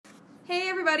Hey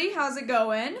everybody, how's it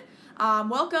going?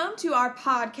 Welcome to our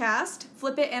podcast,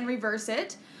 Flip It and Reverse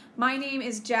It. My name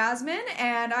is Jasmine,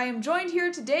 and I am joined here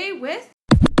today with...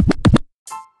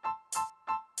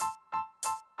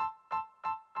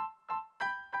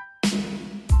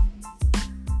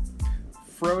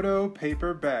 Frodo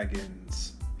Paper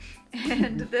Baggins.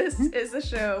 And this is the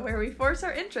show where we force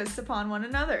our interests upon one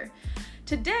another.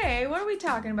 Today, what are we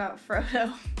talking about,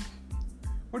 Frodo?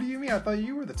 What do you mean? I thought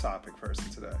you were the topic person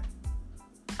today.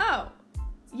 Oh,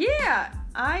 yeah,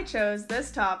 I chose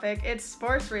this topic. It's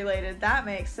sports related. That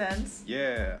makes sense.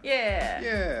 Yeah.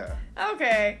 Yeah.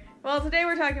 Okay. Well, today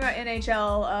we're talking about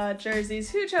NHL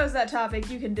jerseys. Who chose that topic?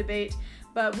 You can debate,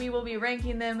 but we will be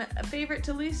ranking them favorite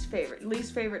to least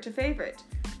favorite to favorite.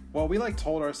 Well, we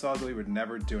told ourselves that we would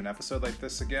never do an episode like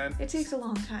this again. It takes a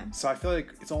long time. So I feel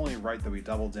like it's only right that we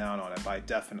double down on it by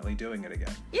definitely doing it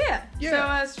again. Yeah.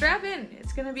 So strap in.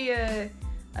 It's going to be a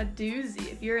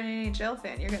doozy. If you're an NHL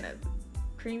fan, you're going to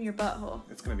cream your butthole.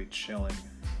 It's going to be chilling.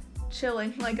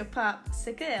 Chilling like a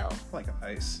popsicle. Like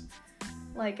ice.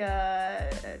 Like a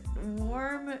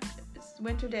warm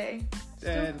winter day.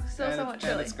 Still somewhat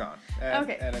chilly. And it's gone.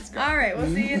 Okay. And it's gone. All right. We'll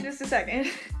see you in just a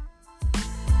second.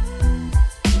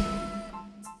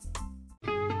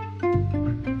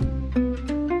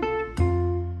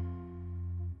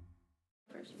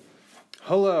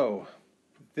 Hello.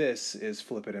 This is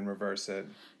Flip It and Reverse It.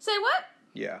 Say what?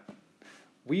 Yeah.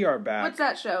 We are back. What's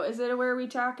that show? Is it where we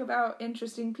talk about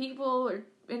interesting people or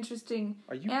interesting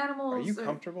animals? Are you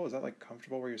comfortable? Is that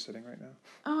comfortable where you're sitting right now?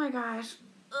 Oh my gosh.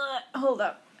 Hold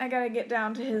up. I gotta get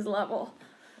down to his level.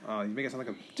 Oh, you make it sound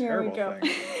like a terrible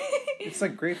thing. It's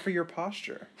great for your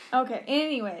posture. Okay,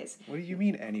 anyways. What do you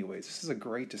mean anyways? This is a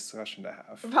great discussion to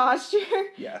have. Posture?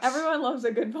 Yes. Everyone loves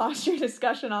a good posture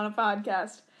discussion on a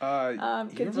podcast.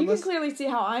 Because you can clearly see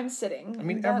how I'm sitting. I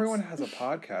mean, everyone has a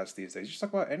podcast these days. You just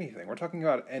talk about anything. We're talking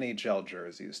about NHL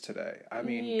jerseys today. I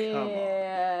mean, come on.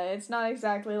 Yeah, it's not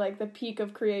exactly the peak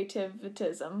of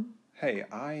creativism. Hey,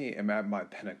 I am at my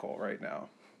pinnacle right now.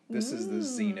 This is the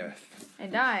zenith.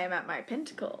 And I am at my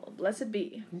pentacle. Blessed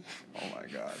be. Oh my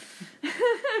god.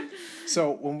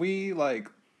 So when we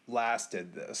last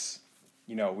did this,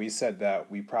 we said that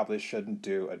we probably shouldn't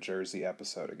do a jersey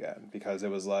episode again because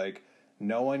it was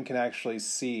no one can actually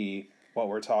see what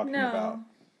we're talking about.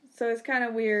 So it's kind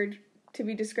of weird to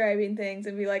be describing things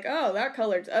and be like, oh, that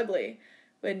color's ugly,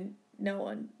 when no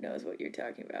one knows what you're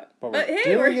talking about. But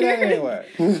hey, we're doing it anyway.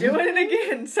 Doing it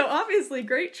again. So obviously,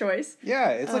 great choice. Yeah,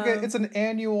 it's it's an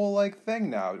annual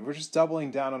thing now. We're just doubling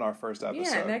down on our first episode.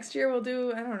 Yeah, next year we'll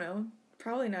do, I don't know,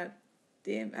 probably not.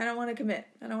 Damn, I don't want to commit.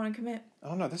 I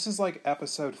don't know. This is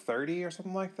episode 30 or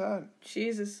something like that.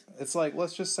 Jesus. It's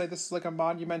let's just say this is a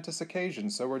monumentous occasion,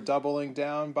 so we're doubling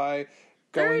down by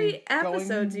 30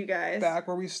 episodes, you guys. Back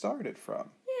where we started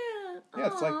from. Yeah,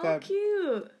 it's that.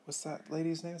 Cute. What's that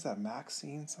lady's name? Is that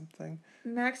Maxine something?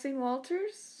 Maxine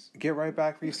Walters? Get right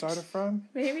back where you started from?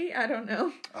 Maybe? I don't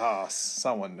know. Oh,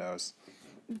 someone knows.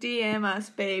 DM us,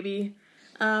 baby.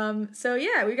 So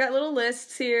yeah, we got little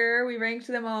lists here. We ranked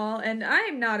them all, and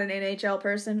I'm not an NHL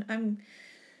person.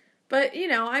 But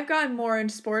I've gotten more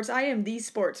into sports. I am the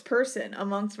sports person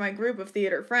amongst my group of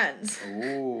theater friends.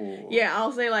 Ooh. Yeah,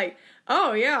 I'll say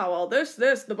oh yeah, well this,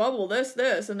 the bubble, this,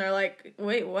 and they're like,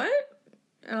 wait, what?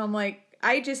 And I'm like,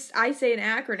 I say an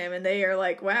acronym, and they are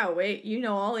like, wow, wait, you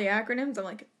know all the acronyms? I'm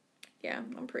like, yeah,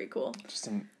 I'm pretty cool. Just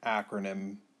an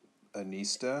acronym,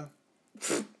 Anista.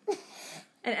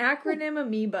 An acronym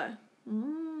amoeba.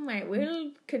 I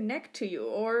will connect to you,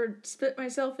 or split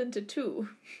myself into two.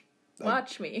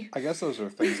 Watch me. I guess those are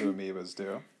things that amoebas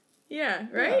do. Yeah,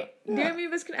 right? Yeah. Do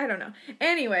amoebas... I don't know.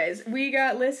 Anyways, we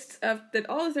got lists of that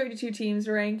all the 32 teams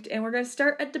ranked, and we're going to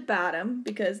start at the bottom,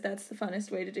 because that's the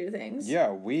funnest way to do things.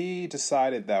 Yeah, we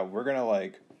decided that we're going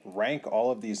to, rank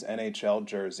all of these NHL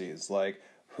jerseys.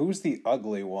 Who's the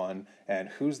ugly one, and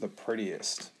who's the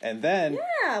prettiest. And then...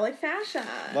 Yeah,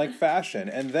 fashion.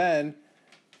 And then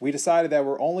we decided that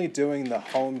we're only doing the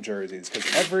home jerseys,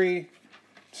 because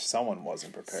someone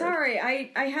wasn't prepared. Sorry,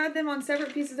 I had them on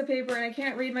separate pieces of paper, and I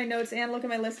can't read my notes and look at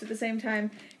my list at the same time,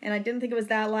 and I didn't think it was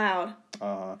that loud.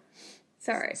 Uh-huh.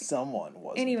 Sorry. Someone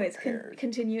wasn't Anyways, prepared.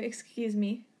 Continue, excuse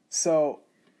me. So,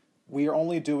 we are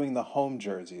only doing the home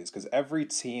jerseys, because every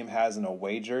team has an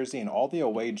away jersey, and all the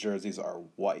away jerseys are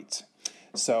white.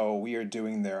 So, we are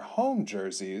doing their home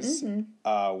jerseys,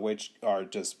 which are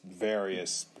just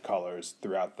various colors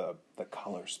throughout the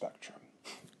color spectrum.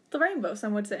 The rainbow,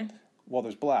 some would say. Well,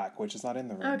 there's black, which is not in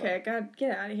the rainbow. Okay, God,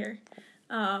 get out of here.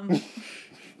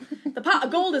 The pot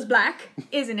of gold is black,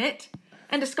 isn't it?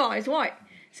 And the sky is white.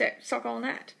 So, suck on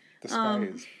that. The sky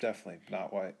is definitely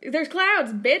not white. There's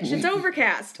clouds, bitch. It's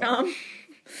overcast.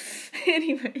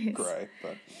 Anyways. Gray,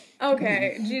 but...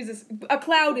 Okay, Jesus. A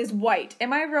cloud is white.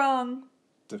 Am I wrong?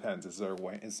 Depends. Is it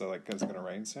going to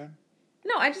rain soon?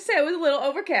 No, I just said it was a little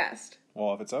overcast.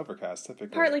 Well, if it's overcast,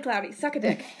 typically... Partly cloudy. Suck a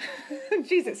dick.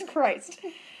 Jesus Christ.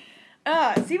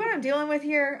 See what I'm dealing with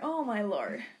here? Oh, my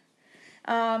Lord.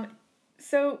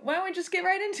 So, why don't we just get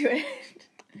right into it?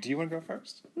 Do you want to go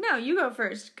first? No, you go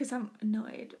first, because I'm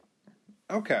annoyed.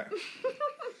 Okay.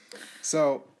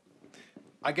 So,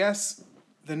 I guess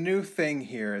the new thing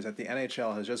here is that the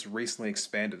NHL has just recently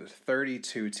expanded to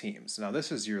 32 teams. Now,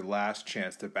 this is your last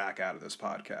chance to back out of this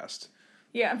podcast.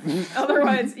 Yeah.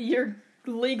 Otherwise, you're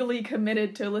legally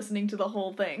committed to listening to the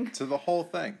whole thing. To the whole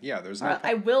thing. Yeah, there's no...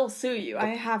 I will sue you. I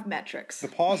have metrics. The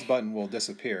pause button will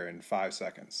disappear in 5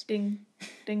 seconds. Ding,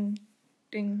 ding,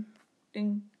 ding,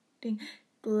 ding, ding.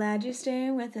 Glad you're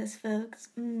staying with us, folks.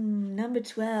 Number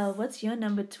 12. What's your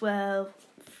number 12,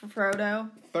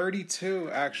 Frodo? 32,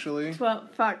 actually.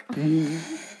 12. Fuck.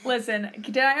 Listen,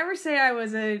 did I ever say I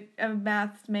was a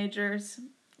math major?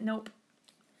 Nope.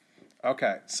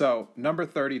 Okay, so number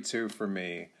 32 for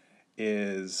me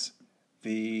is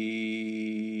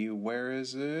the... Where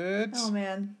is it? Oh,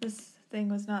 man. This thing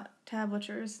was not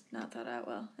tablatures. Not thought out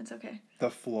well. It's okay.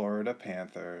 The Florida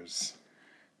Panthers.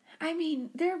 I mean,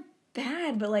 they're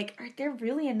bad, but, like, are they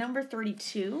really a number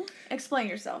 32? Explain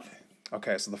yourself.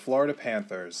 Okay, so the Florida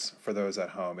Panthers, for those at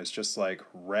home, is just like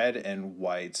red and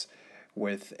white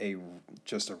with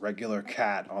just a regular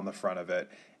cat on the front of it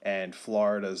and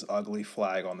Florida's ugly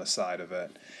flag on the side of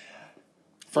it.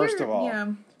 First of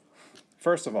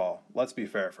all, let's be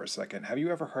fair for a second. Have you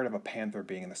ever heard of a panther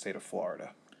being in the state of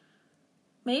Florida?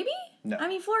 Maybe? No. I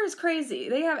mean, Florida's crazy.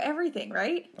 They have everything,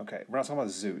 right? Okay, we're not talking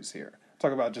about zoos here.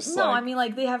 Talk about just No, I mean,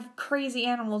 like, they have crazy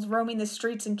animals roaming the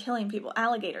streets and killing people.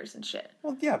 Alligators and shit.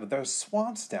 Well, yeah, but there's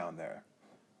swamps down there.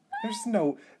 There's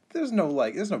no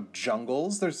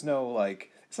jungles. There's no,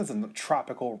 like, this isn't a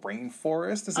tropical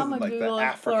rainforest. This isn't, like, the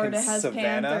African Florida has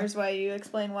savanna. panthers. Why you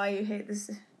explain why you hate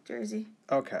this jersey?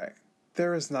 Okay,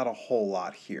 there is not a whole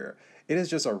lot here. It is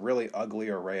just a really ugly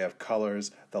array of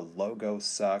colors. The logo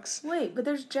sucks. Wait, but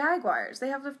there's jaguars. They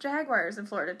have the jaguars in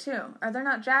Florida, too. Are there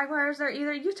not jaguars there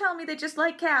either? You tell me they just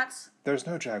like cats. There's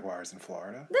no jaguars in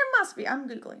Florida. There must be. I'm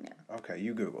Googling it. Okay,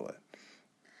 you Google it.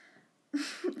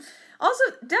 Also,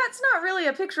 that's not really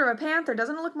a picture of a panther.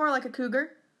 Doesn't it look more like a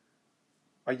cougar?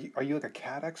 Are you like a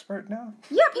cat expert now?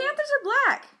 Yeah, panthers are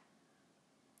black.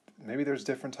 Maybe there's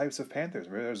different types of panthers.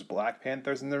 Maybe there's black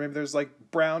panthers and maybe there's like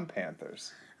brown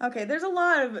panthers. Okay, there's a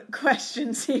lot of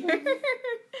questions here.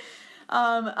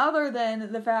 Other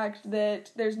than the fact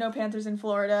that there's no panthers in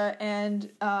Florida, and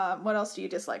what else do you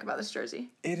dislike about this jersey?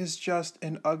 It is just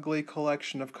an ugly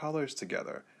collection of colors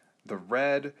together. The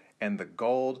red and the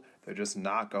gold, they're just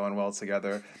not going well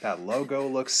together. That logo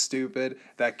looks stupid.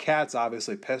 That cat's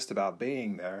obviously pissed about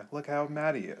being there. Look how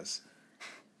mad he is.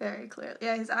 Very clear.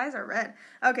 Yeah, his eyes are red.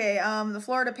 Okay, the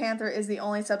Florida panther is the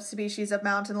only subspecies of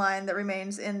mountain lion that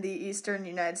remains in the eastern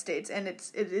United States, and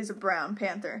it is a brown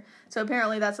panther. So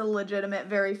apparently that's a legitimate,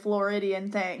 very Floridian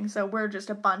thing. So we're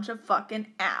just a bunch of fucking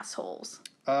assholes.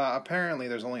 Apparently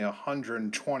there's only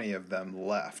 120 of them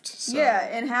left. So. Yeah,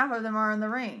 and half of them are in the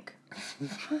rink.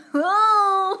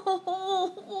 Oh,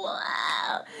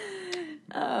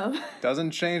 wow. Doesn't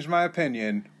change my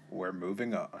opinion. We're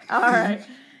moving on. All right.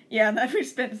 Yeah, then we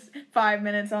spent 5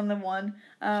 minutes on the one.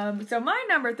 So my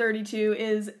number 32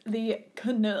 is the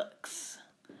Canucks.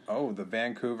 Oh, the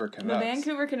Vancouver Canucks. The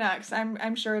Vancouver Canucks.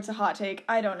 I'm sure it's a hot take.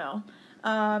 I don't know.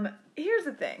 Here's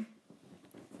the thing.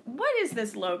 What is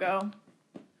this logo?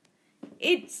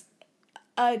 It's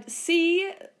a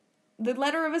C, the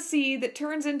letter of a C that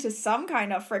turns into some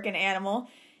kind of frickin' animal.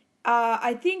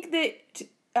 I think that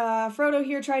Frodo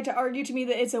here tried to argue to me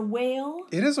that it's a whale.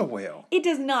 It is a whale. It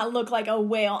does not look like a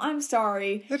whale. I'm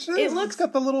sorry. It looks... It's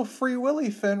got the little Free Willy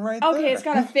fin right there. Okay, it's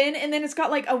got a fin, and then it's got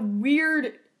like a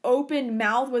weird open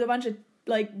mouth with a bunch of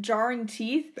like jarring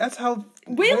teeth. That's how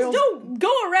whales don't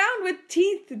go around with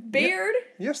teeth bared.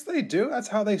 Yeah. Yes, they do. That's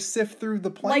how they sift through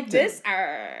the plankton. Like this?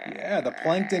 Yeah, the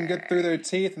plankton get through their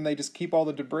teeth, and they just keep all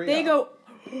the debris They out.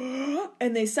 go,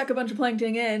 and they suck a bunch of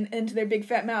plankton into their big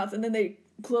fat mouths, and then they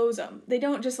close them. They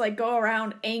don't just like go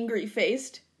around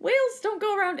angry-faced. Whales don't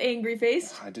go around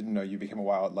angry-faced. I didn't know you became a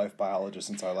wildlife biologist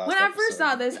since our last When episode. I first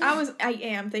saw this, I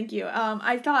am, thank you.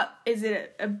 I thought, is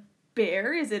it a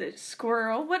bear? Is it a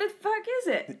squirrel? What the fuck is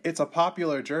it? It's a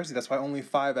popular jersey. That's why only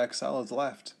 5XL is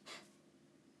left.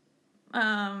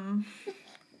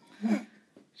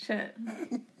 Shit.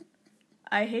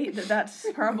 I hate that that's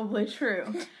probably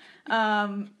true.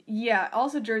 Yeah,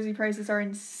 also jersey prices are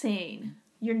insane.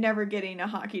 you're never getting a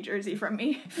hockey jersey from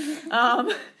me.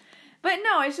 But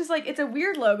no, it's just like, it's a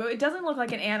weird logo. It doesn't look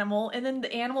like an animal, and then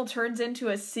the animal turns into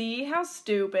a sea. How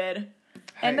stupid.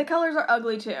 Hey. And the colors are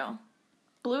ugly, too.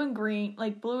 Blue and green,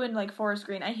 blue and, forest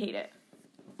green. I hate it.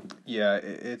 Yeah,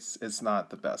 it's not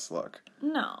the best look.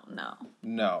 No.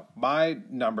 No. My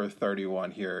number 31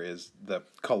 here is the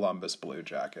Columbus Blue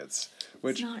Jackets,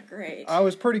 which It's not great. I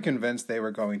was pretty convinced they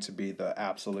were going to be the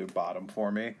absolute bottom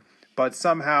for me. But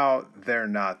somehow they're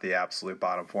not the absolute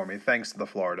bottom for me, thanks to the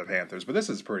Florida Panthers. But this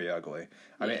is pretty ugly.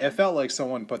 I mean, it felt like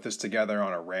someone put this together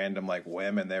on a random,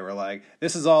 whim, and they were like,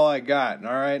 this is all I got.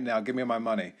 All right, now give me my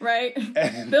money. Right?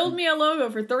 Build me a logo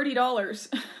for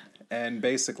 $30. And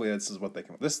basically, this is what they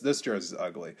come. This jersey is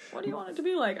ugly. What do you want it to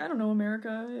be like? I don't know,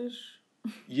 America-ish.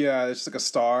 Yeah, it's like a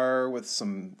star with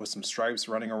some stripes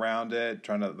running around it,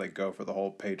 trying to go for the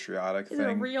whole patriotic thing. Is it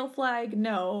a real flag?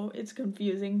 No, it's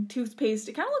confusing. Toothpaste.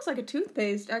 It kind of looks like a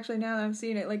toothpaste, actually, now that I'm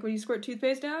seeing it. Like when you squirt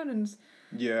toothpaste down and...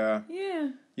 Yeah. Yeah.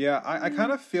 Yeah, I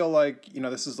kind of feel like,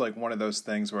 this is one of those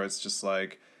things where it's just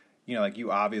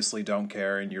you obviously don't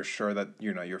care and you're sure that,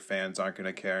 your fans aren't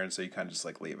going to care, and so you kind of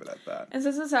just leave it at that. And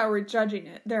since this is how we're judging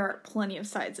it, there are plenty of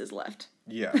sizes left.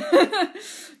 Yeah.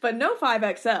 But no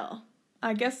 5XL.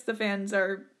 I guess the fans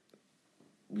are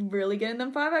really getting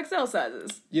them 5XL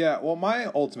sizes. Yeah, well, my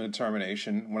ultimate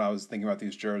determination when I was thinking about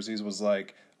these jerseys was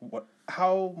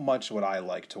how much would I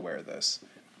like to wear this?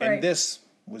 And Right. this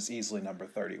was easily number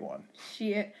 31.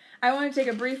 Shit. I want to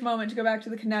take a brief moment to go back to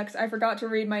the Canucks. I forgot to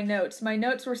read my notes. My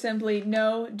notes were simply,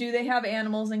 no, do they have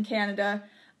animals in Canada?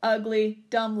 Ugly,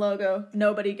 dumb logo.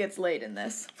 Nobody gets laid in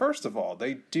this. First of all,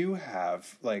 they do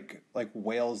have like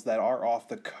whales that are off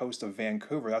the coast of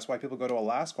Vancouver. That's why people go to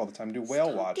Alaska all the time to do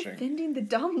whale watching. Defending the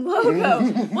dumb logo.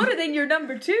 What are they, your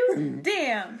number 2?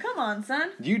 Damn. Come on,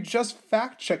 son. You just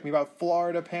fact-checked me about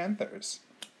Florida Panthers.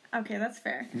 Okay, that's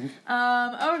fair.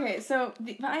 Okay, so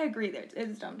I agree there.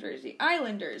 It's dumb jersey.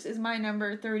 Islanders is my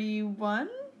number 31,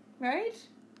 right?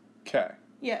 Okay.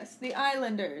 Yes, the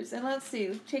Islanders. And let's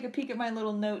see, take a peek at my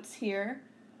little notes here.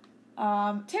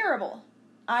 Terrible.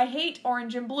 I hate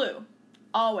orange and blue.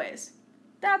 Always.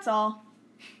 That's all.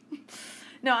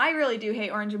 No, I really do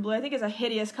hate orange and blue. I think it's a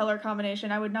hideous color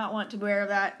combination. I would not want to wear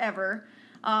that ever.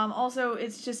 Also,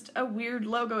 it's just a weird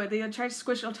logo. They try to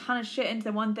squish a ton of shit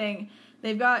into one thing.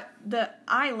 They've got the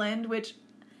island, which,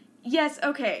 yes,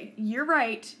 okay, you're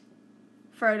right,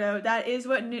 Frodo. That is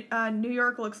what New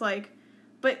York looks like.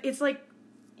 But it's like,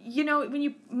 when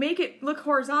you make it look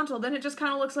horizontal, then it just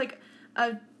kind of looks like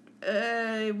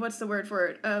a, what's the word for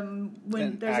it?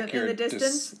 When there's in the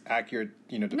distance? Accurate,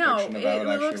 depiction No, of how it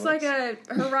actually looks like a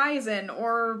horizon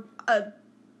or a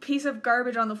piece of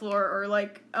garbage on the floor or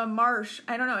like a marsh.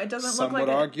 I don't know. It doesn't look like Some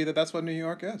would argue that that's what New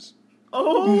York is.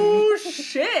 Oh,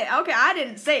 shit. Okay, I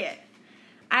didn't say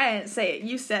it.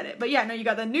 You said it. But yeah, no, you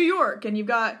got the New York, and you've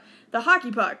got the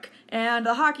hockey puck, and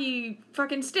the hockey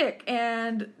fucking stick,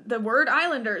 and the word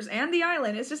Islanders, and the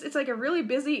island. It's like a really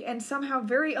busy and somehow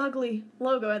very ugly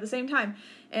logo at the same time.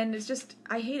 And it's just,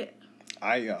 I hate it.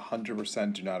 I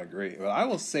 100% do not agree. But I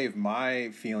will save my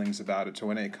feelings about it to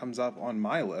when it comes up on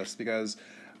my list, because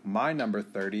my number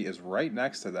 30 is right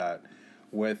next to that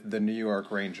with the New York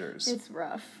Rangers. It's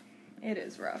rough. It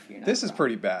is rough. This is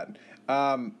pretty bad.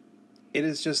 It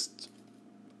is just...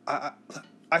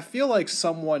 I feel like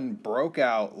someone broke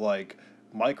out,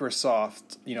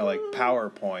 Microsoft,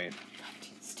 PowerPoint.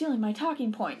 Stealing my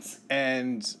talking points.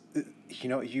 And,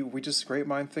 we just great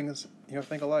mind things,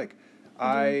 think alike. Mm-hmm.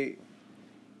 I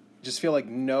just feel like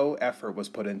no effort was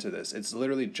put into this. It's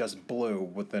literally just blue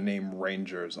with the name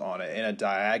Rangers on it in a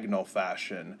diagonal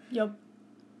fashion. Yep.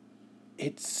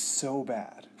 It's so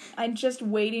bad. I'm just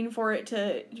waiting for it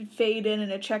to fade in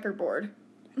a checkerboard.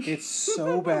 It's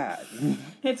so bad.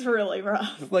 It's really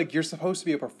rough. You're supposed to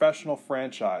be a professional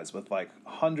franchise with,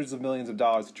 hundreds of millions of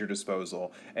dollars at your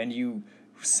disposal, and you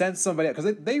sent somebody...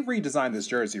 Because they redesigned this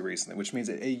jersey recently, which means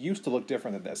it used to look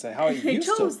different than this. And how it used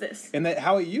chose this. And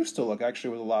how it used to look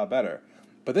actually was a lot better.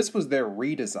 But this was their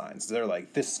redesigns. They're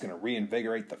like, this is going to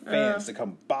reinvigorate the fans to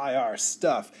come buy our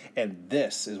stuff. And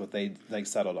this is what they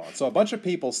settled on. So a bunch of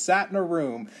people sat in a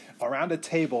room around a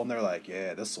table, and they're like,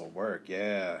 yeah, this will work.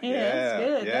 Yeah, that's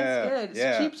good. Yeah, that's good. Yeah.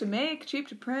 It's cheap to make, cheap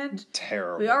to print.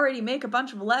 Terrible. We already make a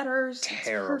bunch of letters.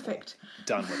 Terrible. It's perfect.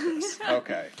 Done with this.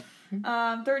 Okay.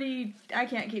 30, I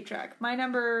can't keep track. My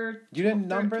number... You didn't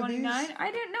number 29? these?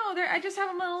 I didn't know. I just have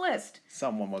them on a list.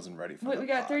 Someone wasn't ready for We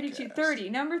got 32. 30.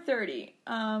 Number 30.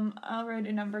 I'll write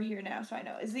a number here now so I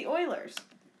know. Is the Oilers.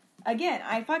 Again,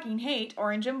 I fucking hate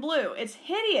orange and blue. It's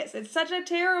hideous. It's such a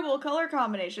terrible color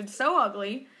combination. So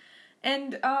ugly.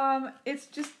 And, it's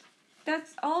just...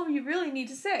 That's all you really need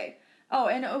to say. Oh,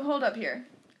 and hold up here.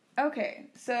 Okay,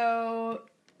 so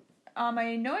on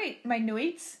my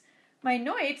notes,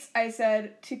 I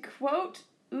said, to quote,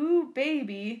 "Ooh,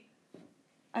 baby,"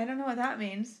 I don't know what that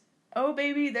means. "Oh,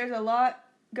 baby, there's a lot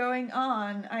going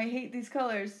on. I hate these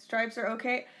colors. Stripes are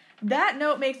okay." That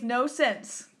note makes no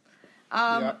sense.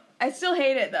 Yep. I still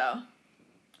hate it, though.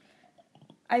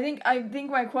 I think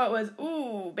my quote was,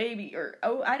 "Ooh, baby," or,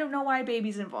 "Oh, I don't know why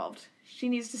baby's involved. She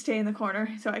needs to stay in the corner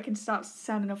so I can stop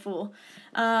sounding a fool."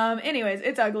 Anyways,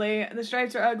 it's ugly. The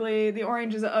stripes are ugly. The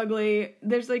oranges are ugly.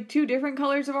 There's like 2 different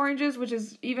colors of oranges, which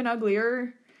is even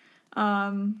uglier.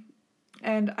 And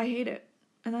I hate it.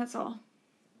 And that's all.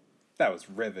 That was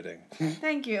riveting.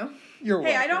 Thank you. You're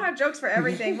welcome. Hey, I don't have jokes for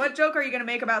everything. What joke are you going to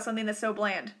make about something that's so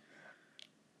bland?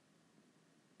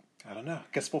 I don't know.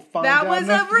 Guess we'll find That out was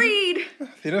a read!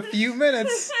 in a few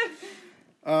minutes.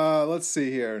 Let's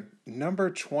see here. Number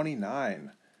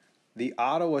 29. The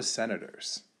Ottawa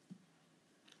Senators.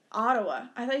 Ottawa.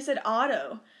 I thought you said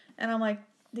Otto. And I'm like,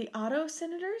 the Otto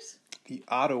Senators? The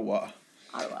Ottawa.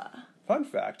 Ottawa. Fun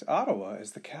fact, Ottawa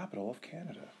is the capital of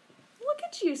Canada. Look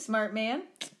at you, smart man.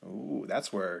 Ooh,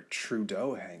 that's where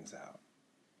Trudeau hangs out.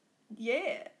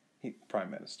 Yeah. Prime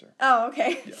Minister. Oh,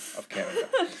 okay. Yeah, of Canada.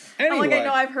 I'm like, I Anyway,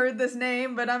 know I've heard this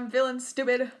name, but I'm feeling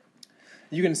stupid.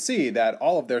 you can see that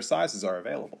all of their sizes are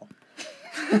available.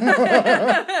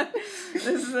 This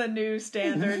is a new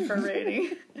standard for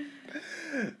rating.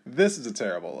 This is a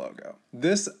terrible logo.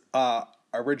 This,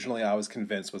 originally I was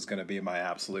convinced was going to be my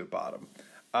absolute bottom.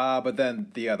 But then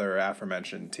the other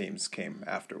aforementioned teams came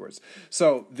afterwards.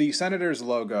 So the Senators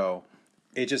logo,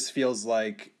 it just feels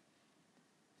like,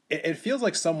 it feels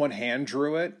like someone hand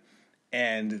drew it,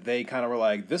 and they kind of were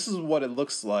like, this is what it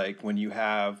looks like when you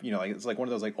have, like, it's like one of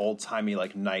those like old-timey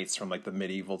like knights from like the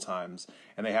medieval times,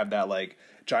 and they have that like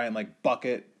giant like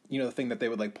bucket, the thing that they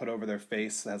would like put over their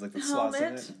face that has like the slots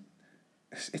in it.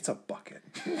 It's a bucket.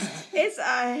 It's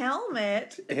a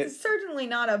helmet. It's certainly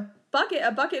not a bucket.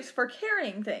 A bucket's for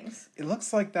carrying things. It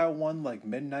looks like that one like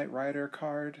Midnight Rider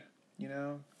card,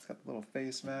 It's got the little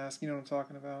face mask. You know what I'm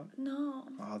talking about? No.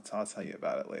 I'll tell you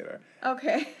about it later.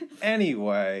 Okay.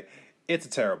 Anyway, it's a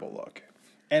terrible look.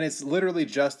 And it's literally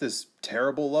just this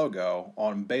terrible logo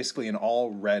on basically an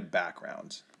all red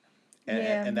background.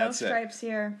 And that's no stripes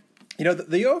here.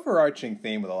 The overarching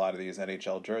theme with a lot of these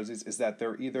NHL jerseys is that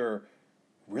they're either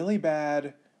really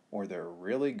bad or they're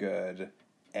really good,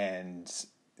 and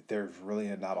there's really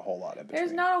not a whole lot in between.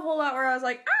 There's not a whole lot where I was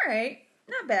like, all right,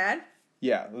 not bad.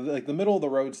 Yeah, like the middle of the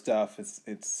road stuff, it's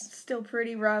still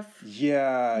pretty rough.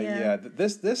 Yeah.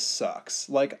 This sucks.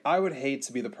 Like, I would hate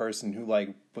to be the person who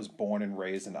like was born and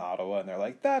raised in Ottawa, and they're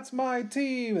like, "That's my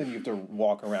team," and you have to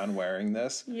walk around wearing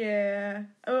this. Yeah.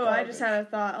 Oh, garbage. I just had a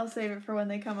thought. I'll save it for when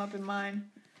they come up in mine,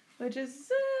 which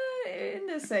is in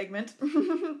this segment.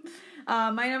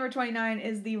 My number 29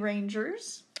 is the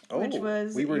Rangers. Oh, which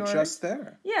was we were yours. Just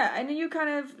there. Yeah, and you kind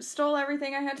of stole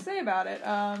everything I had to say about it.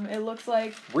 It looks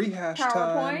like rehash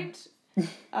PowerPoint.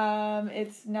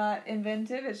 It's not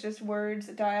inventive. It's just words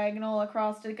diagonal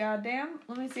across the goddamn.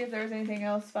 Let me see if there's anything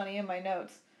else funny in my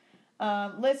notes.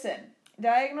 Listen,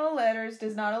 diagonal letters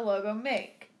does not a logo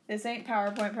make. This ain't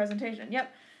PowerPoint presentation.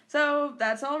 Yep. So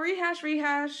that's all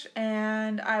rehash,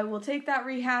 and I will take that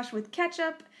rehash with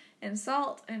ketchup and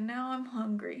salt, and now I'm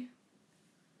hungry.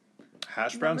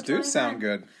 Hash browns do sound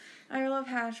good. I love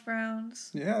hash browns.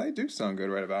 Yeah, they do sound good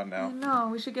right about now. No,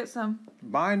 we should get some.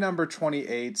 My number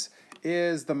 28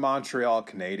 is the Montreal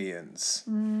Canadiens.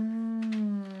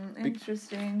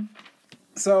 Interesting.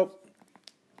 So,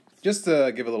 just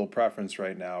to give a little preference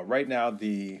right now,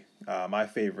 the my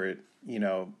favorite,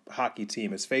 hockey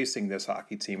team is facing this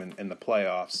hockey team in the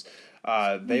playoffs.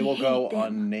 They will go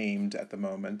unnamed at the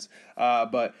moment.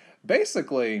 But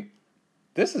basically,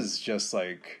 this is just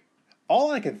like,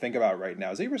 all I can think about right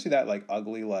now is, you ever see that like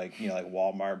ugly like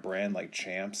Walmart brand like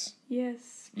Champs?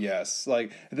 Yes,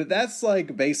 like that's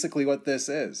like basically what this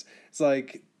is. It's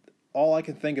like all I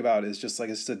can think about is just like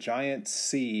it's a giant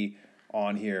C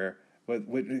on here. But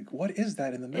what is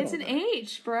that in the middle? It's an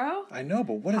H, bro. I know,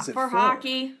 but what is it for? For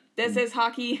hockey. This is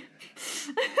hockey.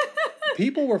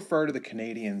 People refer to the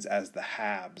Canadians as the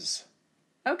Habs.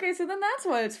 Okay, so then that's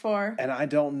what it's for. And I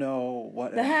don't know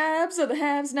what... The Habs or the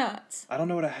Habs-nots? I don't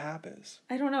know what a Hab is.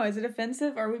 I don't know. Is it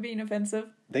offensive? Are we being offensive?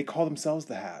 They call themselves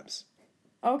the Habs.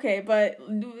 Okay, but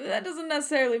that doesn't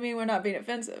necessarily mean we're not being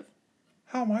offensive.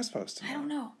 How am I supposed to know? I don't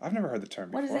know. I've never heard the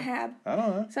term before. What is a Hab? I don't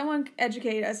know. Someone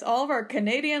educate us. All of our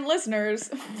Canadian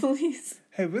listeners, please.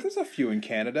 Hey, but there's a few in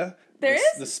Canada. There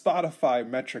is? The Spotify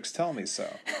metrics tell me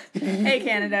so. Hey,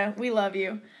 Canada. We love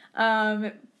you.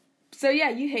 So, yeah,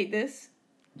 you hate this.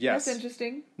 Yes. That's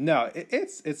interesting. No,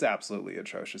 it's absolutely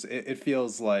atrocious. It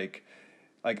feels like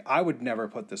Like, I would never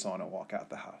put this on and walk out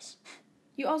the house.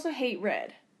 You also hate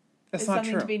red. That's It's not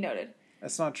something true. to be noted.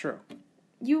 That's not true.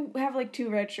 You have like 2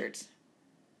 red shirts.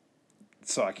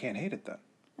 So I can't hate it then.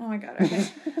 Oh my god, okay.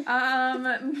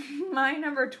 My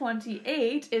number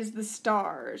 28 is the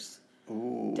Stars.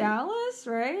 Ooh. Dallas,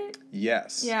 right?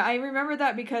 Yes. Yeah, I remember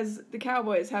that because the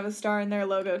Cowboys have a star in their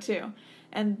logo too.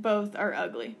 And both are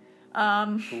ugly.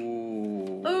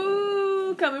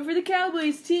 Ooh, coming for the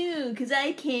Cowboys too, because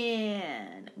I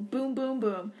can. Boom, boom,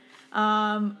 boom.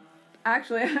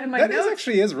 Actually, my notes...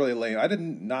 actually is really lame. I did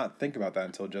not think about that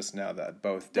until just now that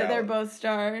both that Dallas. they're both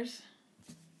stars.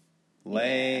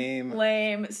 Lame. Yeah.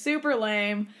 Lame. Super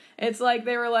lame. It's like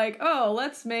they were like, oh,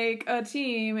 let's make a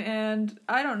team, and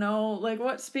I don't know, like,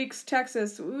 what speaks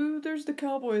Texas? Ooh, there's the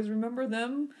Cowboys, remember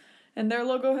them? And their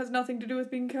logo has nothing to do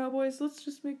with being Cowboys. Let's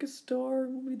just make a star.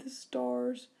 We'll be the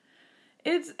Stars.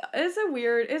 It's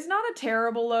not a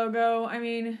terrible logo. I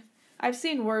mean, I've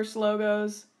seen worse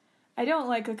logos. I don't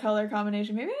like the color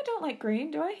combination. Maybe I don't like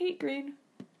green. Do I hate green?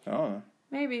 Oh.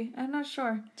 Maybe. I'm not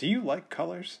sure. Do you like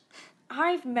colors?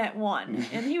 I've met one,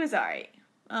 and he was alright.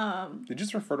 Did you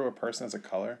just refer to a person as a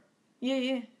color?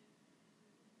 Yeah.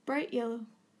 Bright yellow.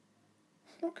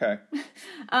 Okay.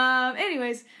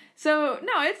 Anyways, so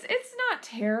no, it's not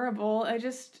terrible. I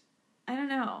don't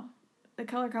know. The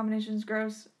color combination's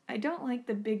gross. I don't like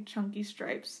the big chunky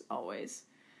stripes always.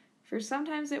 For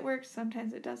sometimes it works,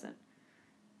 sometimes it doesn't.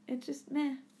 It's just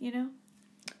meh, you know?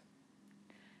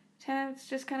 It's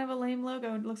just kind of a lame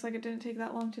logo. It looks like it didn't take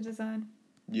that long to design.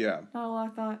 Yeah. Not a lot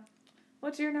of thought.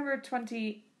 What's your number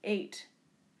 28?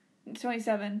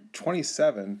 27.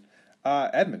 27.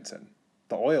 Edmonton.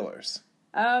 The Oilers.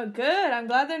 Oh, good. I'm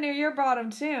glad they're near your bottom,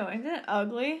 too. Isn't it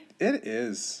ugly? It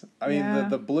is. I mean, Yeah.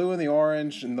 the blue and the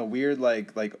orange and the weird,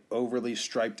 like overly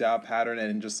striped out pattern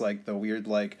and just, like, the weird,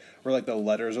 like, where, like, the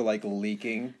letters are, like,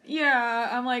 leaking. Yeah,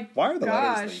 I'm like, Why are the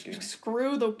gosh, letters leaking?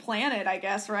 Screw the planet, I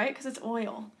guess, right? Because it's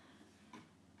oil.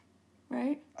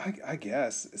 Right? I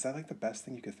guess. Is that, like, the best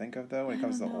thing you could think of, though, when it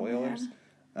comes to don't know, Oilers? man.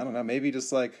 I don't know. Maybe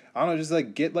just, like, just,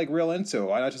 like, get, like, real into it.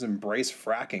 Why not just embrace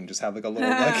fracking? Just have, like, a little,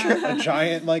 like, a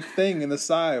giant, like, thing in the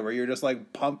side where you're just,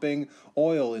 like, pumping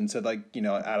oil into, like, you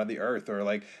know, out of the earth. Or,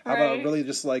 like, how about a Right. really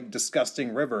just, like,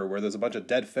 disgusting river where there's a bunch of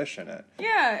dead fish in it?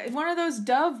 Yeah, one of those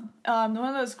one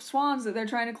of those swans that they're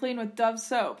trying to clean with Dove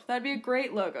soap. That'd be a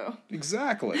great logo.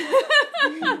 Exactly.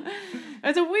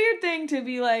 It's a weird thing to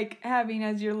be, like, having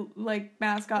as your, like,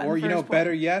 mascot. Or, in you know, first place.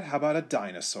 better yet, how about a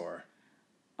dinosaur?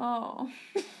 Oh.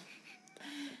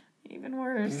 Even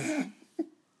worse.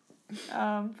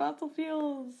 Fossil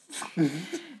fuels.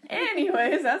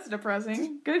 Anyways, that's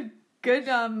depressing. Good,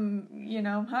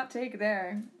 hot take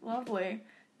there. Lovely.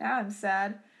 Now I'm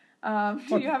sad. Do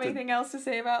What, you have anything else to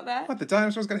say about that? What, the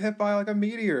dinosaurs got hit by, like, a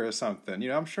meteor or something? You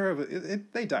know, I'm sure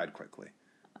they died quickly.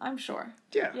 I'm sure.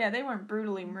 Yeah. Yeah, they weren't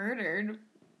brutally murdered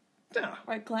No.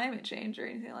 by climate change or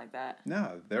anything like that.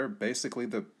 No, they're basically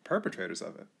the perpetrators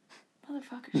of it.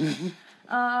 Motherfuckers.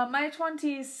 My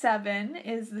 27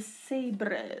 is the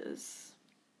Sabres.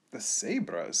 The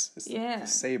Sabres? Yeah. The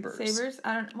Sabres. Sabres?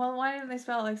 Well, why didn't they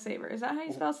spell it like saber? Is that how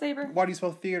you spell saber? Why do you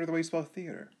spell theater the way you spell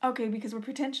theater? Okay, because we're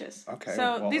pretentious. Okay,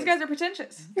 So well, these guys are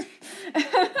pretentious.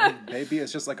 Maybe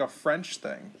it's just like a French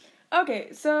thing. Okay,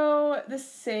 so the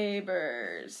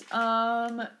Sabres.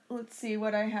 Let's see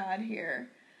what I had here.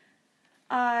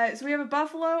 So we have a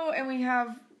buffalo and we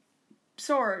have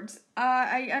swords.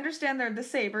 I understand they're the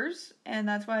Sabres, and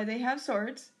that's why they have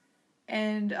swords.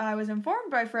 And I was informed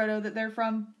by Frodo that they're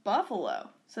from Buffalo.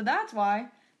 So that's why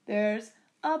there's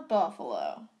a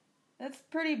buffalo. That's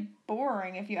pretty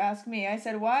boring if you ask me. I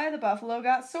said, why the buffalo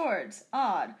got swords?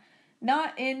 Odd.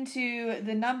 Not into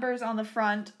the numbers on the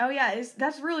front. Oh yeah,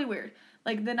 that's really weird.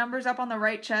 Like the numbers up on the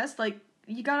right chest, like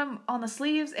you got them on the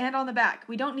sleeves and on the back.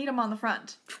 We don't need them on the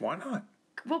front. Why not?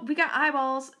 Well, we got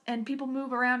eyeballs and people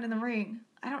move around in the ring.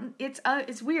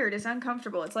 It's weird. It's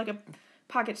uncomfortable. It's like a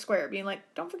pocket square being like,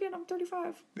 don't forget I'm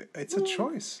 35. It's a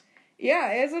choice.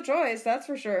 Yeah, it's a choice, that's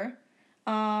for sure.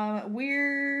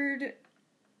 Weird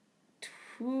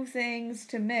two things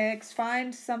to mix.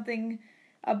 Find something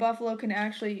a buffalo can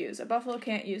actually use. A buffalo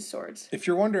can't use swords. If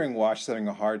you're wondering why she's having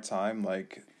a hard time,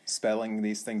 like, spelling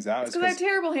these things out, It's because I have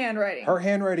terrible handwriting. her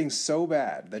handwriting's so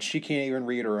bad that she can't even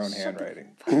read her own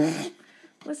handwriting.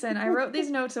 Listen, I wrote these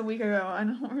notes a week ago. I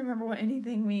don't remember what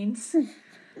anything means.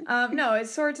 No, it's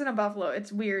swords and a buffalo.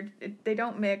 It's weird. They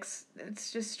don't mix.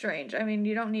 It's just strange. I mean,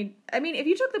 if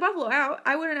you took the buffalo out,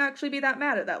 I wouldn't actually be that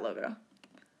mad at that logo.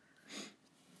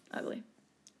 Ugly.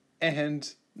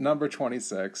 And number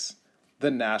 26,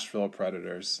 the Nashville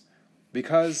Predators.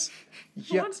 Because,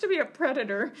 Who wants to be a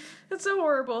predator? That's a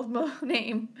horrible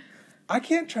name. I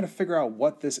can't try to figure out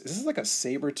what this is. This is like a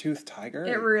saber-toothed tiger.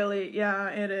 It really, yeah,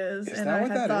 it is. Is and that I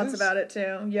what had that thoughts is? about it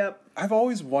too. Yep. I've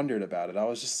always wondered about it. I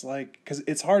was just like, because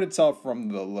it's hard to tell from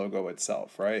the logo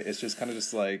itself, right? It's just kind of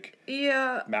just like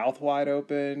Yeah. mouth wide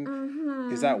open.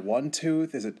 Mm-hmm. Is that one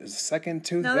tooth? Is it a second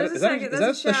tooth? No, there's a second.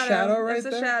 That's the shadow right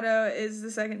there? there? The shadow is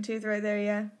the second tooth right there.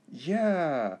 Yeah.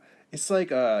 Yeah, it's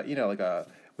like like a.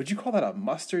 Would you call that a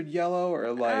mustard yellow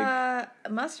or like?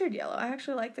 Mustard yellow. I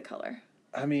actually like the color.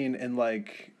 I mean, and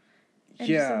like, And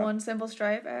yeah, just a one simple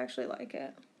stripe. I actually like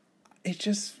it. it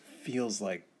just feels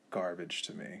like garbage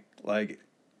to me. Like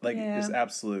Yeah. it's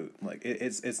absolute. Like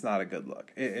it's not a good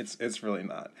look. It's really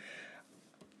not.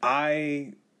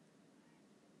 I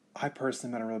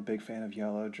personally am not a real big fan of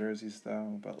yellow jerseys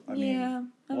though, but I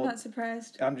mean, I'm not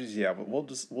surprised. but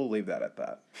we'll leave that at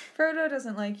that. Frodo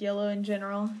doesn't like yellow in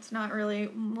general. It's not really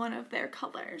one of their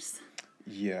colors.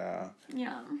 Yeah.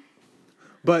 Yeah.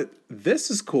 But this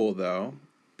is cool though,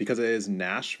 because it is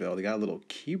Nashville. They got a little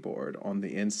keyboard on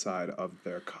the inside of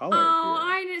their collar. Oh,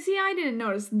 here. I didn't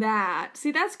notice that.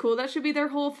 See, that's cool. That should be their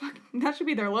that should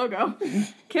be their logo.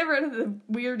 Get rid of the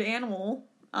weird animal.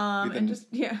 And just,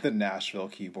 yeah. The Nashville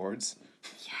keyboards.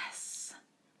 Yes.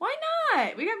 Why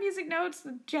not? We got music notes,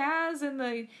 the jazz, and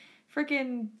the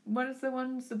freaking, what is the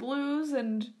ones, the blues,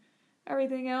 and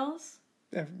everything else.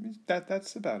 Yeah,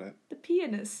 that's about it. The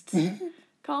pianists.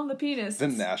 Call them the pianists. The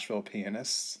Nashville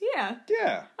pianists. Yeah.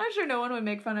 Yeah. I'm sure no one would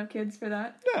make fun of kids for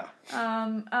that. Yeah.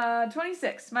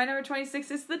 26. My number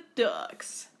 26 is the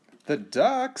Ducks. The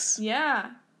Ducks.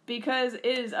 Yeah. Because it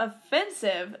is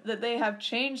offensive that they have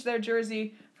changed their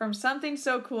jersey from something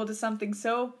so cool to something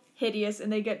so hideous,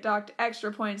 and they get docked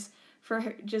extra points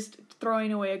for just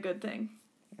throwing away a good thing.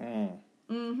 Because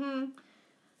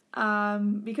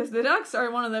the Ducks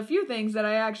are one of the few things that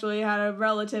I actually had a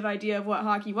relative idea of what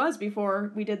hockey was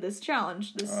before we did this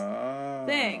challenge, this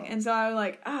thing. And so I was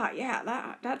like,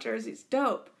 yeah, that jersey's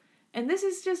dope. And this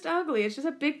is just ugly. It's just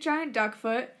a big giant duck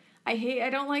foot. I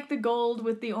don't like the gold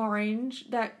with the orange.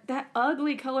 That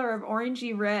ugly color of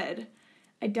orangey red.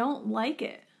 I don't like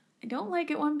it. I don't like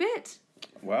it one bit.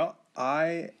 Well,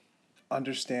 I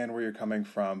understand where you're coming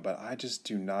from, but I just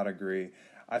do not agree.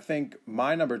 I think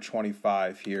my number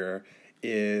 25 here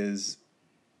is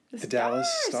the Dallas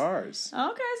Stars.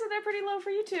 Okay, so they're pretty low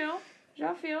for you too. How'd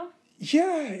y'all feel?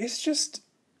 Yeah, it's just,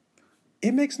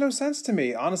 it makes no sense to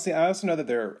me. Honestly, I also know that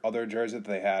their other jersey that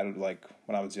they had, like,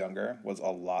 when I was younger, was a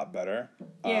lot better.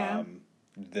 Yeah.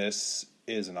 This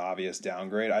is an obvious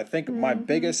downgrade. I think my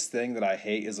biggest thing that I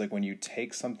hate is, like, when you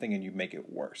take something and you make it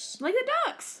worse. Like the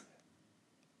Ducks.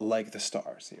 Like the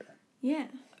Stars here. Yeah.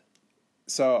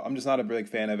 So I'm just not a big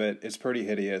fan of it. It's pretty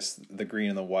hideous, the green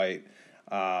and the white.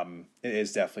 It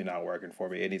is definitely not working for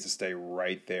me. It needs to stay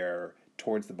right there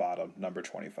towards the bottom, number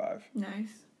 25. Nice.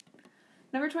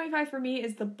 Number 25 for me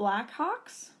is the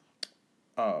Blackhawks.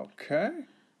 Okay.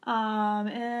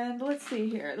 And let's see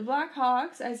here. The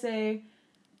Blackhawks, I say,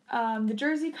 the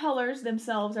jersey colors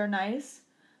themselves are nice,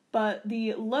 but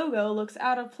the logo looks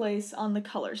out of place on the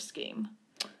color scheme.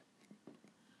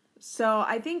 So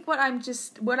I think what I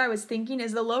was thinking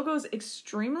is the logo is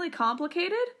extremely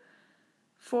complicated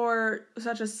for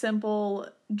such a simple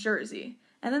jersey.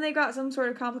 And then they got some sort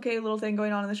of complicated little thing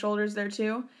going on in the shoulders there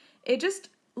too. It just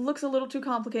looks a little too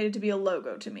complicated to be a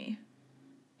logo to me.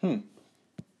 And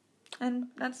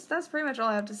that's pretty much all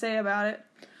I have to say about it.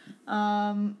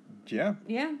 Yeah.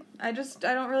 Yeah, I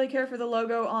don't really care for the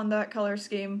logo on that color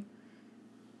scheme.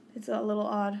 It's a little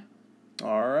odd.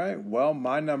 All right. Well,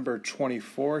 my number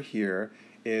 24 here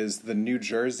is the New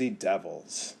Jersey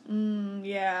Devils.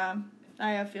 Yeah,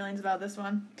 I have feelings about this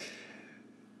one.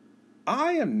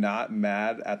 I am not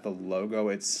mad at the logo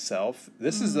itself.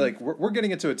 This is like, we're getting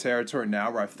into a territory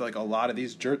now where I feel like a lot of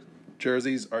these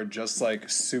jerseys are just like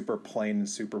super plain and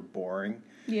super boring.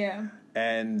 Yeah.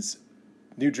 And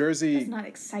New Jersey... Does not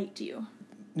excite you.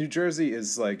 New Jersey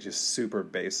is like just super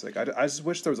basic. I just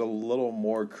wish there was a little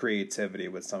more creativity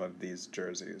with some of these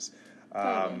jerseys.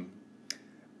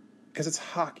 Because it's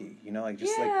hockey, you know, like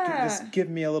just give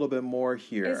me a little bit more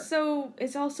here.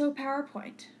 It's also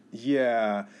PowerPoint.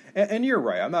 Yeah, and you're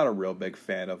right. I'm not a real big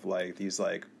fan of like these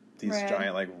Red.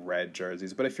 giant like red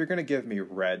jerseys. But if you're gonna give me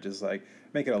red, just like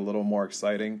make it a little more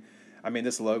exciting. I mean,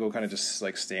 this logo kind of just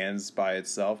like stands by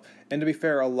itself. And to be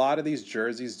fair, a lot of these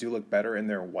jerseys do look better in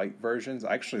their white versions.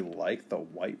 I actually like the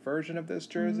white version of this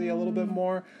jersey a little bit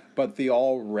more. But the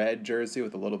all red jersey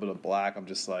with a little bit of black, I'm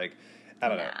just like, I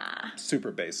don't know,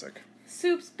 super basic.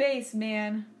 Soup's base,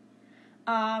 man.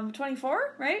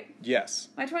 24, right? Yes.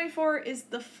 My 24 is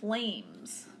the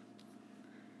Flames.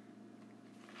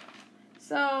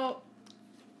 So,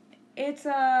 It's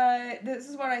this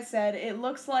is what I said. It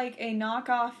looks like a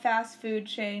knockoff fast food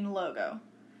chain logo.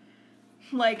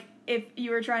 Like if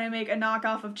you were trying to make a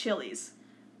knockoff of Chili's,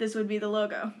 this would be the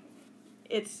logo.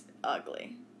 It's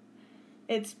ugly.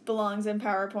 It belongs in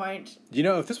PowerPoint. You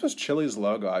know, if this was Chili's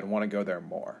logo, I'd want to go there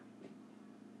more.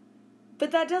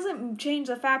 But that doesn't change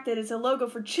the fact that it's a logo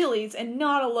for Chili's and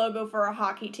not a logo for a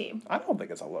hockey team. I don't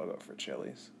think it's a logo for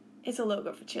Chili's. It's a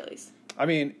logo for Chili's. I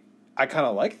mean, I kind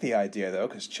of like the idea, though,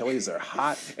 because Chili's are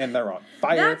hot and they're on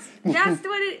fire. That's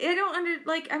what it... I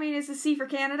don't I mean, is the C for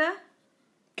Canada?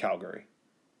 Calgary.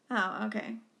 Oh,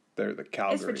 okay. They're the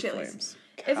Calgary It's for Chili's. Flames.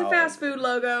 It's a fast food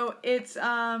logo. It's,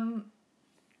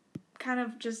 kind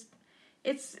of just...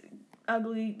 It's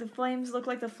ugly. The flames look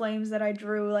like the flames that I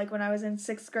drew, like, when I was in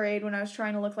 6th grade, when I was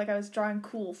trying to look like I was drawing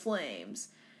cool flames.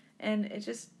 And it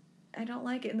just... I don't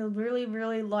like it. And the really,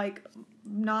 really, like,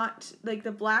 not... Like,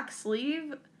 the black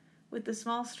sleeve with the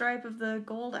small stripe of the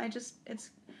gold, it's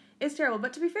terrible.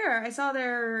 But to be fair, I saw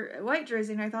their white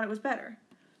jersey and I thought it was better.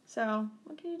 So,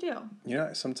 what can you do? You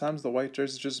know, sometimes the white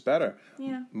jersey is just better.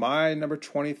 Yeah. My number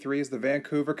 23 is the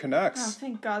Vancouver Canucks. Oh,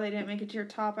 thank God they didn't make it to your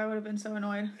top. I would have been so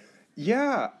annoyed.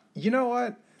 Yeah. You know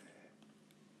what?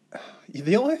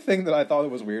 The only thing that I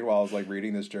thought was weird while I was, like,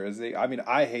 reading this jersey, I mean,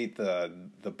 I hate the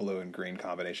blue and green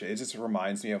combination. It just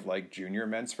reminds me of, like, junior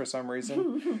men's for some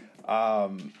reason.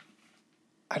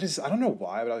 I don't know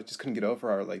why, but I just couldn't get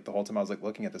over it. Like, the whole time I was, like,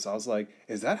 looking at this, I was like,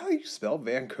 is that how you spell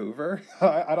Vancouver?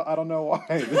 I don't know why.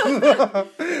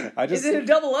 Is it a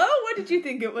double O? What did you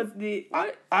think it was?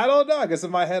 I don't know. I guess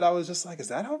in my head I was just like, is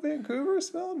that how Vancouver is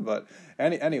spelled? But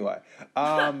anyway,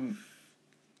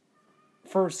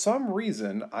 for some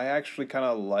reason, I actually kind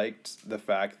of liked the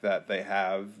fact that they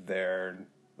have their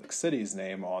city's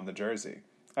name on the jersey.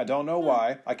 I don't know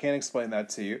why. I can't explain that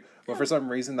to you. But for some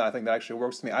reason, I think that actually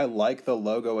works for me. I like the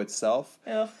logo itself.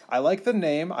 Ugh. I like the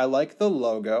name. I like the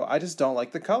logo. I just don't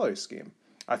like the color scheme.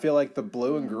 I feel like the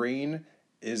blue and green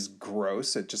is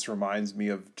gross. It just reminds me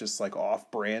of just like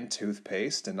off-brand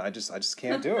toothpaste, and I just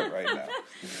can't do it right now.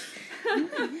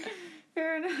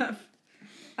 Fair enough.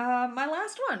 My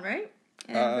last one, right?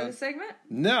 And for the segment?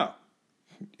 No.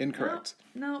 Incorrect.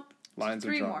 Nope. Lines are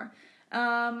 3 drawn. more.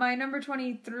 My number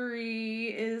 23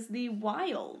 is the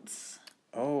Wilds.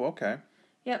 Oh, okay.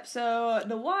 Yep, so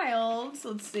the Wilds,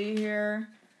 let's see here.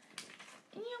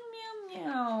 Meow, meow,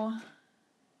 meow.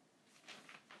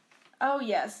 Oh,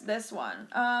 yes, this one.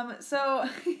 So,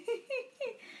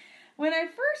 when I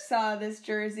first saw this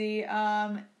jersey,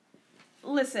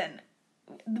 listen,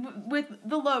 with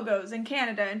the logos in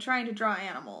Canada and trying to draw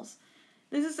animals,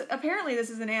 this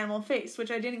is an animal face,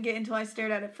 which I didn't get until I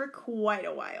stared at it for quite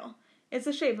a while. It's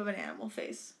the shape of an animal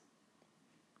face.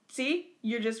 See?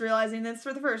 You're just realizing this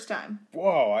for the first time.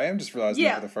 Whoa, I am just realizing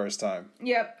that for the first time.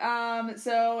 Yep.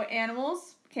 So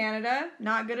animals, Canada,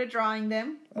 not good at drawing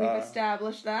them. We've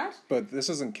established that. But this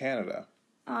isn't Canada.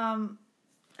 I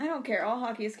don't care. All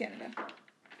hockey is Canada.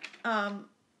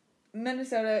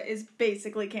 Minnesota is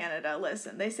basically Canada.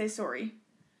 Listen, they say sorry.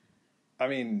 I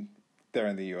mean, they're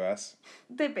in the U.S.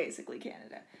 They're basically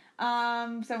Canada.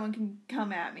 Someone can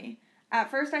come at me. At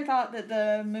first, I thought that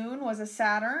the moon was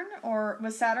Saturn or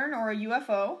a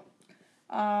UFO,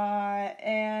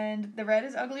 and the red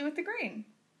is ugly with the green.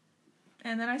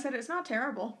 And then I said it's not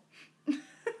terrible.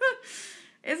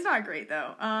 It's not great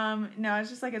though. No, it's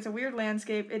just like it's a weird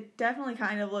landscape. It definitely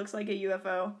kind of looks like a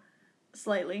UFO,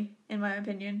 slightly, in my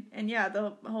opinion. And yeah,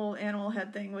 the whole animal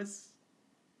head thing was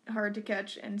hard to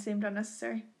catch and seemed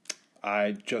unnecessary.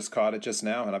 I just caught it just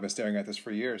now, and I've been staring at this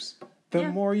for years. The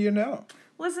more you know.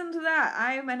 Listen to that.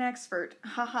 I'm an expert.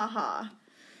 Ha ha ha.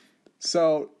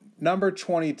 So, number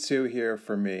 22 here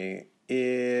for me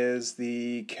is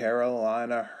the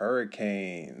Carolina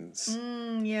Hurricanes.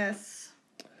 Yes.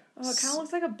 Oh, it kind of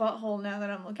looks like a butthole now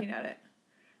that I'm looking at it.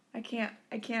 I can't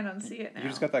unsee it now. You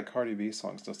just got that Cardi B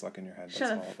song still stuck in your head. Shut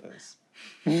That's up. all it is.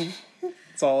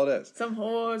 That's all it is. Some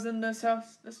whores in this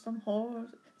house. There's some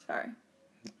whores. Sorry.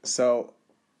 So,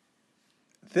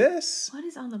 this... What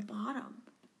is on the bottom?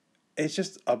 It's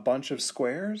just a bunch of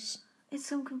squares. It's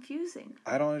so confusing.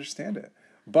 I don't understand it.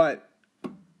 But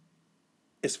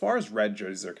as far as red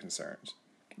jerseys are concerned,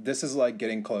 this is like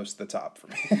getting close to the top for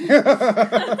me.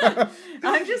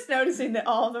 I'm just noticing that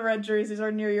all the red jerseys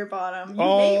are near your bottom. You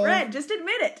hate red. Just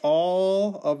admit it.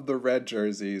 All of the red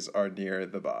jerseys are near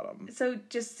the bottom. So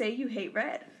just say you hate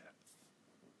red.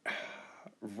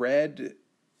 Red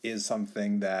is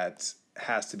something that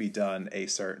has to be done a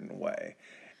certain way.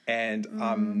 And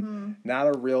I'm not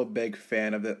a real big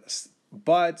fan of this,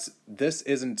 but this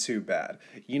isn't too bad.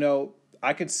 You know,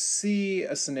 I could see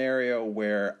a scenario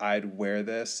where I'd wear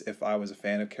this if I was a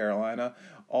fan of Carolina,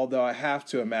 Although I have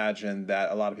to imagine that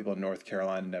a lot of people in North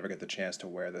Carolina never get the chance to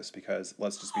wear this because,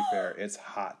 let's just be fair, it's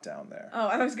hot down there. Oh,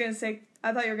 I thought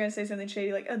you were going to say something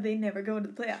shady, like, oh, they never go to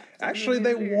the playoffs. Actually,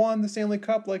 they won the Stanley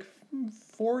Cup, like,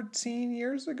 14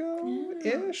 years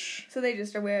ago-ish. So they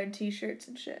just are wearing t-shirts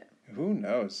and shit. Who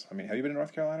knows? I mean, have you been to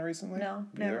North Carolina recently? No,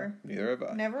 never. Neither have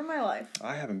I. Never in my life.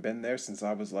 I haven't been there since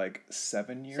I was like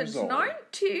 7 years Since old.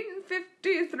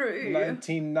 1953.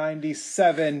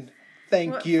 1997.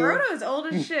 Thank you. Frodo's old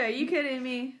as shit. Are you kidding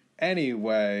me?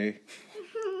 Anyway,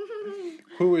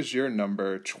 who is your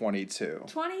number 22?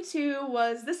 22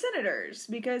 was the Senators,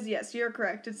 because yes, you're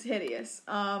correct. It's hideous.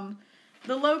 The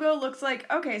logo looks like,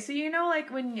 okay, so you know like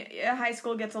when a high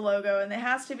school gets a logo and it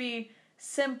has to be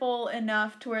simple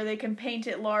enough to where they can paint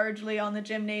it largely on the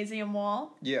gymnasium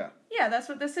wall? Yeah. Yeah, that's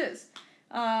what this is.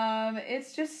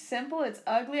 It's just simple. It's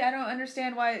ugly. I don't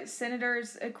understand why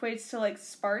Senators equates to like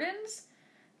Spartans.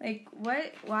 Like,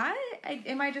 what? Why?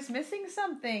 Am I just missing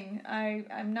something?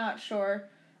 I'm not sure.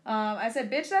 I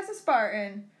said, bitch, that's a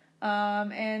Spartan.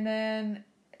 And then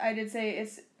I did say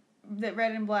it's that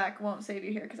red and black won't save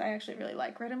you here, because I actually really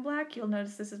like red and black. You'll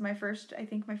notice this is my first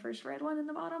red one in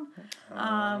the bottom.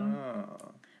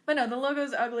 But no, the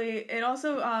logo's ugly. It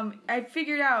also, I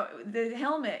figured out the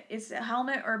helmet. It's a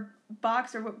helmet or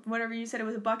box or whatever you said. It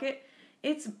was a bucket.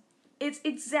 It's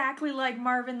exactly like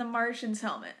Marvin the Martian's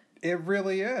helmet. It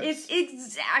really is. It's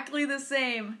exactly the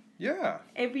same. Yeah.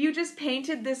 If you just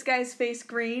painted this guy's face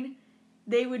green,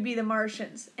 they would be the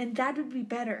Martians. And that would be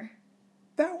better.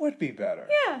 That would be better.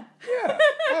 Yeah. Yeah.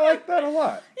 I like that a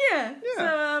lot. Yeah.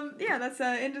 So, that's the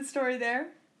end of the story there.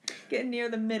 Getting near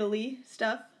the middle-y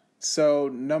stuff. So,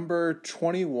 number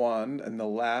 21, and the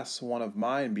last one of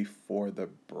mine before the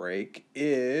break,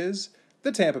 is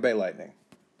the Tampa Bay Lightning.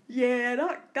 Yeah,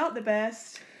 not the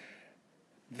best.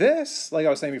 This, like I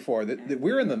was saying before,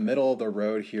 we're in the middle of the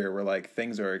road here where, like,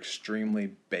 things are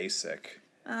extremely basic.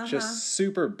 Just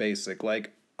super basic.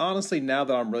 Like, honestly, now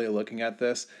that I'm really looking at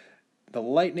this, the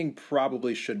Lightning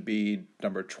probably should be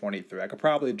number 23. I could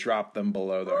probably drop them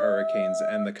below the Hurricanes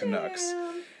and the Canucks.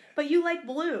 Damn. But you like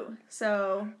blue,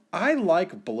 so... I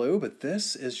like blue, but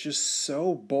this is just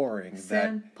so boring.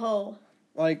 Simple.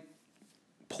 Like,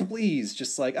 please,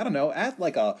 just like, I don't know, add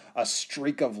like a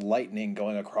streak of lightning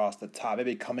going across the top,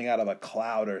 maybe coming out of a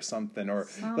cloud or something, or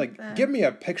like, give me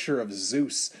a picture of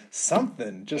Zeus,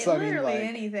 something. Just, literally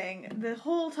anything. The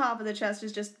whole top of the chest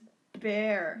is just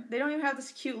bare. They don't even have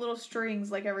this cute little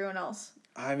strings like everyone else.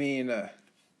 I mean,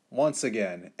 once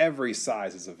again, every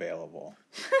size is available.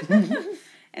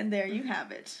 And there you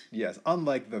have it. Yes,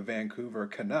 unlike the Vancouver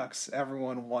Canucks,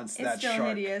 everyone wants that shark. It's still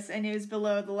hideous, and it was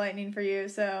below the Lightning for you,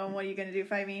 so what are you going to do,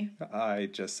 fight me? I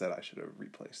just said I should have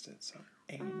replaced it, so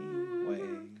anyway.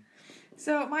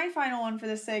 So my final one for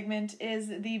this segment is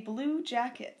the Blue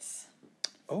Jackets.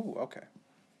 Oh, okay.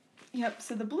 Yep,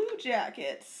 so the Blue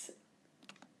Jackets,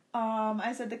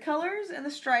 I said the colors and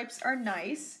the stripes are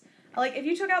nice. Like, if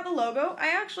you took out the logo,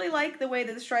 I actually like the way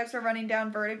that the stripes are running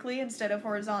down vertically instead of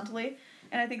horizontally.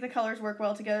 And I think the colors work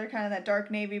well together, kind of that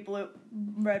dark navy blue,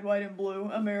 red, white, and blue,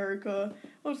 America.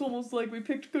 It's almost like we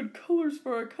picked good colors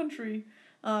for our country.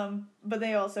 But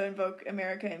they also invoke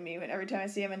America in me every time I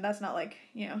see them, and that's not like,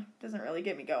 doesn't really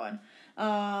get me going.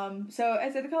 So I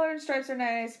said the color and stripes are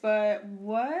nice, but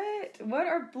what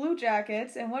are Blue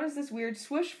Jackets, and what is this weird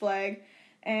swoosh flag?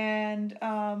 And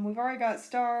we've already got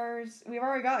stars. We've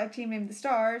already got a team named the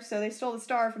Stars, so they stole the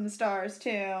star from the Stars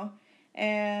too.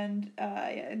 And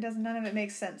none of it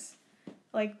makes sense.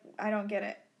 Like, I don't get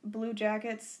it. Blue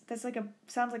Jackets, that's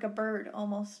sounds like a bird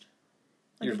almost.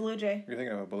 Like a blue jay. You're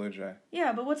thinking of a blue jay.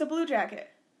 Yeah, but what's a blue jacket?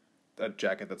 A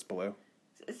jacket that's blue.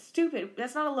 It's stupid.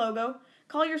 That's not a logo.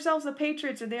 Call yourselves the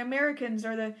Patriots or the Americans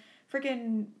or the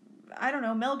freaking, I don't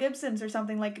know, Mel Gibson's or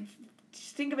something. Like,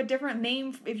 just think of a different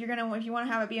name if you want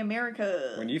to have it be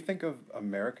America. When you think of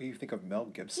America, you think of Mel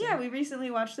Gibson? Yeah, we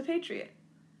recently watched The Patriot.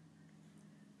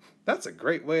 That's a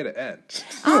great way to end.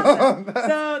 Awesome.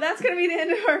 So that's going to be the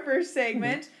end of our first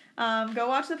segment. Go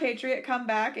watch The Patriot, come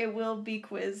back, it will be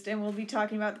quizzed, and we'll be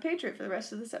talking about The Patriot for the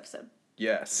rest of this episode.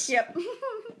 Yes. Yep.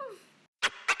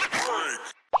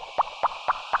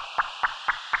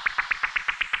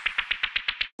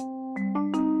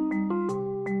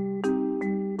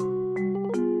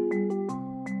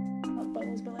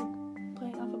 Bubbles, but like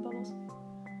playing off of bubbles.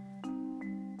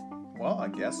 Well, I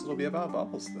guess it'll be about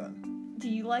bubbles then. Do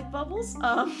you like bubbles?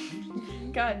 I'm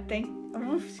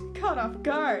caught off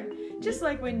guard. Just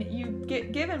like when you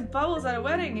get given bubbles at a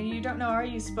wedding and you don't know, are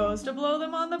you supposed to blow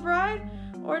them on the bride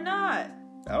or not?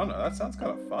 I don't know. That sounds kind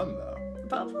of fun, though.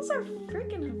 bubbles are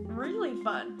freaking really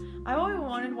fun. I always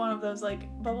wanted one of those like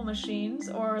bubble machines,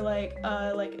 or like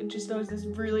just those this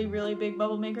really really big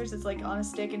bubble makers. It's like on a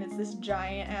stick and it's this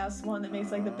giant ass one that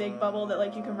makes like the big bubble that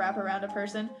like you can wrap around a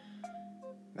person.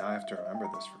 Now I have to remember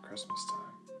this for Christmas time.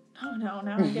 Oh no,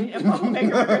 now I'm getting a bubble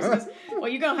maker for Christmas. Well,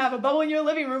 you're gonna have a bubble in your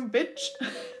living room, bitch.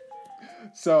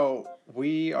 So,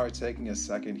 we are taking a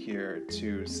second here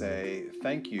to say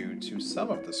thank you to some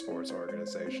of the sports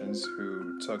organizations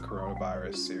who took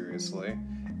coronavirus seriously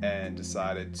and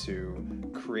decided to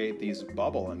create these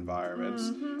bubble environments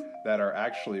that are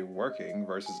actually working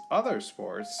versus other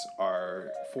sports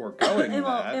are foregoing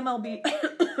that. MLB.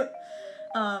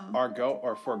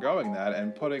 Are foregoing that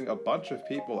and putting a bunch of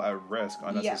people at risk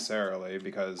unnecessarily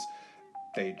because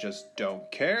they just don't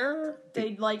care.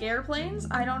 They like airplanes?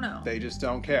 I don't know. They just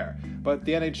don't care. But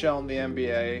the NHL and the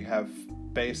NBA have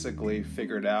basically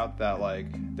figured out that like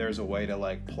there's a way to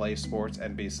like play sports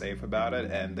and be safe about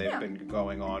it, and they've been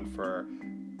going on for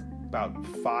about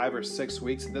 5 or 6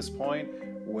 weeks at this point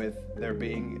with there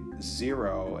being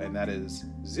zero, and that is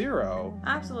zero.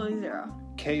 Absolutely zero.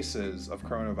 Cases of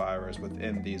coronavirus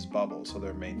within these bubbles. So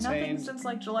they're maintained. Nothing since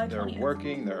like July 20th. They're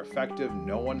working, they're effective,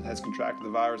 no one has contracted the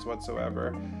virus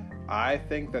whatsoever. I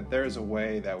think that there's a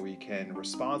way that we can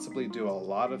responsibly do a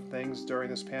lot of things during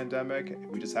this pandemic.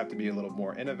 We just have to be a little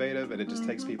more innovative, and it just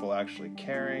takes people actually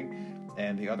caring,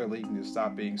 and the other league needs to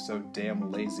stop being so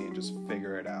damn lazy and just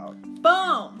figure it out.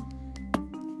 Boom!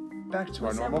 Back to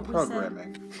our normal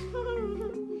programming.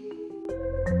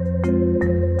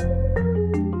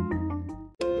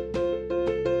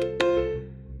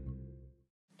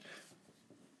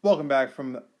 Welcome back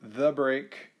from the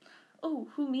break. Oh,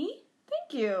 who, me?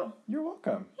 Thank you. You're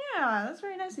welcome. Yeah, that's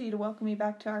very nice of you to welcome me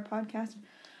back to our podcast.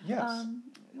 Yes.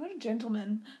 What a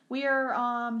gentleman. We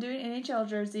are doing NHL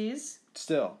jerseys.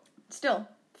 Still,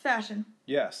 fashion.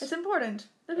 yes. It's important.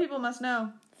 The people must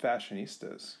know.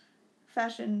 Fashionistas.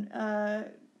 Fashion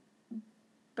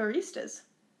baristas.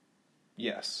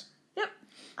 Yes. Yep.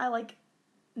 I like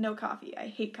no coffee. I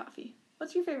hate coffee.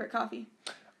 What's your favorite coffee?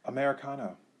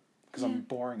 Americano. Because I'm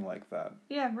boring like that.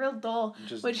 Yeah, real dull.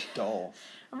 Just dull.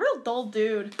 A real dull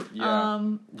dude. Yeah.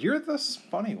 You're the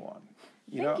funny one.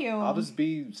 Thank you. I'll just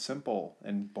be simple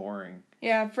and boring.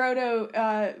 Yeah,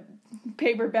 Frodo,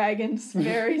 paper baggins,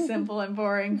 very simple and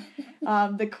boring.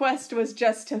 The quest was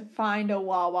just to find a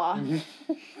Wawa.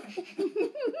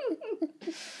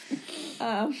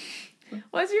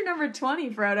 What's your number 20,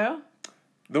 Frodo?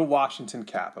 The Washington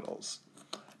Capitals.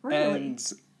 Really?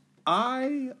 And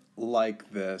I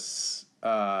like this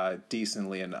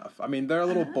decently enough. I mean, they're a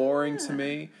little boring to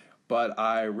me, but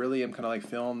I really am kind of like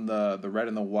feeling the red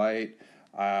and the white.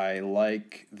 I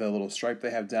like the little stripe they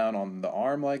have down on the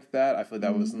arm like that. I feel like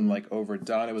that wasn't like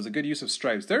overdone. It was a good use of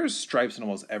stripes. There's stripes in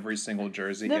almost every single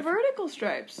jersey. The vertical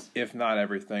stripes. If not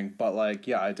everything. But like,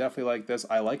 yeah, I definitely like this.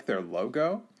 I like their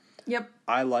logo. Yep.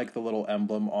 I like the little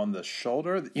emblem on the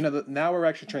shoulder. You know, now we're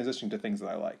actually transitioning to things that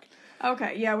I like.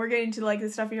 Okay, yeah, we're getting to like the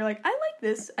stuff you're like, I like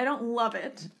this. I don't love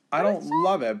it. I don't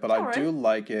love it, but I right. do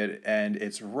like it, and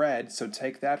it's red, so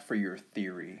take that for your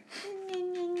theory.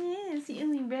 It's the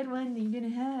only red one that you're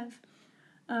gonna have.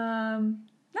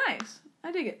 Nice.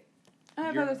 I dig it. I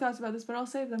have other thoughts about this, but I'll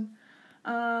save them.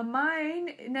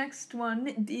 Mine next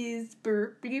one is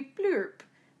burp bleep blurp.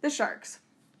 The Sharks.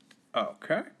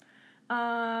 Okay.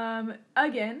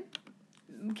 Again,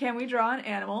 can we draw an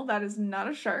animal that is not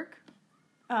a shark?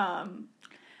 I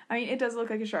mean, it does look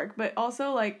like a shark, but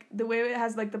also, like, the way it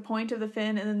has, like, the point of the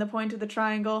fin and then the point of the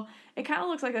triangle, it kind of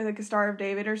looks like a Star of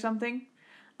David or something.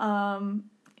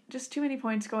 Just too many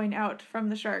points going out from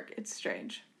the shark. It's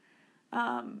strange.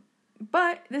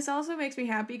 But this also makes me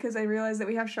happy because I realize that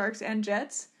we have sharks and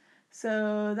jets.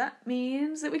 So that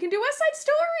means that we can do West Side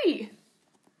Story!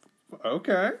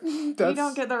 Okay. You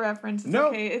don't get the reference. It's no.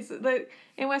 Okay. It's like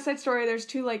in West Side Story, there's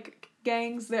two like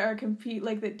gangs that are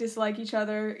that dislike each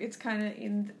other. It's kind of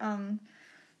in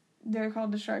they're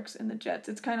called the Sharks and the Jets.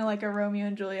 It's kind of like a Romeo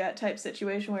and Juliet type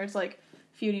situation where it's like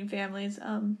feuding families.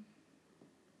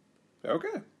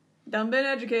 Okay. Dumb bit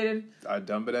educated.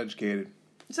 Dumb but educated.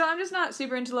 So I'm just not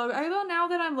super into logo. Although now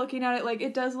that I'm looking at it, like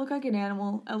it does look like an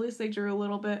animal. At least they drew a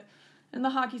little bit, and the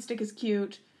hockey stick is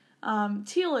cute.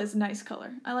 Teal is a nice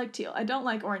color. I like teal. I don't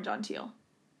like orange on teal.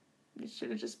 It should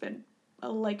have just been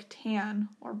like tan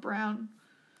or brown.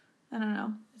 I don't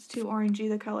know. It's too orangey,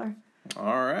 the color.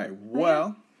 All right.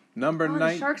 Well, number 9.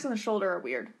 The sharks on the shoulder are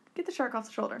weird. Get the shark off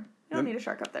the shoulder. You don't need a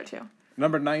shark up there, too.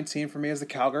 Number 19 for me is the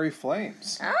Calgary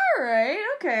Flames. All right.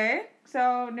 Okay.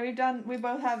 So we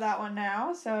both have that one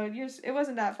now. So it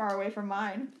wasn't that far away from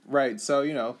mine. Right. So,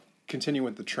 continue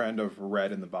with the trend of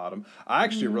red in the bottom. I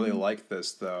actually really like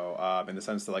this though, in the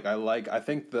sense that I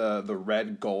think the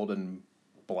red, gold, and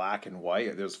black and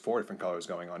white. There's 4 different colors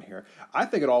going on here. I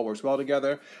think it all works well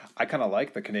together. I kind of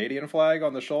like the Canadian flag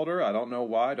on the shoulder. I don't know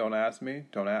why. Don't ask me.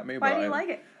 Don't at me. Why do you like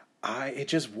it? It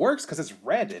just works because it's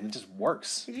red and it just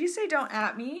works. Did you say don't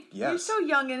at me? Yes. You're so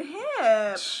young and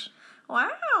hip.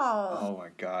 Wow. Oh my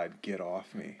God, get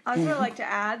off me. I also like to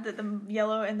add that the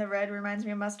yellow and the red reminds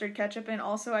me of mustard ketchup, and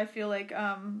also I feel like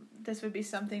this would be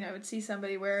something I would see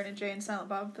somebody wear in a Jay and Silent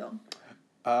Bob film.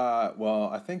 Well,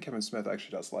 I think Kevin Smith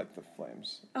actually does like the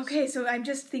Flames. Okay, so I'm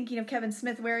just thinking of Kevin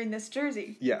Smith wearing this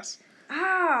jersey. Yes.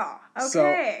 Ah, okay.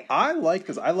 So I like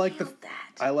this. I like that.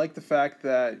 I like the fact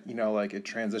that, it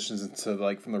transitions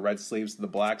into from the red sleeves to the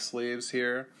black sleeves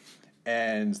here.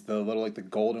 And the little the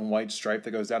gold and white stripe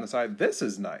that goes down the side. This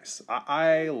is nice.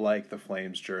 I like the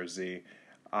Flames jersey.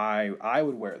 I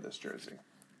would wear this jersey.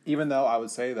 Even though I would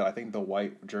say that I think the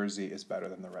white jersey is better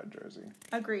than the red jersey.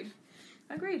 Agreed.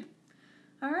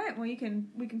 All right, well we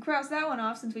can cross that one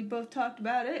off since we both talked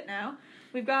about it now.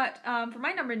 We've got for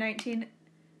my number 19,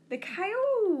 the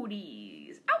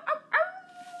Coyotes. Ow.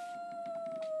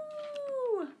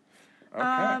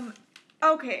 Okay.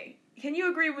 Okay. Can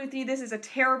you agree with me this is a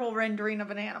terrible rendering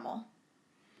of an animal?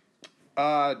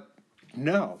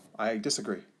 No, I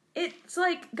disagree. It's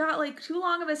got too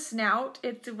long of a snout.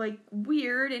 It's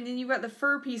weird, and then you've got the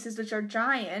fur pieces which are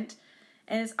giant,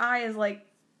 and his eye is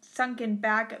sunken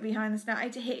back behind the snout. I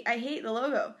hate the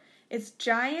logo. It's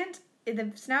giant.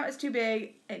 The snout is too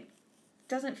big. It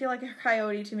doesn't feel like a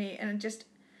coyote to me, and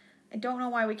I don't know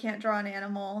why we can't draw an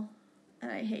animal,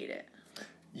 and I hate it.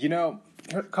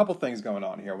 A couple things going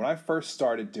on here. When I first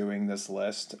started doing this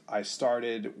list, I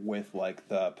started with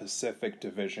the Pacific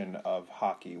Division of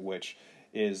hockey, which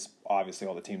is obviously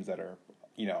all the teams that are,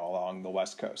 along the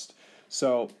West Coast.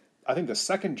 So I think the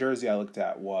second jersey I looked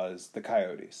at was the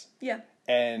Coyotes. Yeah.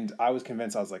 And I was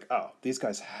convinced, I was like, oh, these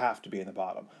guys have to be in the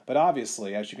bottom. But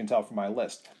obviously, as you can tell from my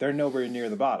list, they're nowhere near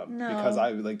the bottom. No. Because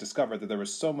I discovered that there were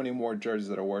so many more jerseys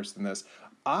that are worse than this.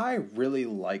 I really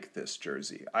like this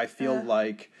jersey. I feel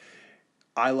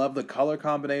I love the color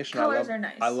combination. Colors are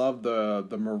nice. I love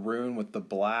the maroon with the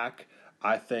black.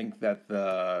 I think that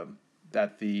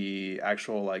the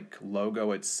actual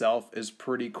logo itself is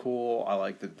pretty cool. I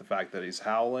like the fact that he's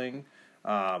howling.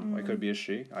 It could be a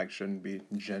she. I shouldn't be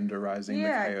genderizing the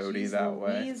coyote that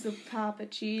way. Louise, the Papa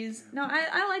Cheese. No,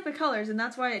 I like the colors, and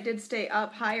that's why it did stay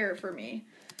up higher for me.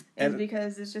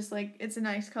 Because it's just it's a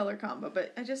nice color combo,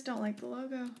 but I just don't like the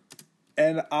logo.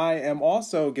 And I am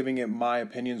also giving it my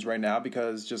opinions right now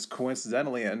because just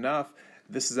coincidentally enough,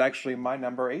 this is actually my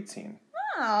number 18.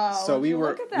 Oh, so we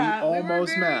look at that. We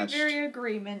almost matched.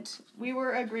 We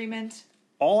were agreement.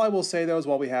 All I will say, though, is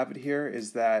while we have it here,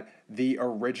 is that the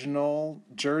original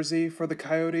jersey for the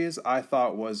Coyotes I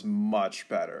thought was much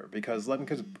better. Because, can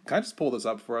I just pull this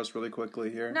up for us really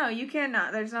quickly here? No, you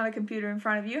cannot. There's not a computer in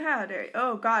front of you. How dare you?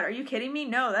 Oh, God, are you kidding me?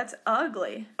 No, that's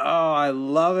ugly. Oh, I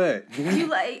love it.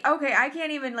 Okay, I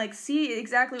can't even, see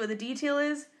exactly what the detail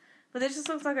is, but this just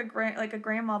looks like a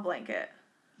grandma blanket.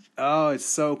 Oh, it's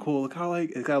so cool. Look how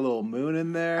it's got a little moon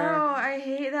in there. Oh, I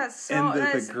hate that so and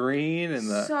the green and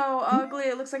the so ugly.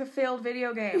 It looks like a failed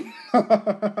video game.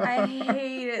 I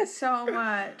hate it so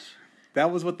much.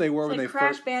 That was what they were when they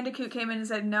Crash Bandicoot came in and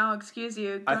said, "No, excuse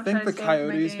you." I think the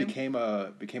Coyotes became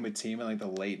a team in the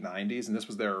late '90s, and this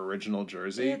was their original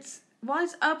jersey.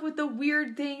 What's up with the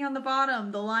weird thing on the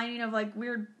bottom? The lining of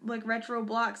weird retro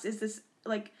blocks. Is this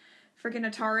freaking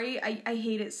Atari? I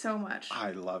hate it so much.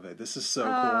 I love it. This is so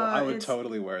cool. I would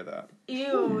totally wear that.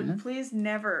 Ew, please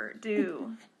never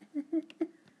do.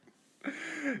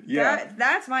 Yeah.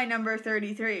 That's my number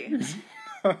 33.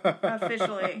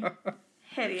 Officially.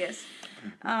 Hideous.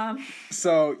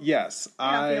 So, yes,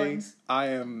 I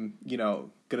am,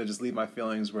 gonna just leave my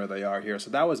feelings where they are here. So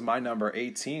that was my number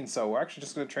 18. So we're actually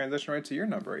just gonna transition right to your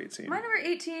number 18. My number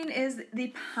 18 is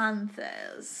the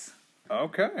Panthers.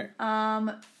 Okay.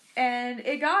 And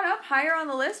it got up higher on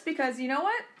the list because, you know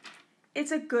what?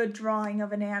 It's a good drawing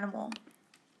of an animal.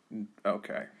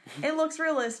 Okay. It looks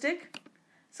realistic.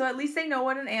 So at least they know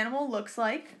what an animal looks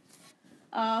like.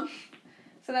 So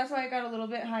that's why it got a little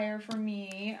bit higher for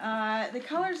me. The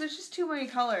colors, there's just too many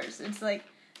colors. It's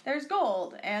there's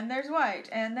gold, and there's white,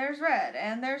 and there's red,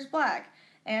 and there's black.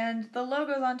 And the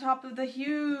logo's on top of the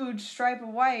huge stripe of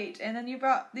white. And then you've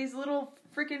got these little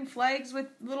freaking flags with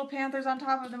little panthers on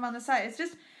top of them on the side.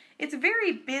 It's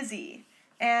very busy,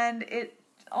 and it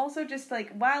also just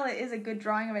while it is a good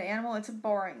drawing of an animal, it's a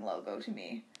boring logo to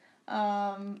me.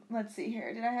 Let's see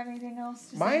here. Did I have anything else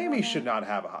to say? Miami should not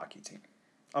have a hockey team.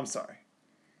 I'm sorry.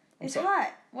 It's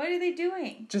hot. What are they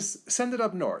doing? Just send it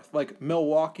up north. Like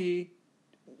Milwaukee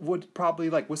would probably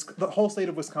the whole state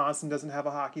of Wisconsin doesn't have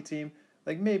a hockey team.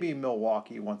 Like maybe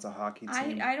Milwaukee wants a hockey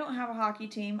team. I don't have a hockey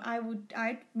team.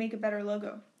 I'd make a better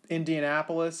logo.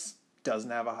 Indianapolis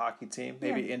doesn't have a hockey team.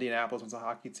 Maybe Indianapolis wants a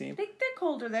hockey team. They're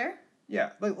colder there.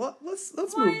 Yeah, like let's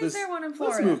Why move is this. there one in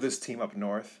Florida? Let's move this team up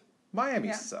north.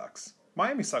 Miami sucks.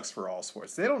 Miami sucks for all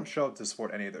sports. They don't show up to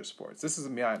support any of their sports. This is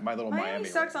my little Miami. Miami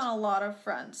sucks list. on a lot of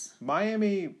fronts.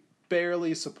 Miami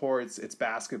barely supports its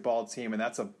basketball team, and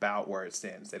that's about where it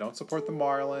stands. They don't support the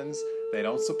Marlins. They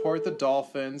don't support the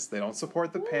Dolphins. They don't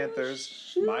support the Panthers.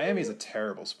 Shoot. Miami's a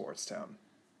terrible sports town.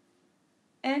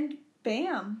 And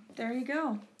bam, there you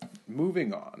go.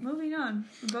 Moving on.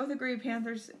 We both agree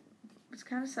Panthers, it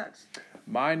kind of sucks.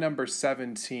 My number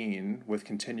 17, with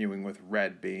continuing with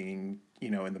red being,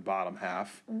 in the bottom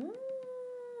half. Ooh,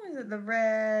 is it the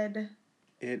Red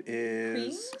It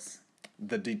is Queens?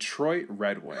 the Detroit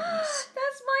Red Wings.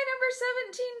 That's my number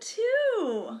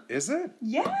 17 too. Is it?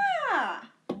 Yeah.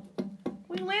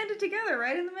 We landed together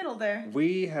right in the middle there.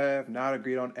 We have not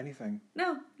agreed on anything.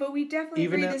 No, but we definitely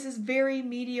agree this is very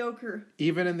mediocre.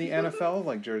 Even in the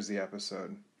NFL jersey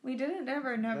episode. We didn't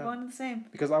ever have one the same.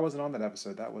 Because I wasn't on that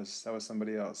episode. That was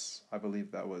somebody else. I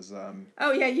believe that was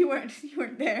Oh yeah, you weren't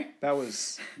there. that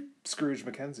was Scrooge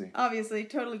McKenzie. Obviously,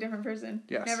 totally different person.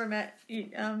 Yes. Never met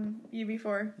you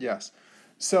before. Yes.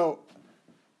 So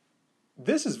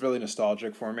this is really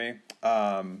nostalgic for me.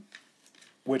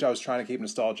 Which I was trying to keep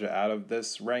nostalgia out of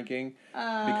this ranking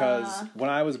because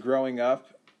when I was growing up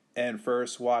and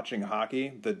first watching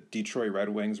hockey, the Detroit Red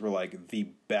Wings were like the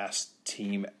best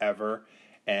team ever.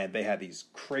 And they had these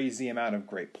crazy amount of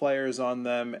great players on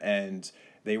them, and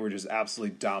they were just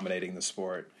absolutely dominating the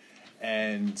sport.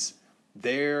 And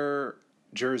their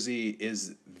jersey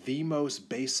is the most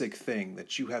basic thing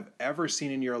that you have ever seen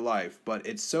in your life, but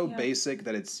it's so basic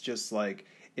that it's just like,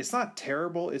 it's not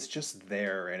terrible, it's just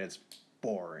there, and it's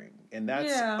boring. And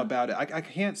that's about it. I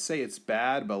can't say it's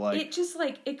bad, but like... It just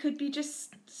it could be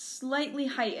just slightly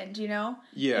heightened,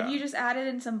 Yeah. If you just added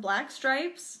in some black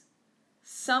stripes...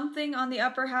 Something on the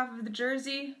upper half of the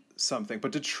jersey. Something.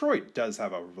 But Detroit does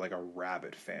have a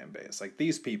rabid fan base. Like,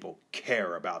 these people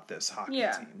care about this hockey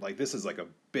team. Like, this is like a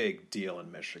big deal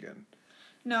in Michigan.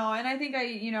 No, and I think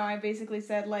I basically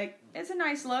said, it's a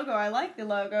nice logo. I like the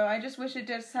logo. I just wish it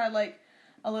just had,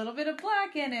 a little bit of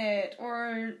black in it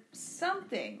or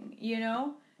something,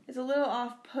 It's a little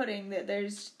off-putting that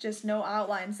there's just no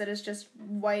outlines, that it's just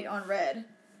white on red.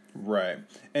 Right.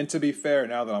 And to be fair,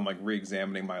 now that I'm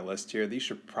re-examining my list here, these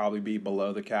should probably be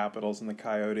below the Capitals and the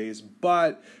Coyotes,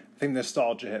 but I think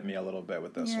nostalgia hit me a little bit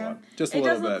with this one. Just a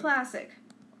little bit. It does look classic.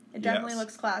 It definitely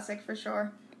looks classic for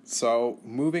sure. So,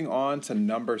 moving on to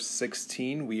number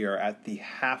 16, we are at the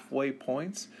halfway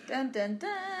point. Dun dun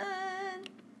dun.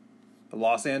 The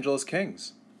Los Angeles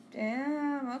Kings.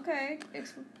 Damn, okay.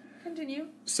 Continue.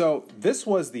 So, this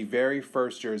was the very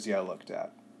first jersey I looked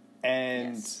at.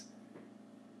 And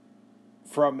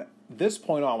from this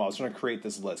point on, I was trying to create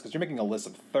this list, because you're making a list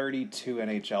of 32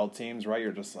 NHL teams, right?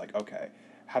 You're just like, okay,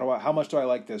 how much do I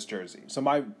like this jersey? So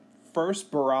my first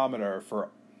barometer for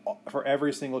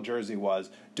every single jersey was,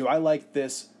 do I like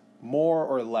this more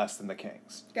or less than the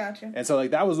Kings? Gotcha. And so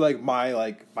that was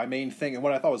my main thing. And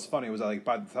what I thought was funny was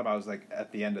by the time I was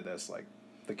at the end of this,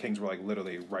 the Kings were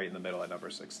literally right in the middle at number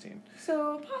 16.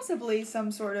 So possibly some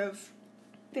sort of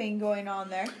thing going on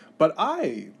there. But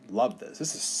I love this.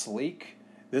 This is sleek.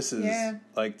 This is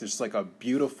just a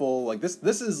beautiful,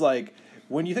 this is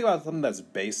when you think about something that's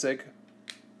basic,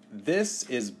 this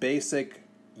is basic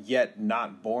yet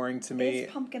not boring to me.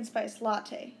 It's pumpkin spice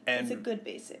latte. And it's a good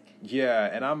basic. Yeah,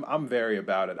 and I'm very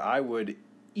about it. I would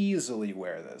easily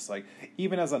wear this.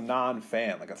 Even as a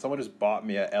non-fan, if someone just bought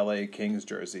me a LA Kings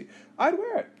jersey, I'd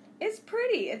wear it. It's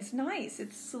pretty. It's nice.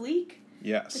 It's sleek.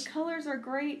 Yes. The colors are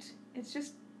great. It's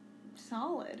just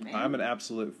solid, man. I'm an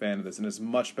absolute fan of this, and it's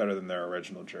much better than their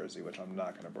original jersey, which I'm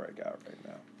not going to break out right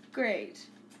now. Great.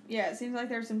 Yeah, it seems like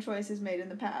there's some choices made in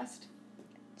the past.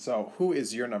 So, who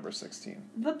is your number 16?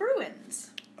 The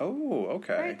Bruins. Oh,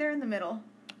 okay. Right there in the middle.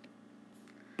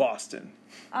 Boston.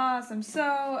 Awesome. So,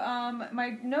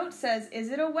 my note says, is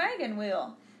it a wagon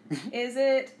wheel? Is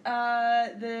it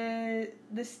the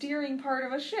steering part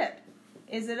of a ship?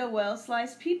 Is it a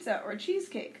well-sliced pizza or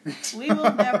cheesecake? We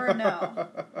will never know.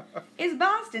 It's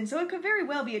Boston, so it could very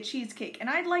well be a cheesecake, and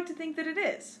I'd like to think that it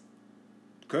is.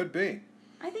 Could be.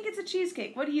 I think it's a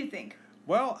cheesecake. What do you think?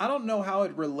 Well, I don't know how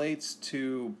it relates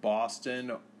to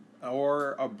Boston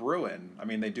or a Bruin. I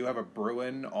mean, they do have a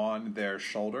Bruin on their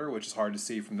shoulder, which is hard to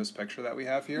see from this picture that we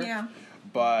have here. Yeah.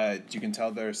 But you can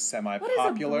tell they're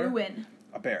semi-popular. What is a Bruin?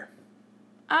 A bear.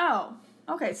 Oh,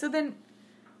 okay. So then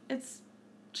it's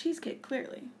cheesecake,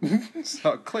 clearly.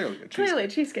 So clearly a cheesecake. Clearly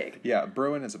cheesecake. Yeah,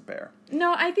 Bruin is a bear.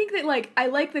 No, I think that like I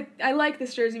like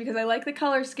this jersey because I like the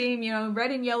color scheme. You know,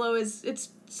 red and yellow it's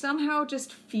somehow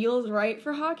just feels right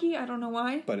for hockey. I don't know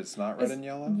why. But it's not red and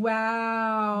yellow?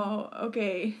 Wow.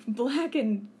 Okay. Black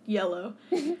and yellow.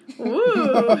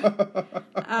 Ooh.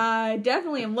 I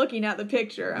definitely am looking at the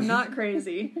picture. I'm not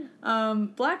crazy.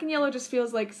 Black and yellow just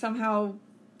feels like somehow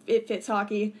it fits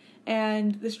hockey.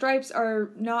 And the stripes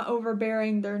are not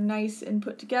overbearing. They're nice and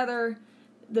put together.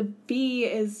 The B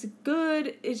is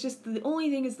good. It's just the only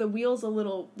thing is the wheel's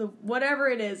whatever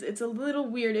it is, it's a little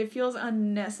weird. It feels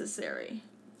unnecessary.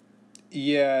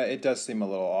 Yeah, it does seem a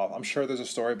little off. I'm sure there's a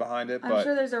story behind it, but... I'm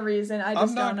sure there's a reason. I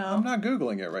just don't know. I'm not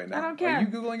Googling it right now. I don't care. Are you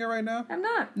Googling it right now? I'm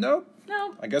not. Nope.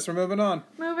 No. I guess we're moving on.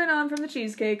 Moving on from the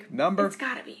cheesecake. It's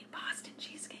gotta be Boston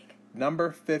cheesecake.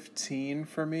 Number 15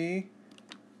 for me,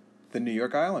 the New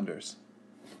York Islanders.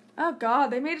 Oh,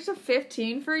 God. They made it to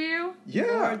 15 for you? Yeah.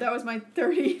 Lord, that was my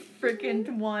 30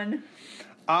 freaking one.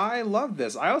 I love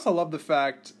this. I also love the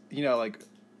fact, like...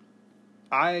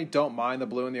 I don't mind the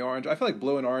blue and the orange. I feel like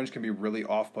blue and orange can be really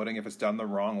off-putting if it's done the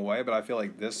wrong way, but I feel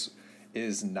like this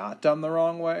is not done the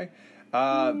wrong way.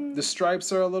 The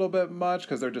stripes are a little bit much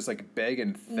because they're just like big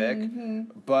and thick,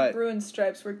 but Bruin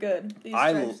stripes were good.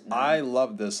 I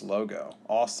love this logo.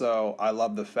 Also, I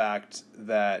love the fact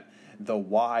that the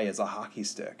Y is a hockey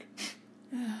stick.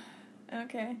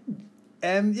 Okay.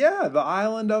 And yeah, the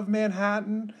island of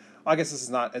Manhattan. I guess this is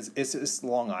not. It's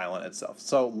Long Island itself.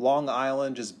 So Long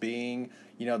Island just being,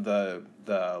 the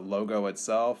logo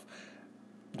itself.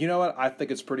 You know what? I think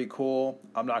it's pretty cool.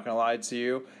 I'm not gonna lie to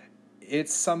you.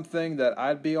 It's something that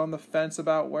I'd be on the fence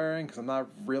about wearing because I'm not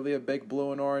really a big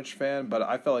blue and orange fan. But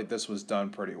I felt like this was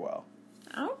done pretty well.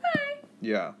 Okay.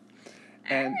 Yeah.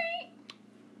 And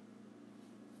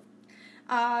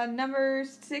all right. Number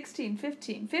 15.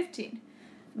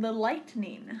 The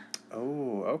Lightning.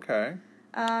 Oh, okay.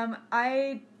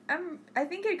 I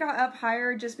think it got up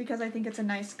higher just because I think it's a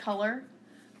nice color.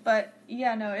 But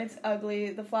yeah, no, it's ugly.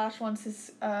 The Flash wants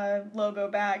his logo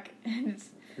back, and it's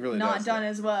really not done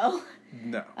as well.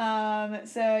 No.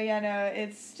 So yeah, no,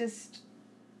 it's just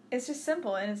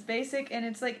simple and it's basic and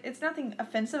it's nothing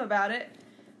offensive about it.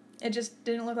 It just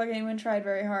didn't look like anyone tried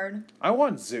very hard. I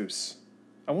want Zeus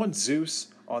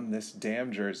on this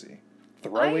damn jersey.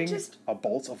 Throwing a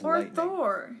bolt of lightning.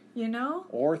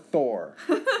 Or Thor,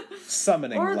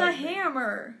 Summoning or lightning. the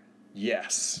hammer.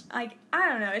 Yes. I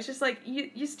don't know. It's just like,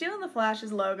 you stealing the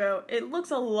Flash's logo. It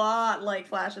looks a lot like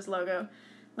Flash's logo.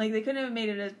 Like, they couldn't have made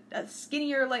it a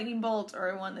skinnier lightning bolt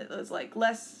or one that was, like,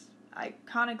 less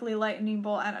iconically lightning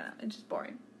bolt. I don't know. It's just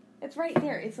boring. It's right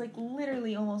there. It's, like,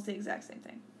 literally almost the exact same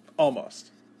thing.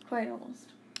 Almost. Quite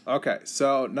almost. Okay,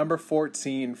 so number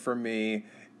 14 for me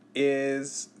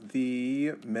is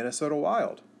the Minnesota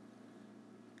Wild.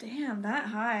 Damn, that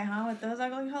high, huh? With those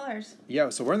ugly colors. Yeah,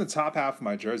 so we're in the top half of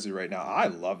my jersey right now. I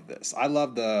love this. I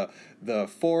love the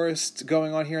forest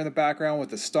going on here in the background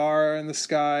with the star in the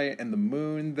sky and the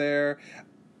moon there.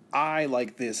 I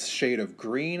like this shade of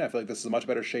green. I feel like this is a much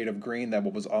better shade of green than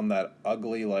what was on that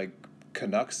ugly, like,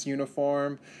 Canucks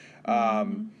uniform.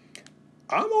 I'm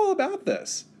all about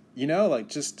this.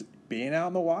 Just being out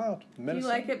in the wild. Do you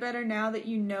like it better now that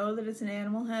you know that it's an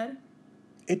animal head?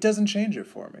 It doesn't change it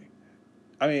for me.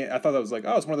 I mean, I thought that was like,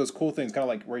 it's one of those cool things, kind of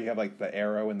like where you have like the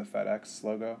arrow in the FedEx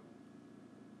logo.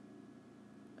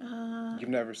 You've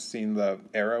never seen the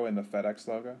arrow in the FedEx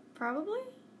logo? Probably.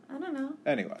 I don't know.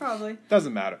 Anyway. Probably.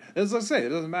 Doesn't matter. As I say, it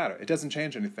doesn't matter. It doesn't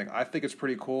change anything. I think it's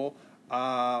pretty cool.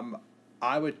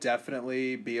 I would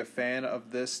definitely be a fan of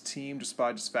this team just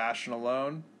by just fashion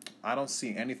alone. I don't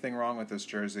see anything wrong with this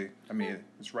jersey. I mean,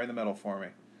 it's right in the middle for me.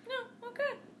 No,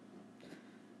 okay.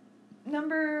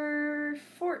 Number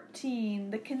 14,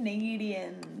 the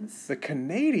Canadiens. The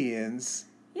Canadiens?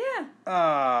 Yeah.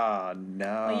 Ah,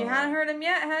 no. Well, you hadn't heard them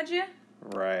yet, had you?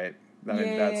 Right. I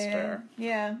mean, that's fair.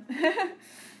 Yeah.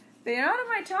 They're not in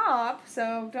my top,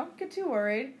 so don't get too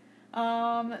worried.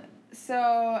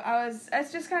 So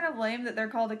it's just kind of lame that they're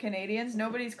called the Canadians.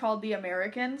 Nobody's called the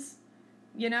Americans,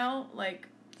 like.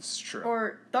 This is true.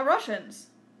 Or the Russians,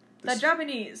 the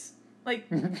Japanese. Like,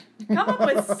 come up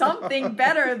with something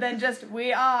better than just,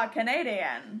 we are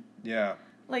Canadian. Yeah.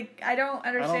 Like, I don't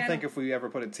understand. I don't think if we ever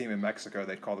put a team in Mexico,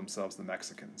 they'd call themselves the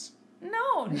Mexicans.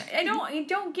 No, I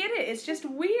don't get it. It's just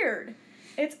weird.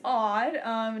 It's odd,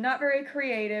 not very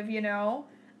creative,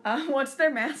 What's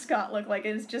their mascot look like?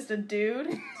 It's just a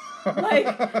dude. Like,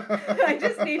 I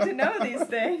just need to know these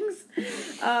things.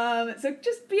 So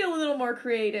just be a little more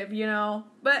creative,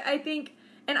 But I think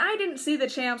And I didn't see the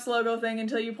Champs logo thing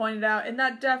until you pointed out, and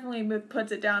that definitely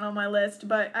puts it down on my list.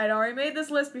 But I'd already made this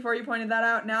list before you pointed that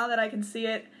out. Now that I can see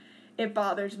it, it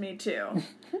bothers me too.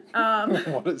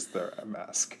 What is their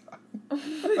mascot?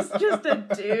 It's just a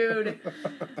dude.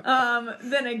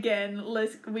 Then again,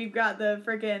 we've got the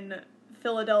freaking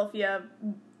Philadelphia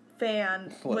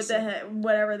fan with the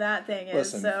whatever that thing is.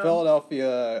 Listen, so.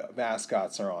 Philadelphia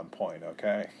mascots are on point,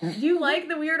 okay? You like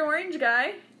the weird orange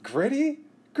guy? Gritty?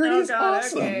 Gritty's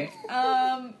awesome. Okay.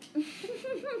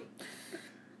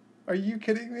 Are you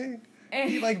kidding me?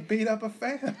 He like beat up a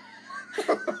fan.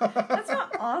 That's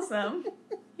not awesome.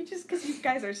 Just because you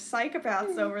guys are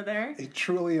psychopaths over there. He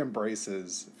truly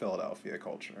embraces Philadelphia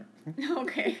culture.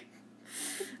 Okay.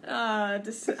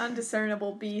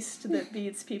 Undiscernible beast that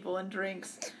beats people and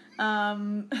drinks.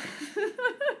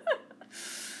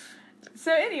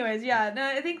 So anyways, yeah, no,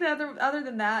 I think that other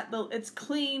than that, it's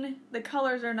clean, the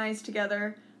colors are nice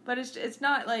together, but it's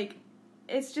not like,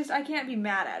 it's just, I can't be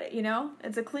mad at it, you know?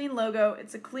 It's a clean logo,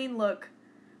 it's a clean look.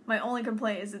 My only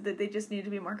complaint is that they just need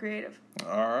to be more creative.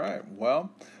 All right,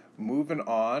 well, moving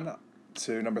on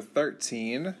to number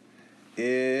 13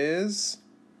 is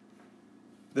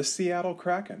the Seattle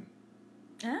Kraken.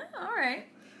 Ah, all right.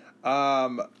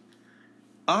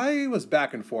 I was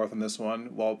back and forth on this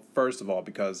one. Well, first of all,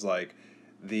 because like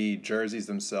the jerseys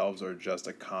themselves are just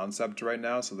a concept right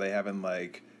now, so they haven't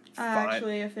like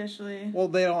actually officially. Well,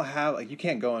 they don't have like you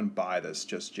can't go and buy this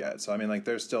just yet. So I mean, like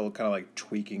they're still kind of like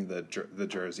tweaking the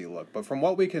jersey look. But from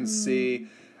what we can see,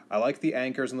 I like the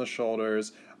anchors on the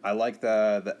shoulders. I like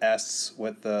the S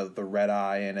with the red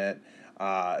eye in it.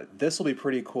 This will be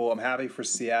pretty cool. I'm happy for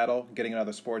Seattle getting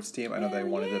another sports team. I know they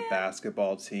wanted a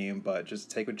basketball team, but just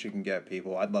take what you can get,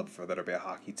 people. I'd love for there to be a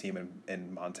hockey team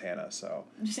in Montana. So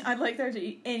I'd like there to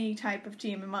be any type of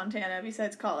team in Montana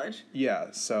besides college. Yeah,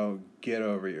 so get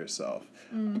over yourself.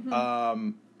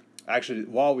 Mm-hmm. Actually,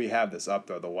 while we have this up,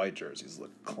 though, the white jerseys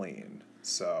look clean.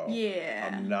 So yeah,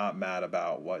 I'm not mad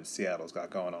about what Seattle's got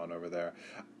going on over there.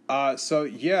 So,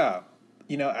 yeah,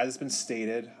 you know, as it's been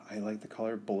stated, I like the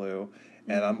color blue.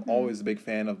 And I'm always a big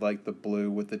fan of, like, the blue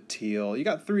with the teal. You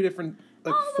got four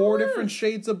different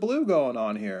shades of blue going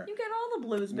on here. You get all the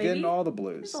blues, baby. Getting all the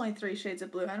blues. There's only 3 shades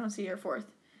of blue. I don't see your 4th.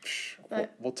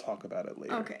 But we'll talk about it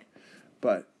later. Okay.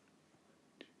 But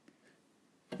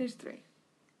there's 3.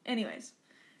 Anyways,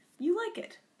 you like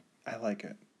it. I like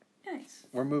it. Nice.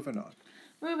 We're moving on.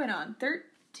 Moving on.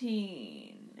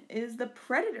 13 is the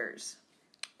Predators.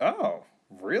 Oh,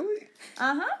 really?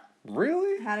 Uh-huh.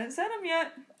 Really? Hadn't said them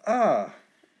yet.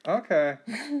 Okay.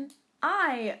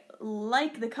 I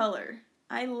like the color.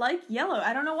 I like yellow.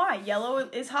 I don't know why. Yellow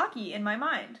is hockey in my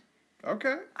mind.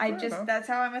 Okay. That's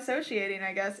how I'm associating,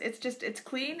 I guess. It's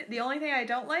clean. The only thing I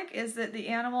don't like is that the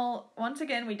animal, once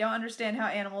again, we don't understand how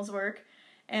animals work,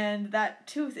 and that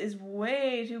tooth is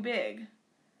way too big.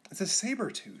 It's a saber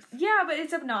tooth. Yeah, but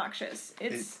it's obnoxious.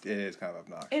 It is kind of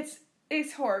obnoxious.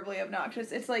 It's horribly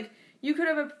obnoxious. It's like, you could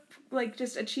have, like,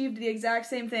 just achieved the exact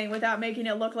same thing without making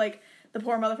it look like the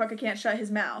poor motherfucker can't shut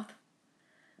his mouth.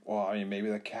 Well, I mean, maybe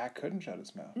the cat couldn't shut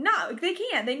his mouth. No, they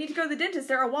can't. They need to go to the dentist.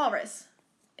 They're a walrus.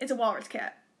 It's a walrus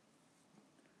cat.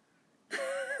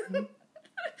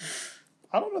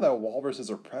 I don't know that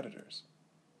walruses are predators.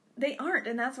 They aren't,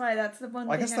 and that's why that's the one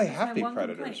Well, thing. I guess they have to be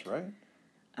predators, complaint.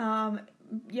 right?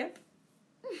 Yep.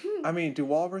 I mean, do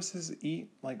walruses eat,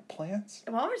 like, plants?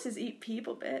 Walruses eat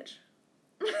people, bitch.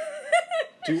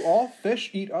 Do all fish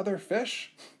eat other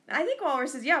fish? I think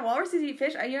walruses eat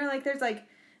fish. You know, like, there's, like,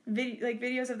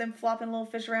 videos of them flopping little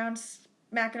fish around,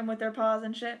 smacking them with their paws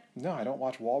and shit. No, I don't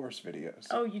watch walrus videos.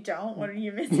 Oh, you don't? What are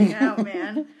you missing out,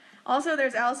 man? Also,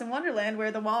 there's Alice in Wonderland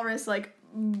where the walrus, like,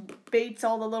 baits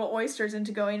all the little oysters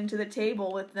into going into the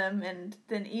table with them and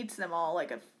then eats them all like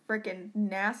a freaking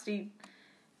nasty,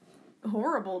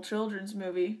 horrible children's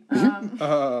movie.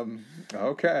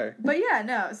 Okay. But yeah,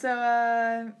 no,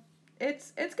 so,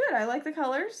 it's good. I like the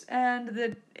colors, and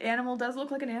the animal does look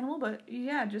like an animal, but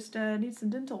yeah, just needs some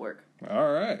dental work.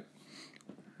 All right.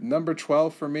 Number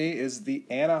 12 for me is the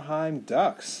Anaheim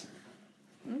Ducks.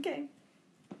 Okay.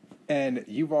 And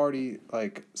you've already,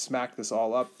 like, smacked this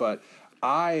all up, but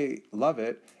I love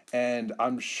it, and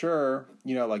I'm sure,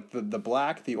 you know, like, the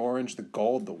black, the orange, the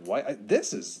gold, the white,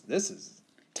 this is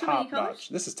top-notch.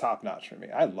 This is top-notch for me.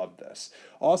 I love this.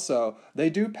 Also, they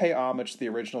do pay homage to the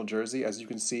original jersey, as you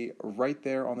can see right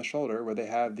there on the shoulder, where they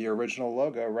have the original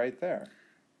logo right there.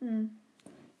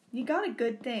 You got a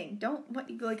good thing.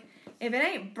 If it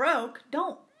ain't broke,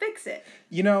 don't fix it.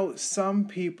 You know, some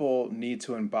people need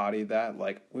to embody that.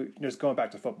 Like, just going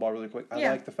back to football really quick, I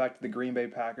like the fact that the Green Bay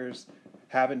Packers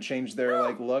haven't changed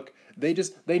their, look.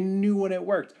 They knew when it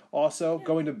worked. Also,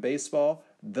 going to baseball,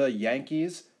 the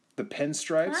Yankees, the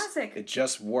pinstripes, Classic. it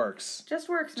just works. Just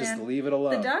works, man. Just leave it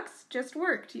alone. The Ducks just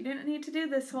worked. You didn't need to do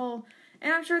this whole...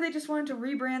 And I'm sure they just wanted to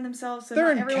rebrand themselves so They're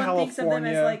not in everyone thinks of them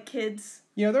as, California. like, kids.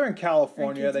 You know, they're in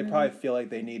California. kids They movie. probably feel like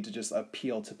they need to just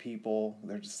appeal to people.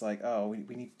 They're just like, oh, we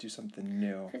need to do something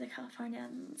new. For the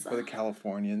Californians. For the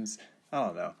Californians.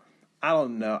 I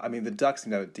don't know. I mean, the Ducks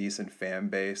need to have a decent fan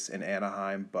base in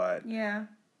Anaheim, but Yeah.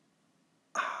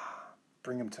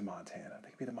 bring them to Montana. They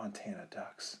could be the Montana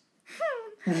Ducks.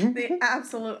 The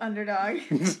absolute underdog.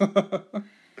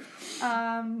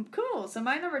 Cool. So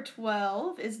my number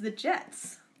 12 is the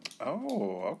Jets.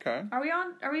 Oh, okay.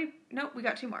 Nope, we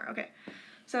got 2 more. Okay.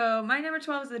 So my number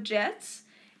 12 is the Jets.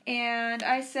 And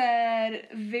I said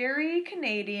very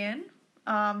Canadian.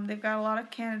 They've got a lot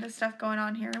of Canada stuff going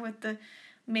on here with the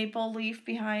maple leaf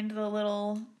behind the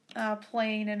little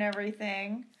plane and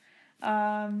everything.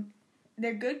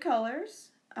 They're good colors.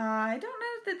 I don't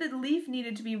know that the leaf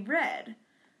needed to be red.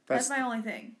 That's my only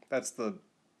thing. That's the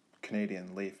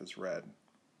Canadian leaf is red.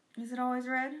 Is it always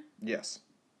red? Yes.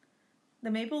 The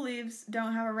Maple Leafs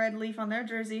don't have a red leaf on their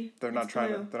jersey. They're not It's trying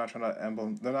blue.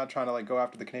 to like go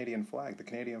after the Canadian flag. The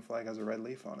Canadian flag has a red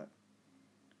leaf on it.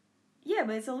 Yeah,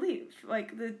 but it's a leaf.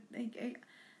 Like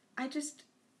I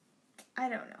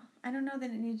don't know. I don't know that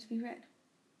it needs to be red.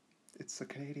 It's a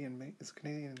Canadian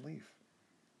leaf.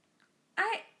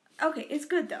 Okay, it's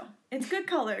good though. It's good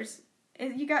colors.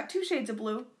 You got 2 shades of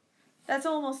blue. That's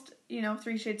almost,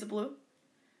 3 shades of blue.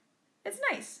 It's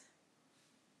nice.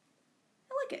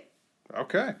 I like it.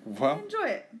 Okay, I well, enjoy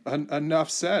it. enough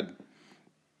said.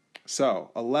 So,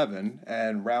 11,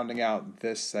 and rounding out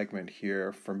this segment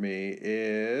here for me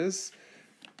is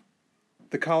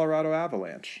the Colorado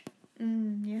Avalanche.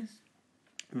 Yes.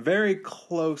 Very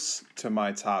close to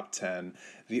my top 10.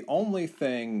 The only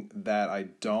thing that I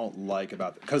don't like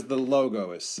about because the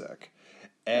logo is sick.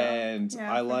 And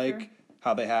Yeah, I for like sure.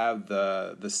 how they have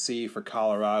the C for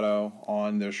Colorado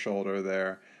on their shoulder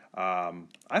there.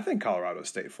 I think Colorado's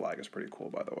state flag is pretty cool,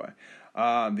 by the way.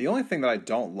 The only thing that I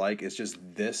don't like is just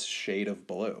this shade of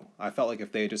blue. I felt like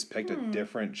if they had just picked a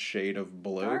different shade of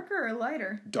blue. Darker or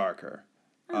lighter? Darker.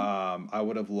 I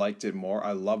would have liked it more.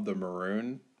 I love the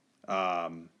maroon.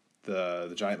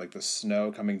 The giant, like the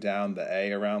snow coming down, the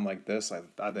A around like this.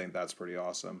 I think that's pretty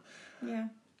awesome. Yeah.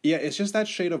 Yeah, it's just that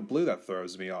shade of blue that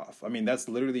throws me off. I mean, that's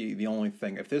literally the only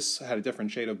thing. If this had a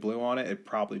different shade of blue on it, it'd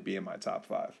probably be in my top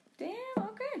 5. Damn,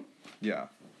 okay. Yeah.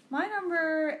 My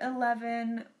number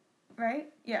 11, right?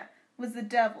 Yeah, was the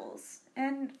Devils.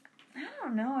 And I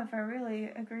don't know if I really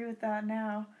agree with that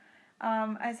now.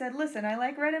 I said, listen, I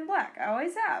like red and black. I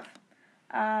always have.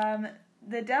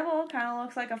 The devil kind of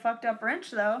looks like a fucked up wrench,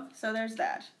 though, so there's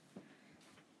that.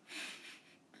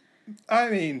 I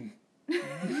mean,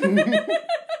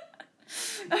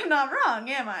 I'm not wrong,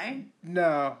 am I?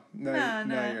 no,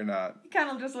 No. you're not. It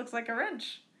kind of just looks like a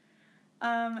wrench.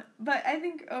 But I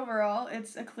think overall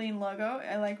it's a clean logo.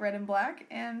 I like red and black,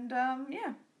 and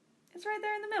yeah, it's right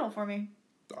there in the middle for me.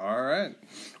 All right.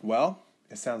 Well,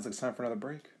 it sounds like it's time for another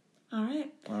break. All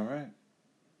right. All right.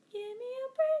 Give me a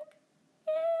break.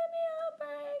 Give me a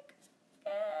break.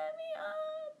 Give me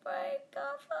a break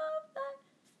off of that.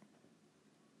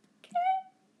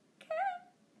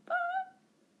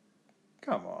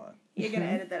 Come on. You're gonna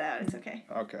edit that out. It's okay.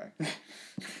 Okay.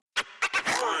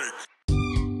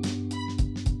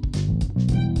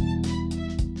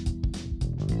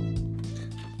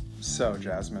 So,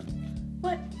 Jasmine,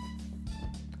 What?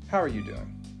 how are you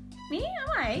doing? Me? I'm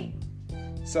alright.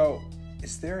 So,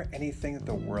 is there anything that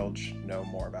the world should know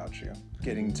more about you?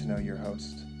 Getting to know your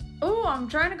host? Oh, I'm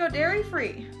trying to go dairy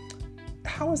free.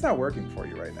 How is that working for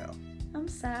you right now? I'm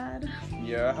sad.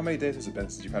 Yeah, how many days has it been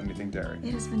since you've had anything dairy?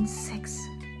 It has been 6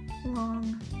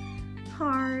 long,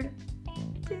 hard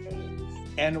days.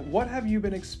 And what have you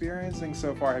been experiencing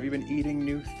so far? Have you been eating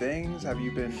new things? Are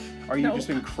you Nope. just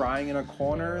been crying in a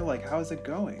corner? Like, how's it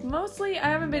going? Mostly, I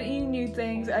haven't been eating new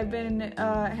things. I've been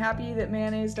happy that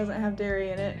mayonnaise doesn't have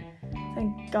dairy in it.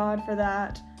 Thank God for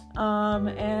that.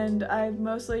 And I've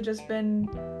mostly just been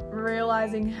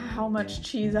realizing how much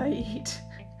cheese I eat.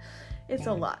 It's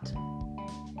a lot.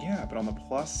 Yeah, but on the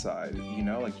plus side,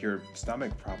 like your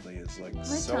stomach probably is like My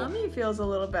so... tummy feels a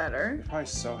little better. You're probably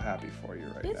so happy for you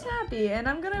right It's now. happy, and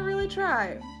I'm gonna really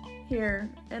try here.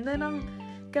 And then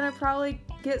I'm gonna probably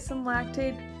get some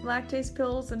lactase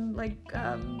pills and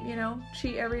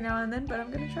cheat every now and then, but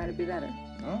I'm gonna try to be better.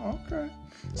 Oh, okay.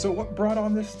 So what brought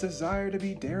on this desire to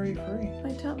be dairy-free?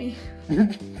 My tummy.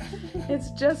 It's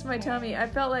just my tummy. I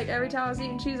felt like every time I was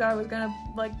eating cheese, I was gonna,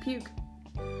 puke.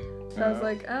 So I was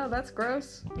like, oh, that's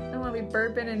gross. I don't want to be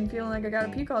burping and feeling like I gotta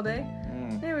puke all day.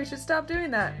 Maybe we should stop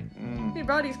doing that. Your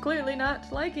body's clearly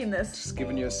not liking this. Just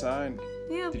giving you a sign.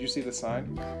 Yeah. Did you see the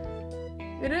sign?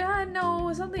 No, it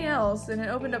was something else, and it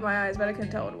opened up my eyes, but I couldn't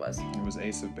tell what it was. It was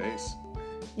Ace of Base.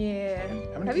 Yeah.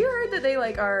 many Have you heard that they,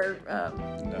 like, are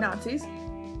No. Nazis?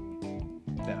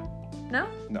 No. No?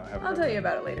 No, I haven't. I'll tell you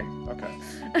about it later. Okay.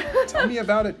 Tell me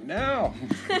about it now.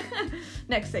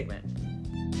 Next segment.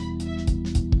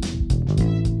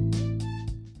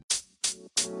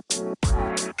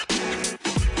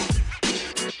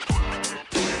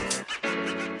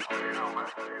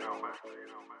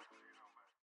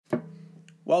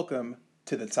 Welcome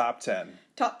to the top 10.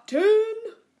 Top 10!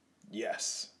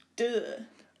 Yes. Duh.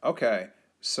 Okay,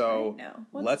 so I know.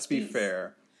 What's let's be these?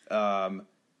 fair.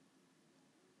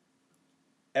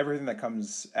 Everything that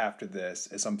comes after this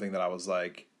is something that I was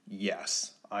like,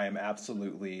 yes, I am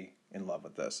absolutely in love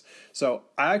with this. So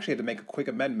I actually had to make a quick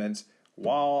amendment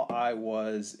while I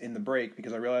was in the break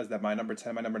because I realized that my number 10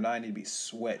 and my number 9 need to be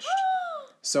switched.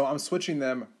 So I'm switching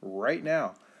them right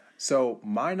now. So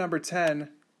my number 10,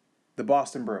 the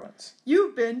Boston Bruins.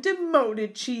 You've been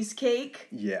demoted, Cheesecake.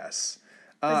 Yes.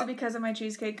 Is it because of my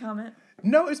cheesecake comment?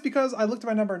 No, it's because I looked at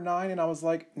my number 9 and I was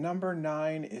like, number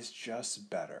 9 is just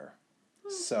better.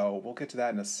 So we'll get to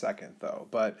that in a second, though.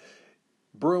 But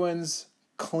Bruins,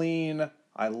 clean.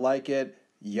 I like it.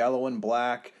 Yellow and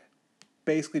black.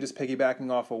 Basically just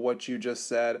piggybacking off of what you just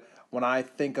said. When I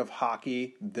think of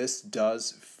hockey, this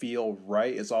does feel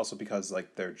right. It's also because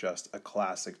like they're just a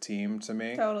classic team to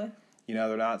me. Totally. You know,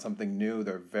 they're not something new.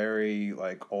 They're very,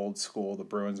 like, old school. The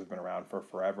Bruins have been around for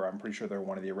forever. I'm pretty sure they're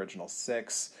one of the original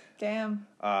 6. Damn.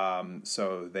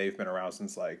 So they've been around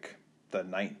since, like, the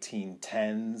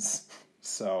 1910s.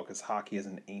 So, because hockey is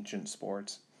an ancient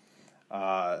sport.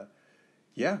 Yeah,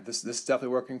 this is definitely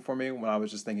working for me when I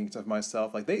was just thinking to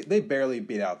myself. Like, they barely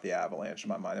beat out the Avalanche in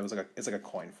my mind. It's like a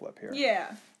coin flip here.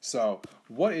 Yeah. So,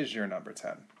 what is your number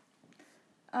 10?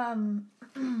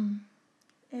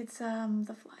 It's,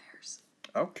 the Flyers.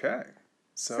 Okay.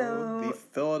 So, the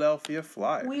Philadelphia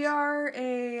Flyers. We are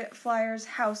a Flyers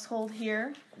household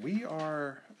here. We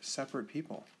are separate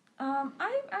people. I'm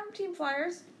Team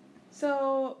Flyers.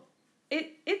 So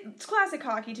it's classic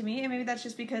hockey to me, and maybe that's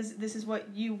just because this is what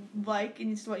you like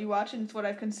and it's what you watch and it's what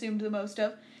I've consumed the most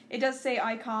of. It does say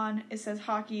icon. It says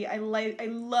hockey. I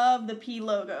love the P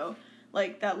logo,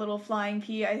 like that little flying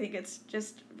P. I think it's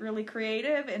just really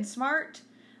creative and smart.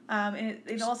 And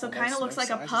it also kind of looks like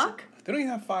a puck. They don't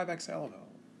even have 5XL though.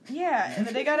 Yeah, and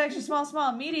they got extra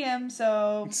small, medium,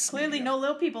 so It's clearly medium. no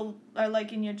little people are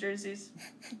liking your jerseys.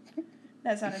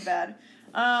 That sounded bad.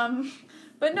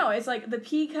 But no, it's like the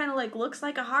P kind of like looks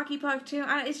like a hockey puck too.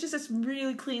 It's just this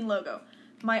really clean logo.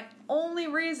 My only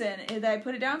reason that I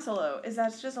put it down so low is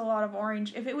that's just a lot of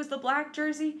orange. If it was the black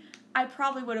jersey, I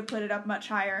probably would have put it up much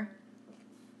higher.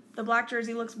 The black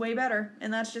jersey looks way better,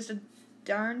 and that's just a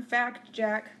darn fact,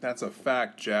 Jack. That's a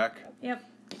fact, Jack. Yep.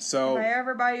 So If I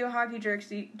ever buy you a hockey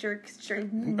jersey, a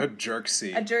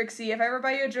jerksey. if I ever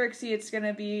buy you a jersey, it's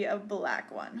gonna be a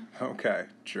black one. Okay,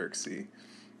 jerksey.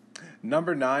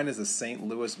 Number 9 is the St.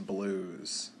 Louis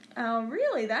Blues. Oh,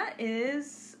 really? That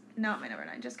is not my number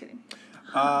 9. Just kidding.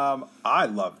 I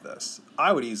love this.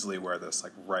 I would easily wear this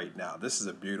like right now. This is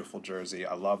a beautiful jersey.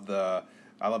 I love the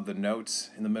notes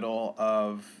in the middle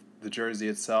of the jersey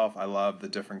itself. I love the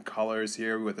different colors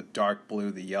here with the dark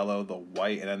blue, the yellow, the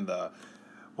white, and then the,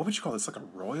 what would you call this? Like a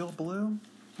royal blue? I'm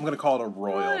going to call it a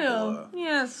royal blue.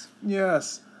 Yes.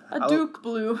 Yes. A Duke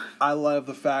blue. I love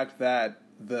the fact that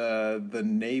the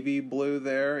navy blue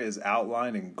there is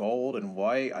outlined in gold and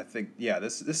white. I think, yeah,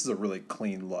 this is a really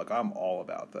clean look. I'm all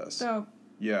about this. So,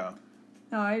 Yeah.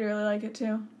 no, I really like it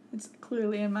too. It's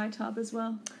clearly in my top as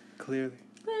well. Clearly.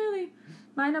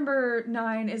 My number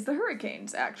 9 is the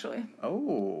Hurricanes, actually.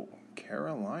 Oh,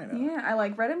 Carolina. Yeah, I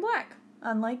like red and black,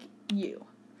 unlike you.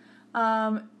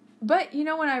 But, you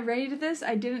know, when I rated this,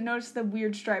 I didn't notice the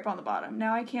weird stripe on the bottom.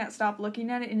 Now I can't stop looking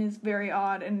at it, and it's very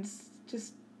odd, and it's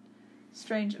just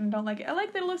strange, and I don't like it. I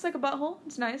like that it looks like a butthole.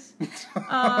 It's nice.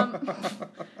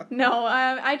 No,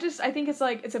 I think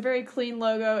it's a very clean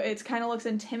logo. It kind of looks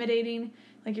intimidating,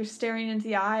 like you're staring into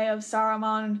the eye of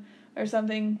Saruman or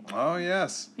something. Oh,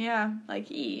 yes. Yeah, like,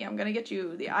 I'm gonna get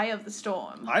you, the eye of the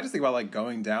storm. I just think about, like,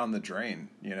 going down the drain,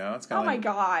 you know? It's kind Oh of my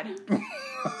god. It's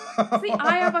the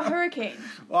eye of a hurricane.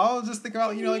 Well, I'll just think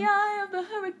about, you know, like, the eye of the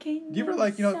hurricane. you ever,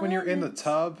 like, you know, like, when you're in the silence.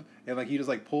 tub and, like, you just,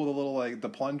 like, pull the little, like, the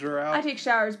plunger out. I take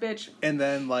showers, bitch. And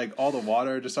then, like, all the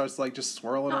water just starts, like, just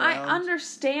swirling No, around. I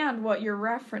understand what you're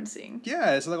referencing.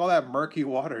 Yeah, it's like all that murky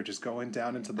water just going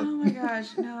down into the... Oh my gosh,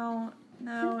 no,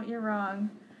 you're wrong.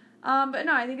 But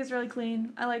no, I think it's really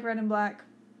clean. I like red and black.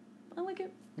 I like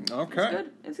it. Okay. It's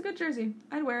good. It's a good jersey.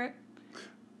 I'd wear it.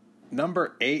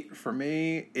 Number 8 for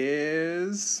me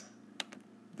is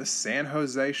the San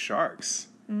Jose Sharks.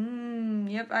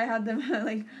 Yep, I had them at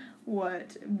like,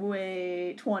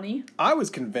 20? I was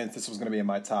convinced this was going to be in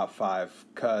my top 5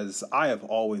 because I have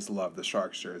always loved the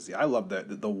Sharks jersey. I love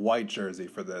the white jersey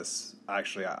for this.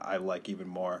 Actually, I like even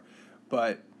more.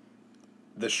 But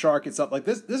the Shark itself, like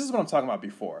this is what I'm talking about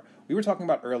before. We were talking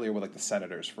about earlier with like the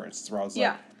Senators, for instance, where I was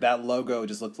like, that logo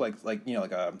just looked like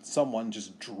someone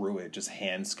just drew it, just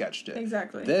hand sketched it.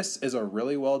 Exactly. This is a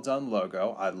really well done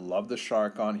logo. I love the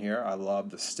Shark on here. I love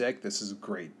the stick. This is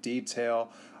great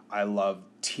detail. I love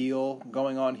teal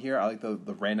going on here. I like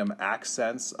the random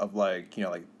accents of like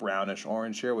brownish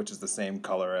orange here, which is the same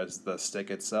color as the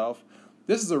stick itself.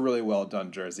 This is a really well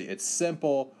done jersey. It's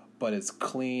simple, but it's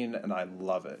clean, and I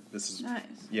love it. This is nice.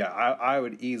 Yeah, I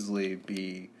could easily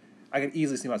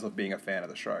see myself being a fan of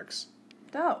the Sharks.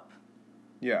 Dope.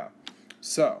 Yeah.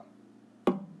 So,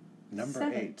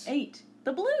 number 8. 8.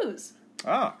 The Blues.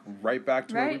 Right back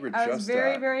to where we were just at. I was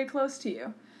very, very close to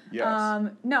you.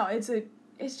 Yes. No,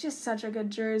 it's just such a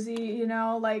good jersey,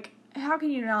 like, how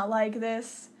can you not like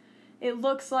this? It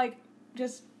looks like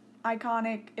just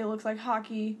iconic. It looks like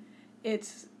hockey.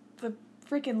 The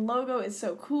freaking logo is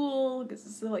so cool.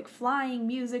 It's the, like, flying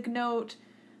music note.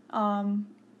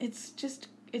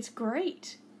 It's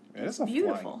great. It's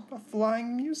beautiful. A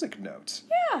flying music note.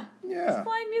 Yeah. It's a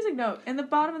flying music note. And the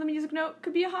bottom of the music note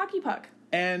could be a hockey puck.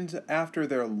 And after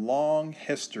their long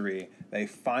history, they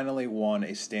finally won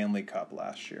a Stanley Cup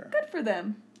last year. Good for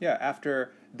them. Yeah,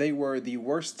 after they were the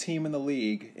worst team in the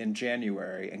league in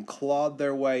January and clawed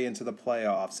their way into the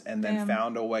playoffs and then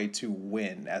found a way to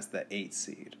win as the 8th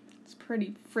seed. It's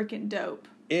pretty freaking dope.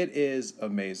 It is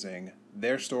amazing.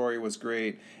 Their story was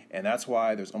great, and that's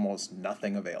why there's almost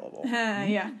nothing available.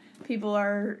 Yeah, people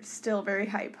are still very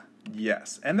hype.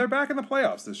 Yes, and they're back in the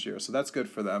playoffs this year, so that's good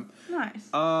for them. Nice.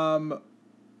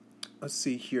 Let's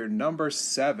see here. Number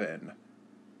 7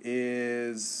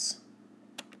 is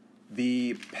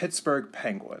the Pittsburgh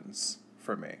Penguins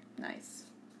for me. Nice.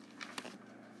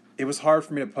 It was hard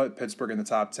for me to put Pittsburgh in the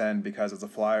top 10 because as a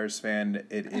Flyers fan,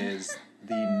 it is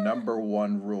the number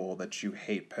 1 rule that you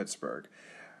hate Pittsburgh.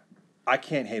 I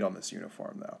can't hate on this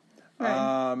uniform, though.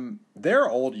 Right. Their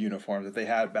old uniforms that they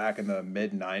had back in the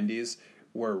mid-90s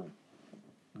were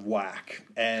whack.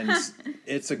 And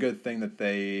it's a good thing that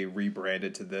they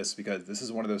rebranded to this because this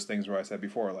is one of those things where I said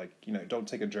before, like, don't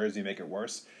take a jersey and make it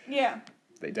worse. Yeah.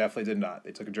 They definitely did not.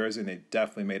 They took a jersey and they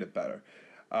definitely made it better.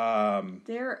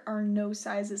 There are no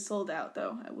sizes sold out,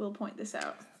 though. I will point this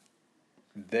out.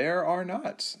 There are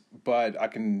not. But I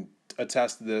can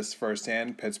attest to this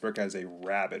firsthand. Pittsburgh has a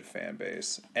rabid fan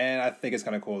base. And I think it's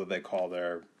kind of cool that they call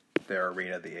their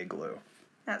arena the Igloo.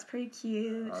 That's pretty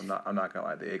cute. I'm not gonna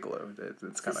lie, the Igloo.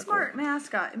 It's kind of smart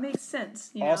mascot. It makes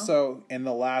sense. Also, in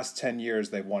the last 10 years,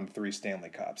 they've won 3 Stanley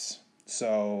Cups.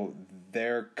 So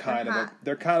they're kind of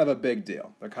a big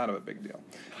deal. They're kind of a big deal.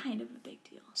 Kind of a big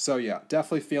deal. So yeah,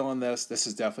 definitely feeling this. This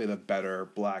is definitely the better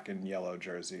black and yellow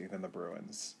jersey than the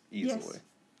Bruins, easily.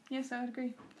 Yes, I would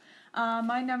agree.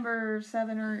 My number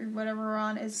 7 or whatever we're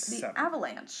on is the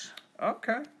Avalanche.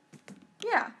 Okay.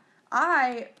 Yeah,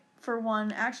 I, for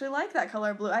one, actually like that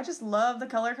color blue. I just love the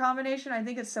color combination. I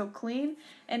think it's so clean.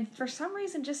 And for some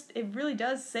reason, it really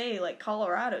does say, like,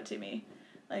 Colorado to me.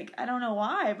 Like, I don't know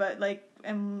why, but, like,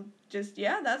 I'm just,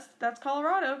 that's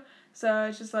Colorado. So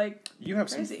it's just, like, you have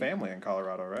crazy. Some family in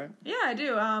Colorado, right? Yeah, I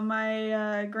do.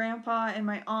 My grandpa and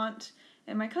my aunt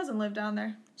and my cousin live down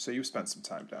there. So you spent some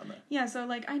time down there. Yeah, so,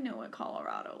 like, I know what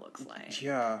Colorado looks like.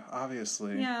 Yeah,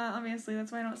 obviously. Yeah, obviously.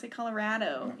 That's why I don't say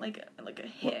Colorado. Like a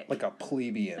hick. Like a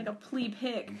plebeian. Like a plebe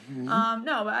hick. No,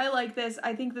 but I like this.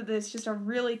 I think that it's just a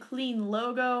really clean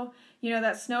logo.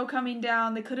 That snow coming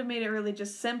down, they could have made it really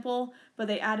just simple, but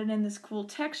they added in this cool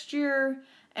texture,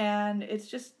 and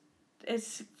it's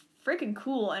freaking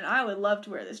cool, and I would love to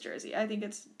wear this jersey. I think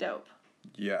it's dope.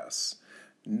 Yes.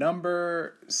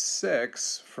 Number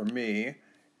 6 for me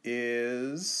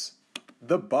is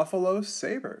the Buffalo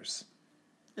Sabres.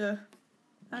 Ugh.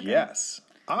 Okay. Yes.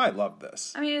 I love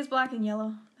this. I mean, it's black and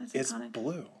yellow. That's it's iconic.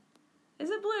 Blue. Is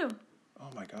it blue?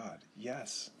 Oh my god.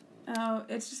 Yes. Oh,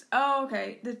 it's just... Oh,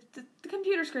 okay. The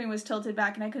computer screen was tilted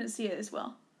back and I couldn't see it as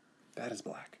well. That is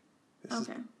black.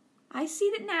 Okay. I see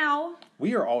it now.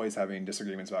 We are always having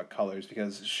disagreements about colors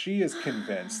because she is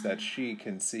convinced that she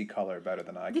can see color better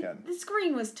than I can. The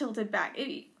screen was tilted back.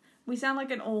 We sound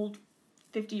like an old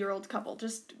 50-year-old couple.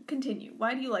 Just continue.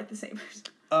 Why do you like the Sabres?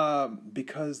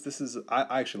 Because this is...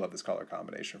 I actually love this color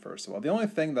combination, first of all. The only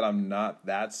thing that I'm not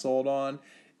that sold on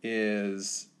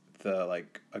is the,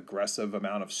 like, aggressive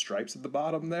amount of stripes at the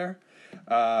bottom there.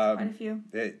 Quite a few.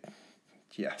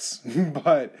 Yes.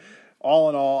 But all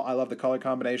in all, I love the color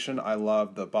combination. I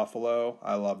love the buffalo.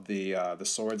 I love the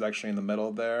swords actually in the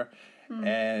middle there.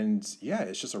 And yeah,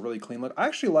 it's just a really clean look. I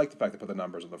actually like the fact they put the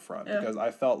numbers on the front because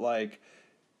I felt like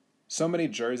so many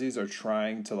jerseys are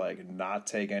trying to like not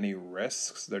take any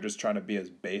risks. They're just trying to be as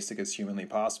basic as humanly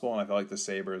possible. And I felt like the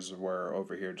Sabres were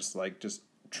over here just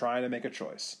trying to make a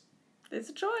choice. It's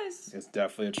a choice. It's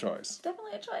definitely a choice.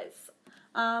 Definitely a choice.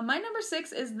 My number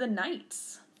 6 is the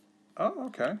Knights. Oh,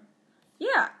 okay.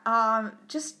 Yeah,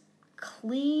 just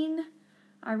clean.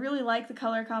 I really like the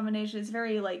color combination. It's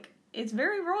very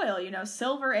royal, you know,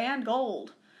 silver and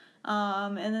gold.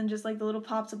 And then just like the little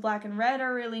pops of black and red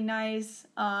are really nice.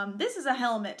 This is a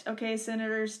helmet, okay,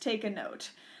 Senators, take a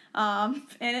note. And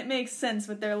it makes sense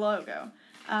with their logo.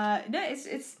 This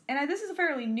is a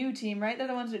fairly new team, right? They're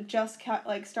the ones that just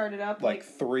started up like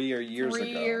 3 years ago.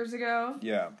 3 years ago.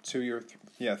 Yeah, 3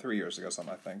 years ago,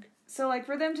 something I think. So like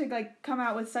for them to like come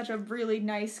out with such a really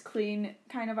nice, clean,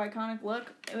 kind of iconic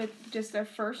look with just their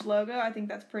first logo, I think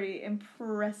that's pretty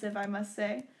impressive, I must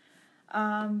say.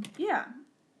 Yeah.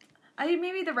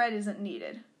 Maybe the red isn't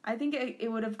needed. I think it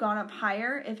would have gone up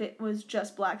higher if it was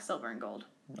just black, silver, and gold.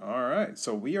 All right,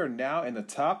 so we are now in the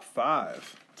top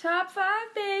 5. Top 5,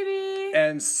 baby!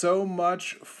 And so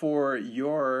much for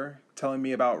your telling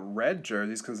me about red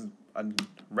jerseys, because a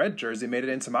red jersey made it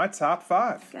into my top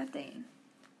 5. God dang.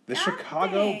 The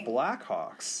Chicago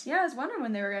Blackhawks. Yeah, I was wondering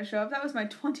when they were going to show up. That was my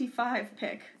 25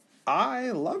 pick.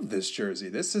 I love this jersey.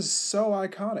 This is so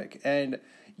iconic. And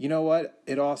you know what?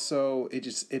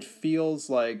 It feels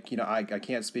like, you know, I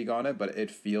can't speak on it, but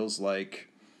it feels like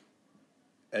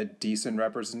a decent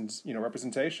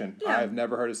representation. Yeah. I've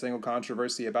never heard a single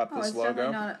controversy about this logo. It's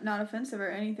definitely not offensive or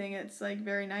anything. It's like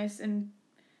very nice, and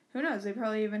who knows? They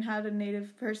probably even had a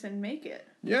native person make it.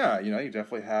 Yeah, you know, you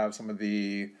definitely have some of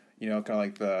the, you know, kind of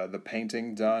like the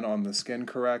painting done on the skin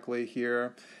correctly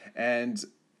here, and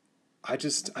I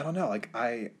don't know, like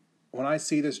when I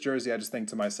see this jersey, I just think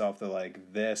to myself that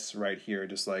like this right here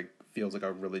just like feels like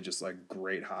a really just like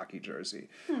great hockey jersey.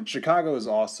 Chicago is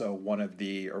also one of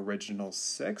the original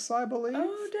 6, I believe.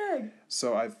 Oh, dang.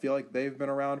 So I feel like they've been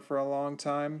around for a long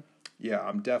time. Yeah,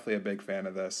 I'm definitely a big fan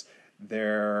of this.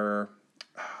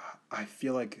 I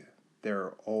feel like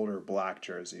their older black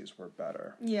jerseys were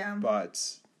better. Yeah.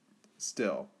 But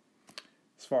still,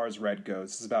 as far as red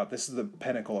goes, this is the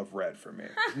pinnacle of red for me.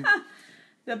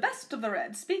 The best of the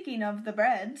Reds. Speaking of the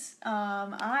Reds,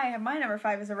 my number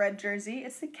 5 is a red jersey.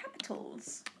 It's the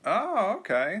Capitals. Oh,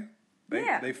 okay.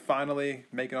 They finally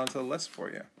make it onto the list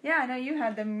for you. Yeah, I know you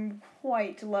had them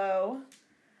quite low.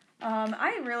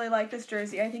 I really like this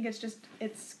jersey. I think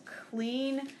it's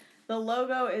clean. The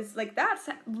logo is like, that's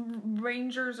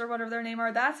Rangers or whatever their name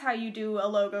are. That's how you do a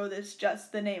logo that's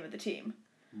just the name of the team.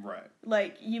 Right.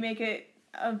 Like, you make it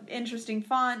an interesting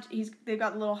font. They've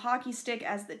got the little hockey stick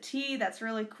as the T. That's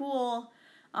really cool.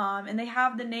 And they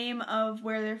have the name of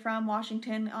where they're from,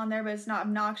 Washington, on there, but it's not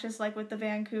obnoxious like with the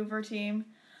Vancouver team.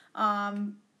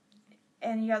 And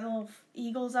you got the little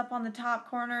eagles up on the top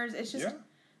corners. It's just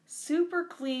super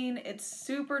clean. It's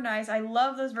super nice. I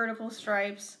love those vertical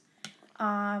stripes.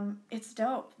 It's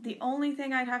dope. The only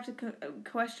thing I'd have to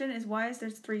question is why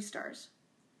there's 3 stars.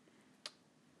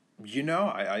 You know,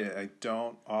 I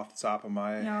don't off the top of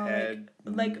my head.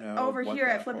 Like over here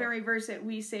at Flip and Reverse It,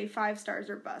 we say 5 stars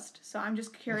or bust. So I'm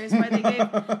just curious why they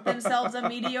gave themselves a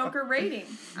mediocre rating.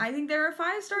 I think they're a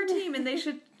 5-star team, and they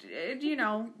should,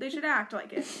 they should act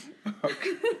like it.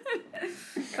 Okay.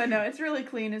 But no, it's really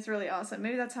clean. It's really awesome.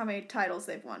 Maybe that's how many titles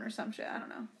they've won or some shit. I don't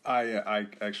know. I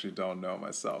actually don't know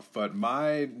myself. But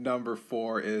my number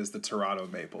 4 is the Toronto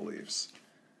Maple Leafs.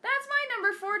 That's my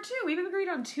number 4, too. We've agreed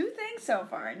on 2 things so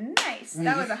far. Nice.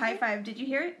 That was a high five. Did you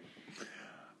hear it?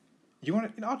 You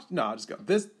want to... No, I'll just go.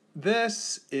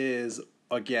 This is,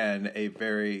 again, a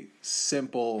very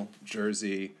simple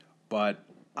jersey, but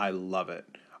I love it.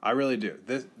 I really do.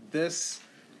 This...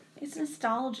 It's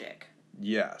nostalgic.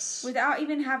 Yes. Without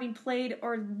even having played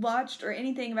or watched or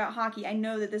anything about hockey, I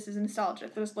know that this is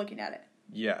nostalgic just looking at it.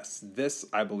 Yes. This,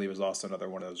 I believe, is also another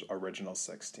one of those original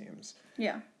 6 teams.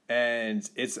 Yeah. And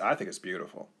I think it's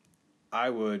beautiful. I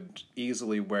would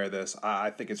easily wear this.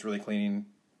 I think it's really clean.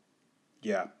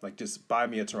 Yeah, like just buy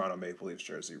me a Toronto Maple Leafs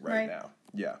jersey right now.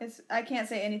 Yeah. I can't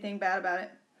say anything bad about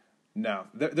it. No.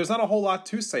 There's not a whole lot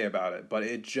to say about it, but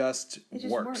it just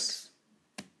works.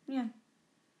 Yeah.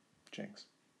 Jinx.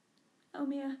 Owe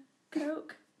me a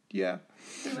Coke. Yeah.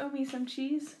 You owe me some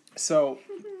cheese. So,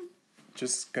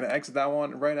 just going to exit that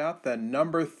one right out. Then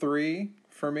number 3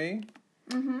 for me.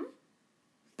 Mm-hmm.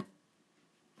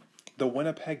 The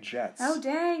Winnipeg Jets. Oh,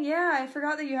 dang, yeah. I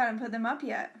forgot that you hadn't put them up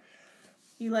yet.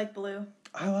 You like blue.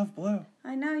 I love blue.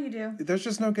 I know you do. There's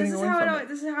just no getting away from it.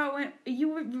 This is how it went.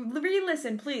 You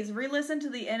re-listen, please. Re-listen to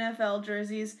the NFL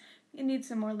jerseys. It needs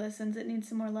some more listens. It needs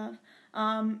some more love.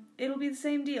 It'll be the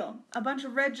same deal. A bunch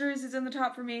of red jerseys in the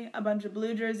top for me. A bunch of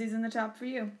blue jerseys in the top for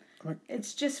you.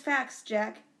 It's just facts,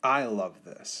 Jack. I love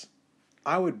this.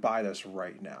 I would buy this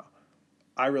right now.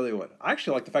 I really would. I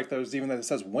actually like the fact that it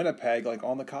says Winnipeg like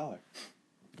on the collar.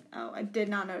 Oh, I did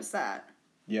not notice that.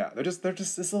 Yeah, they're just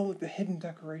this little the hidden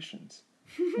decorations.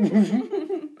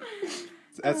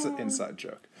 That's an inside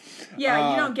joke.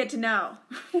 Yeah, you don't get to know.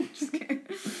 Just kidding.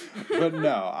 But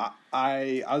no,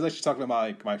 I was actually talking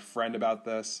to my friend about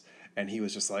this, and he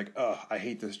was just like, "Oh, I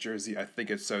hate this jersey. I think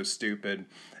it's so stupid."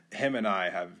 Him and I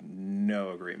have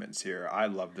no agreements here. I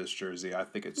love this jersey. I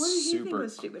think it's super. What did he think super.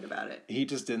 Was stupid about it? He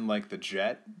just didn't like the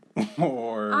jet,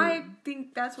 or I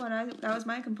think that was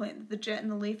my complaint. The jet and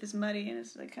the leaf is muddy and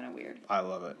it's like kind of weird. I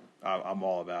love it. I'm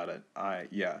all about it.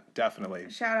 Definitely.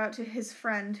 Shout out to his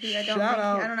friend who I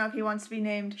don't know if he wants to be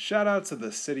named. Shout out to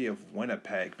the city of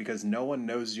Winnipeg, because no one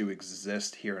knows you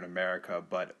exist here in America,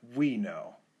 but we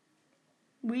know.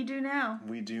 We do now.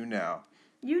 We do now.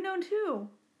 You know too.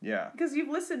 Yeah. Because you've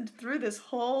listened through this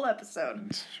whole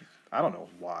episode. I don't know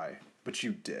why, but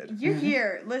you did. You're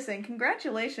here. Listen,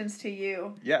 congratulations to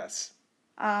you. Yes.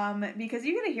 Because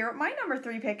you get to hear what my number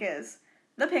 3 pick is.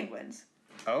 The Penguins.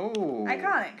 Oh.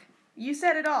 Iconic. You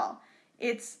said it all.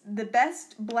 It's the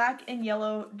best black and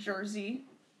yellow jersey.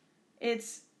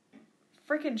 It's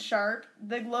freaking sharp.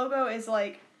 The logo is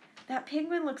like, that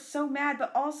penguin looks so mad,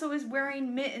 but also is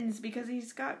wearing mittens because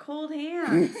he's got cold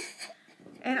hands.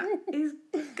 And he's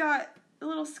got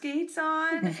little skates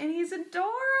on, and he's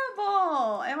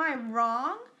adorable. Am I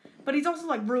wrong? But he's also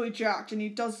like really jacked, and he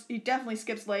definitely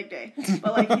skips leg day.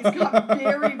 But like he's got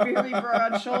very, very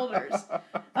broad shoulders.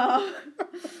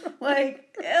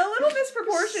 Like a little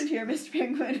misproportioned here, Mr.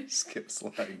 Penguin. Skips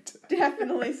leg day.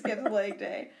 Definitely skips leg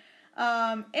day.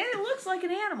 And it looks like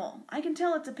an animal. I can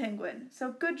tell it's a penguin.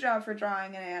 So good job for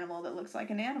drawing an animal that looks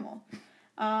like an animal.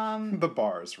 The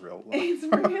bar is real low. It's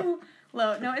real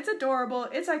low. No, it's adorable.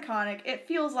 It's iconic. It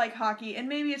feels like hockey, and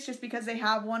maybe it's just because they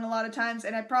have won a lot of times,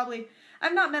 and I've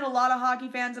not met a lot of hockey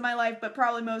fans in my life, but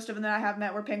probably most of them that I have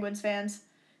met were Penguins fans,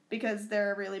 because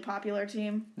they're a really popular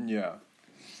team. Yeah.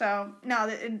 So, no,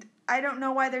 I don't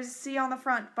know why there's a C on the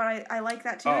front, but I like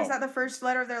that too. Oh. Is that the first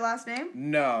letter of their last name?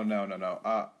 No.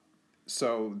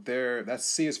 So that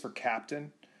C is for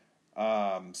captain.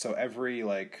 So every,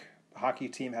 hockey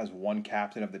team has one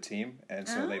captain of the team, and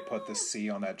so they put the C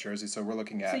on that jersey. So we're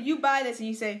looking at... So you buy this and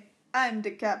you say, I'm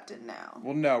the captain now.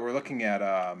 Well, no, we're looking at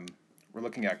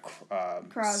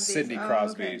Sidney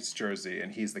Crosby's jersey,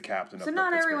 and he's the captain of the Pittsburgh.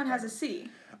 So not everyone has a C.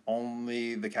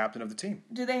 Only the captain of the team.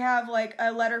 Do they have,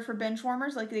 a letter for bench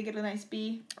warmers? Like, do they get a nice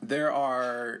B? There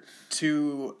are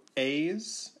 2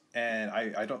 A's, and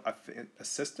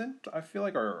assistant, I feel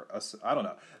like, or I don't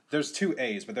know. There's 2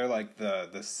 A's, but they're like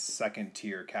the second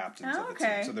tier captains of the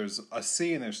team. So there's a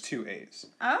C and there's 2 A's.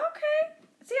 Okay.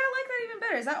 See, I like that even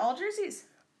better. Is that all jerseys?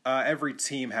 Every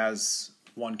team has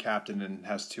one captain and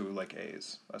has 2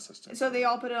 A's, assistants. So they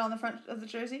all put it on the front of the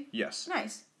jersey? Yes.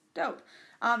 Nice. Dope.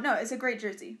 No, it's a great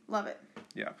jersey. Love it.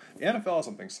 Yeah. The NFL has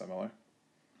something similar.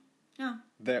 Yeah.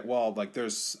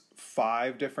 There's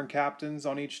 5 different captains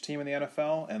on each team in the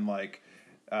NFL, and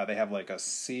they have a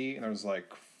C, and there's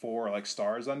 4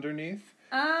 stars underneath.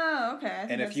 Oh, okay.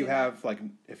 And if you have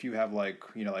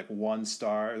 1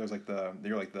 star, there's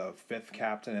you're the 5th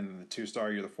captain, and the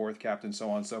 2-star you're the 4th captain, so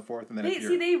on and so forth. And then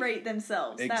they rate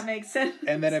themselves. That makes sense.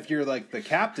 And then if you're the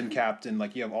captain,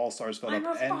 you have all stars filled up.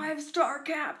 I'm a 5-star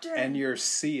captain. And your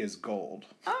C is gold.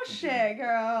 Oh shit,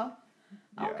 girl.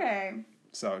 Yeah. Okay.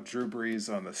 So Drew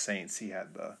Brees on the Saints, he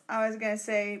had the... I was going to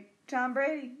say Tom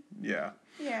Brady. Yeah.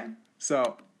 Yeah.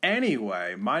 So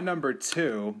anyway, my number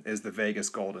 2 is the Vegas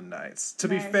Golden Knights. To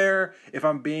be fair, if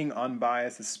I'm being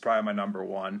unbiased, this is probably my number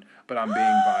 1, but I'm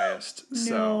being biased.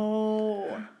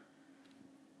 So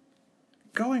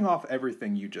going off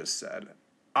everything you just said,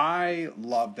 I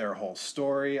love their whole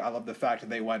story. I love the fact that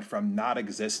they went from not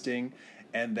existing,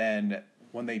 and then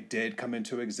when they did come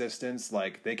into existence,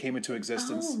 they came into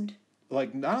existence... Owned.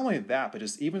 Not only that, but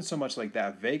just even so much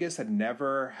that, Vegas had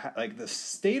never, the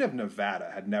state of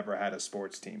Nevada had never had a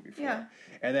sports team before. Yeah.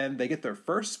 And then they get their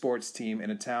first sports team in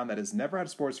a town that has never had a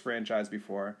sports franchise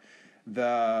before.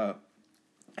 The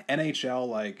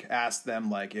NHL, asked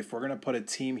them, if we're going to put a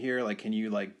team here, can you,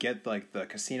 get, the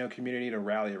casino community to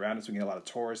rally around us? We get a lot of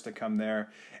tourists to come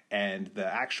there. And the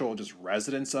actual just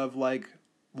residents of,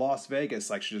 Las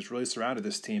Vegas, she just really surrounded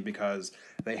this team because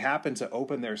they happened to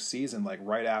open their season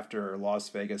right after Las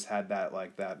Vegas had that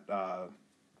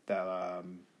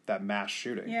that mass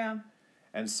shooting. Yeah.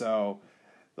 And so,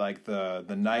 like, the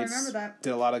Knights remember that.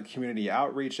 did a lot of community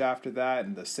outreach after that,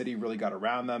 and the city really got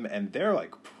around them. And their,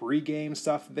 like, pregame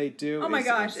stuff that they do Oh my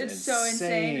gosh, it's so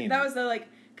insane. That was the, like,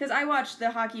 because I watched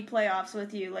the hockey playoffs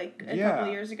with you, like, a couple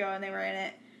of years ago, and they were in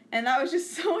it. And that was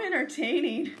just so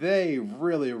entertaining. They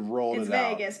really rolled it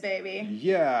out. It's Vegas, baby.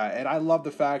 Yeah, and I love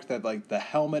the fact that, like, the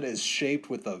helmet is shaped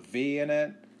with a V in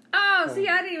it. Oh, see,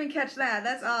 I didn't even catch that.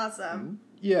 That's awesome.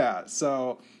 Yeah,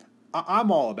 so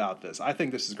I'm all about this. I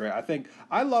think this is great.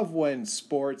 I love when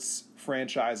sports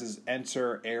franchises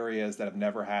enter areas that have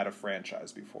never had a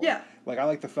franchise before. Yeah. Like, I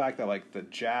like the fact that, like, the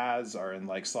Jazz are in,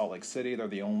 like, Salt Lake City. They're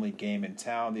the only game in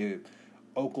town. The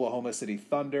Oklahoma City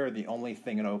Thunder, the only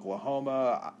thing in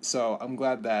Oklahoma. So I'm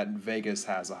glad that Vegas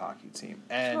has a hockey team.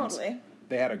 And Totally.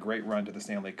 they had a great run to the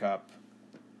Stanley Cup.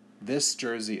 This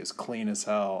jersey is clean as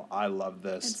hell. I love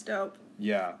this. It's dope.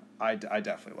 Yeah, I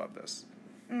definitely love this.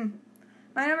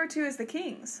 My number 2 is the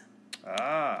Kings.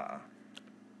 Ah.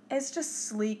 It's just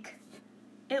sleek.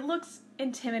 It looks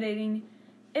intimidating.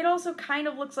 It also kind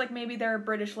of looks like maybe they're a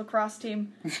British lacrosse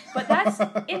team. But that's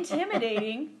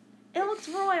intimidating. It looks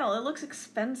royal. It looks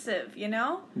expensive, you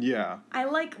know? Yeah. I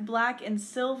like black and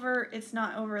silver. It's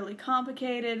not overly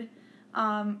complicated.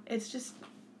 It's just...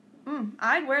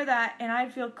 I'd wear that and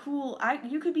I'd feel cool.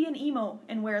 You could be an emo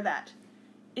and wear that.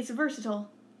 It's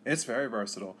versatile. It's very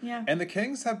versatile. Yeah. And the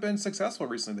Kings have been successful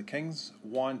recently. The Kings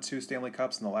won 2 Stanley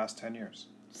Cups in the last 10 years.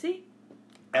 See?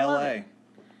 LA.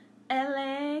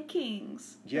 LA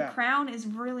Kings. Yeah. The crown is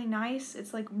really nice.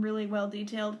 It's like really well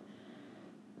detailed.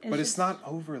 It's not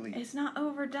overly. It's not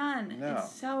overdone. No.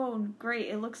 It's so great.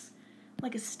 It looks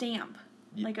like a stamp.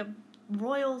 Like a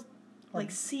royal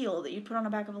seal that you put on the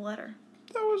back of a letter.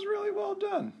 That was really well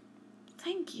done.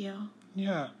 Thank you.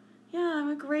 Yeah. Yeah, I'm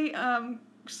a great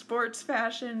sports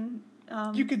fashion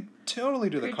you could totally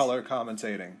do the color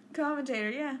commentating. Commentator,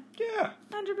 yeah. Yeah.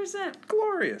 100%.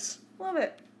 Glorious. Love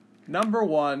it. Number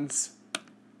 1's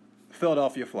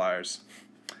Philadelphia Flyers.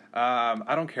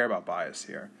 I don't care about bias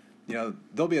here. You know,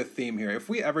 there'll be a theme here. If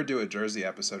we ever do a jersey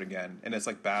episode again, and it's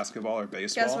like basketball or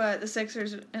baseball... Guess what? The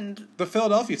Sixers and... The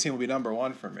Philadelphia team will be number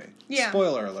 1 for me. Yeah.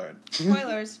 Spoiler alert.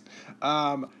 Spoilers.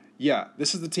 Yeah,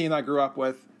 this is the team I grew up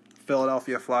with,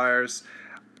 Philadelphia Flyers.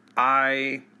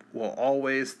 I will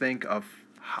always think of...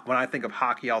 When I think of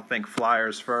hockey, I'll think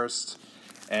Flyers first.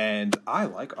 And I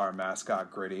like our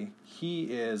mascot, Gritty. He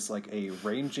is like a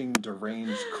ranging,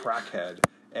 deranged crackhead.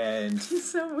 And He's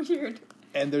so weird.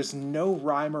 And there's no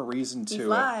rhyme or reason to he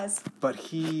flies. it. But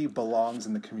he belongs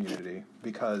in the community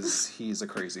because he's a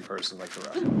crazy person like the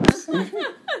rest of us.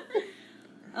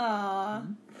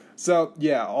 Aww. So,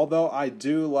 yeah, although I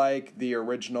do like the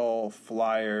original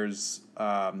Flyers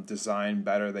design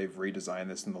better, they've redesigned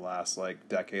this in the last,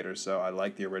 decade or so. I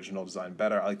like the original design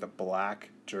better. I like the black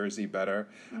jersey better.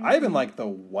 Mm-hmm. I even like the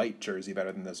white jersey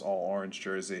better than this all-orange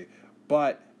jersey.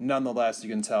 But, nonetheless, you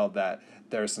can tell that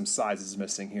there's some sizes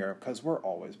missing here because we're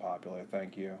always popular.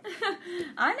 Thank you.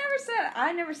 I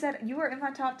never said you were in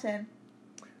my top 10.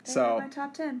 So, my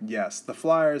top 10. Yes, the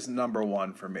Flyers number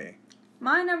 1 for me.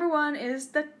 My number 1 is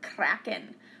the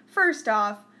Kraken. First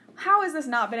off, how has this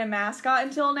not been a mascot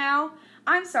until now?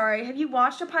 I'm sorry, have you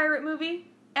watched a pirate movie?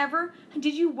 Ever?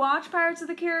 Did you watch Pirates of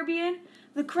the Caribbean?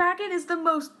 The Kraken is the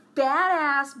most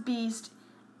badass beast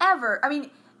ever. I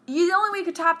mean, the only way you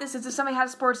could top this is if somebody had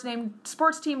a sports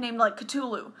team named like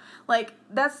Cthulhu. Like,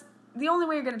 that's the only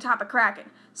way you're going to top a Kraken.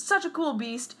 Such a cool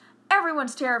beast.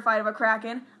 Everyone's terrified of a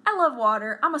Kraken. I love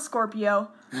water. I'm a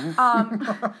Scorpio. There's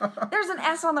an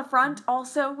S on the front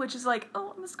also, which is like,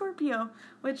 oh, I'm a Scorpio.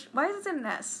 Which, why is it an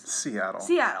S?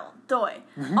 Seattle. Doy.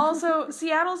 Also,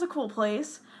 Seattle's a cool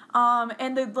place.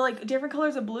 And the different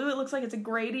colors of blue, it looks like it's a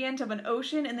gradient of an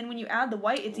ocean, and then when you add the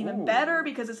white, it's even better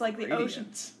because it's like the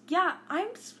ocean. Yeah,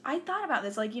 I thought about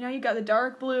this. Like, you got the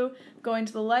dark blue going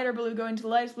to the lighter blue, going to the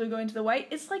lightest blue, going to the white.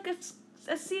 It's like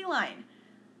a sea lion.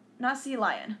 Not sea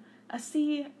lion. A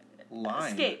sea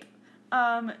line. Escape.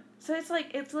 So it's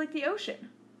like the ocean.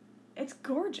 It's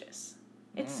gorgeous.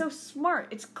 It's so smart.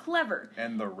 It's clever.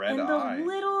 And the red eye. And the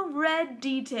little red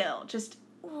detail. Just,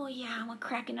 oh yeah, I'm a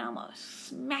Kraken. I'm gonna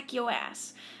smack your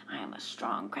ass. I am a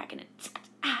strong Kraken.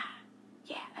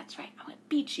 Yeah, that's right. I'm gonna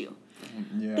beat you.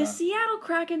 Yeah. The Seattle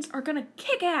Krakens are gonna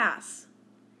kick ass.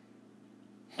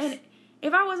 And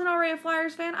if I wasn't already a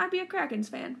Flyers fan, I'd be a Krakens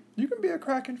fan. You can be a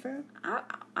Kraken fan. I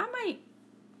might.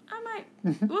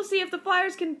 We'll see if the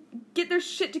Flyers can get their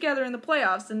shit together in the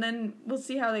playoffs, and then we'll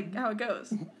see how it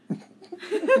goes.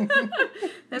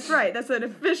 That's right. That's an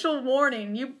official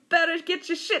warning. You better get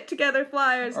your shit together,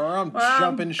 Flyers. Or I'm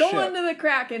jumping ship. Going to the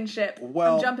Kraken ship.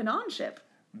 Well, I'm jumping on ship.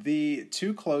 The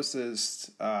two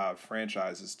closest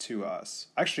franchises to us.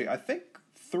 Actually, I think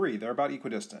three. They're about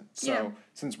equidistant. So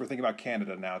since we're thinking about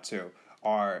Canada now too,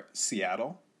 are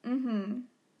Seattle,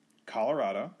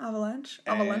 Colorado, Avalanche.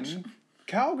 and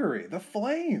Calgary, the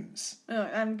Flames. Oh,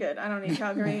 I'm good. I don't need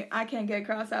Calgary. I can't get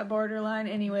across that borderline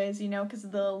anyways, because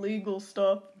of the illegal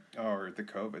stuff. Or the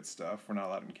COVID stuff. We're not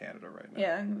allowed in Canada right now.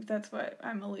 Yeah, and that's why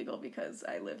I'm illegal, because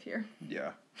I live here.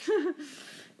 Yeah.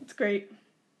 It's great.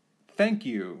 Thank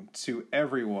you to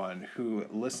everyone who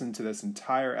listened to this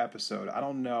entire episode. I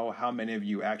don't know how many of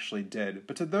you actually did,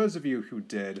 but to those of you who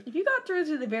did, if you got through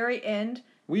to the very end,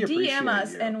 we appreciate DM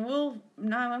us you. and we'll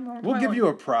give you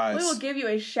a prize. We will give you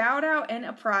a shout out and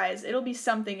a prize. It'll be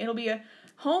something. It'll be a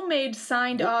homemade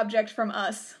signed object from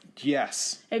us.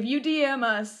 Yes. If you DM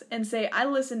us and say, I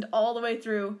listened all the way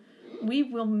through, we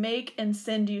will make and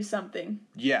send you something.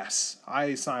 Yes.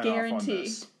 I sign off on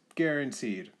this.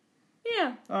 Guaranteed.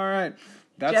 Yeah. All right.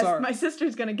 My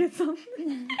sister's going to get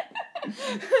something.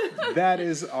 That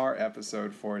is our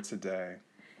episode for today.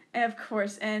 Of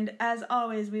course. And as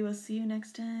always, we will see you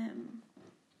next time.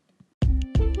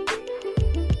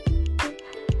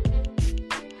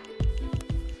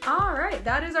 All right.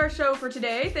 That is our show for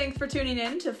today. Thanks for tuning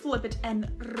in to Flip It and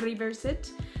Reverse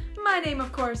It. My name,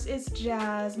 of course, is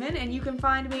Jasmine, and you can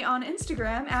find me on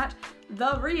Instagram at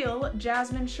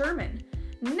 @TheRealJasmineSherman.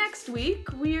 Next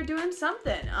week, we are doing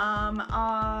something.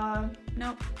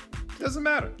 Nope. Doesn't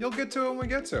matter. You'll get to it when we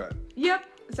get to it. Yep.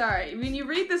 Sorry. When you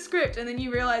read the script and then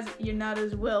you realize you're not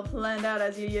as well planned out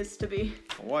as you used to be.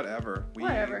 Whatever. We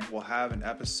will have an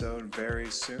episode very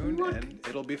soon, and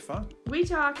it'll be fun. We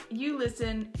talk, you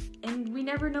listen, and we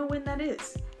never know when that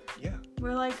is. Yeah.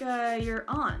 We're like your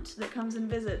aunt that comes and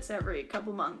visits every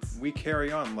couple months. We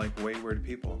carry on like wayward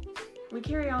people. We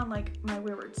carry on like my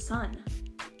wayward son.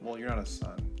 Well, you're not a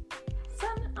son.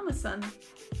 Son? I'm a son.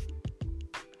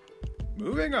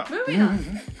 Moving on.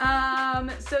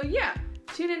 So yeah,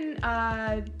 tune in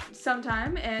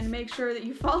sometime and make sure that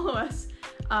you follow us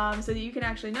so that you can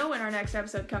actually know when our next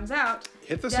episode comes out.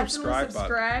 Hit the Definitely subscribe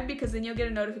button. Because then you'll get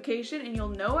a notification and you'll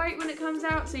know right when it comes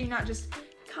out, so you're not just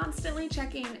constantly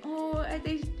checking,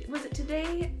 was it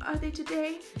today? Are they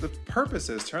today? The purpose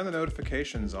is turn the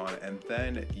notifications on, and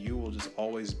then you will just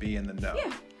always be in the know.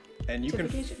 Yeah. And you can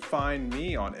find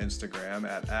me on Instagram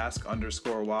at ask_y_not,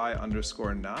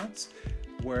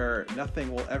 where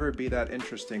nothing will ever be that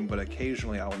interesting, but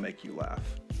occasionally I will make you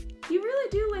laugh. You really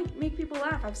do make people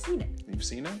laugh. I've seen it. You've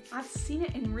seen it? I've seen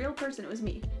it in real person. It was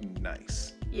me.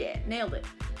 Nice. Yeah, nailed it.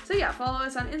 So yeah, follow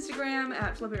us on Instagram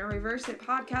at Flip It and Reverse It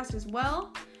Podcast as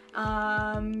well.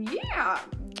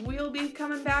 We'll be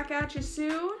coming back at you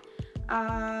soon.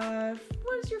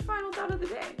 What is your final thought of the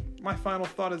day? My final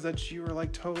thought is that you were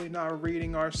totally not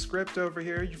reading our script over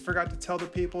here. You forgot to tell the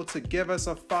people to give us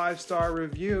a 5-star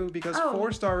review, because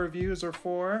 4-star reviews are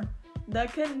for the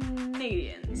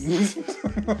Canadians.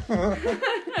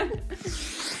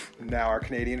 Now our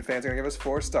Canadian fans are going to give us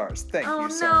 4 stars. Thank you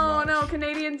so much. No,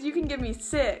 Canadians, you can give me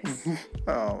 6.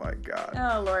 Oh my God.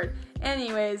 Oh Lord.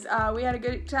 Anyways, we had a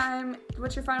good time.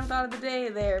 What's your final thought of the day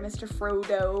there, Mr.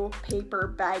 Frodo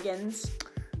Paper Baggins?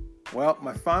 Well,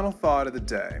 my final thought of the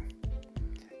day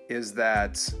is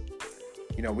that,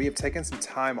 we have taken some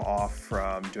time off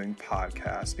from doing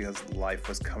podcasts because life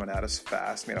was coming at us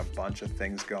fast. We had a bunch of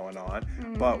things going on.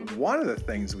 Mm-hmm. But one of the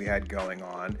things we had going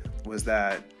on was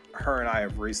that her and I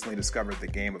have recently discovered the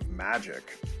game of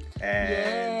Magic.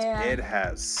 And it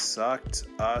has sucked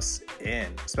us in,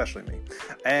 especially me.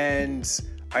 And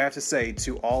I have to say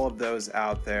to all of those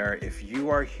out there, if you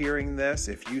are hearing this,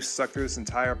 if you stuck through this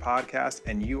entire podcast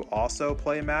and you also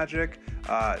play Magic,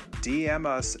 DM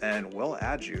us and we'll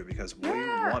add you, because we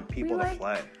want people to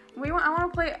play. I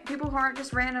want to play people who aren't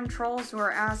just random trolls who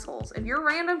are assholes. If you're a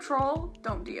random troll,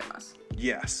 don't DM us.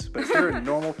 Yes, but if you're a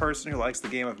normal person who likes the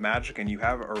game of Magic and you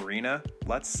have Arena,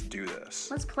 let's do this.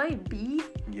 Let's play, B.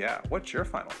 Yeah, what's your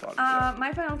final thought of the day?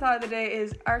 My final thought of the day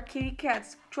is our kitty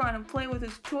cat's trying to play with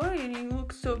his toy and he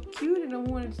looks so cute and I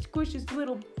want to squish his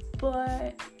little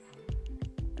butt.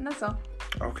 And that's all.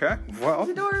 Okay, well. He's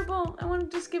adorable. I want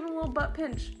to just give him a little butt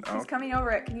pinch. He's coming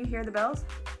over it. Can you hear the bells?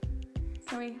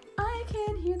 I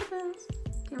can hear the bells.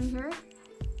 Can we hear it?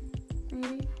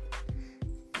 Maybe.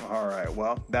 All right.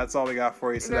 Well, that's all we got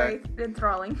for you today. Very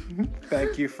enthralling.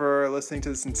 Thank you for listening to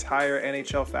this entire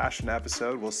NHL Fashion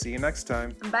episode. We'll see you next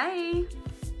time. Bye.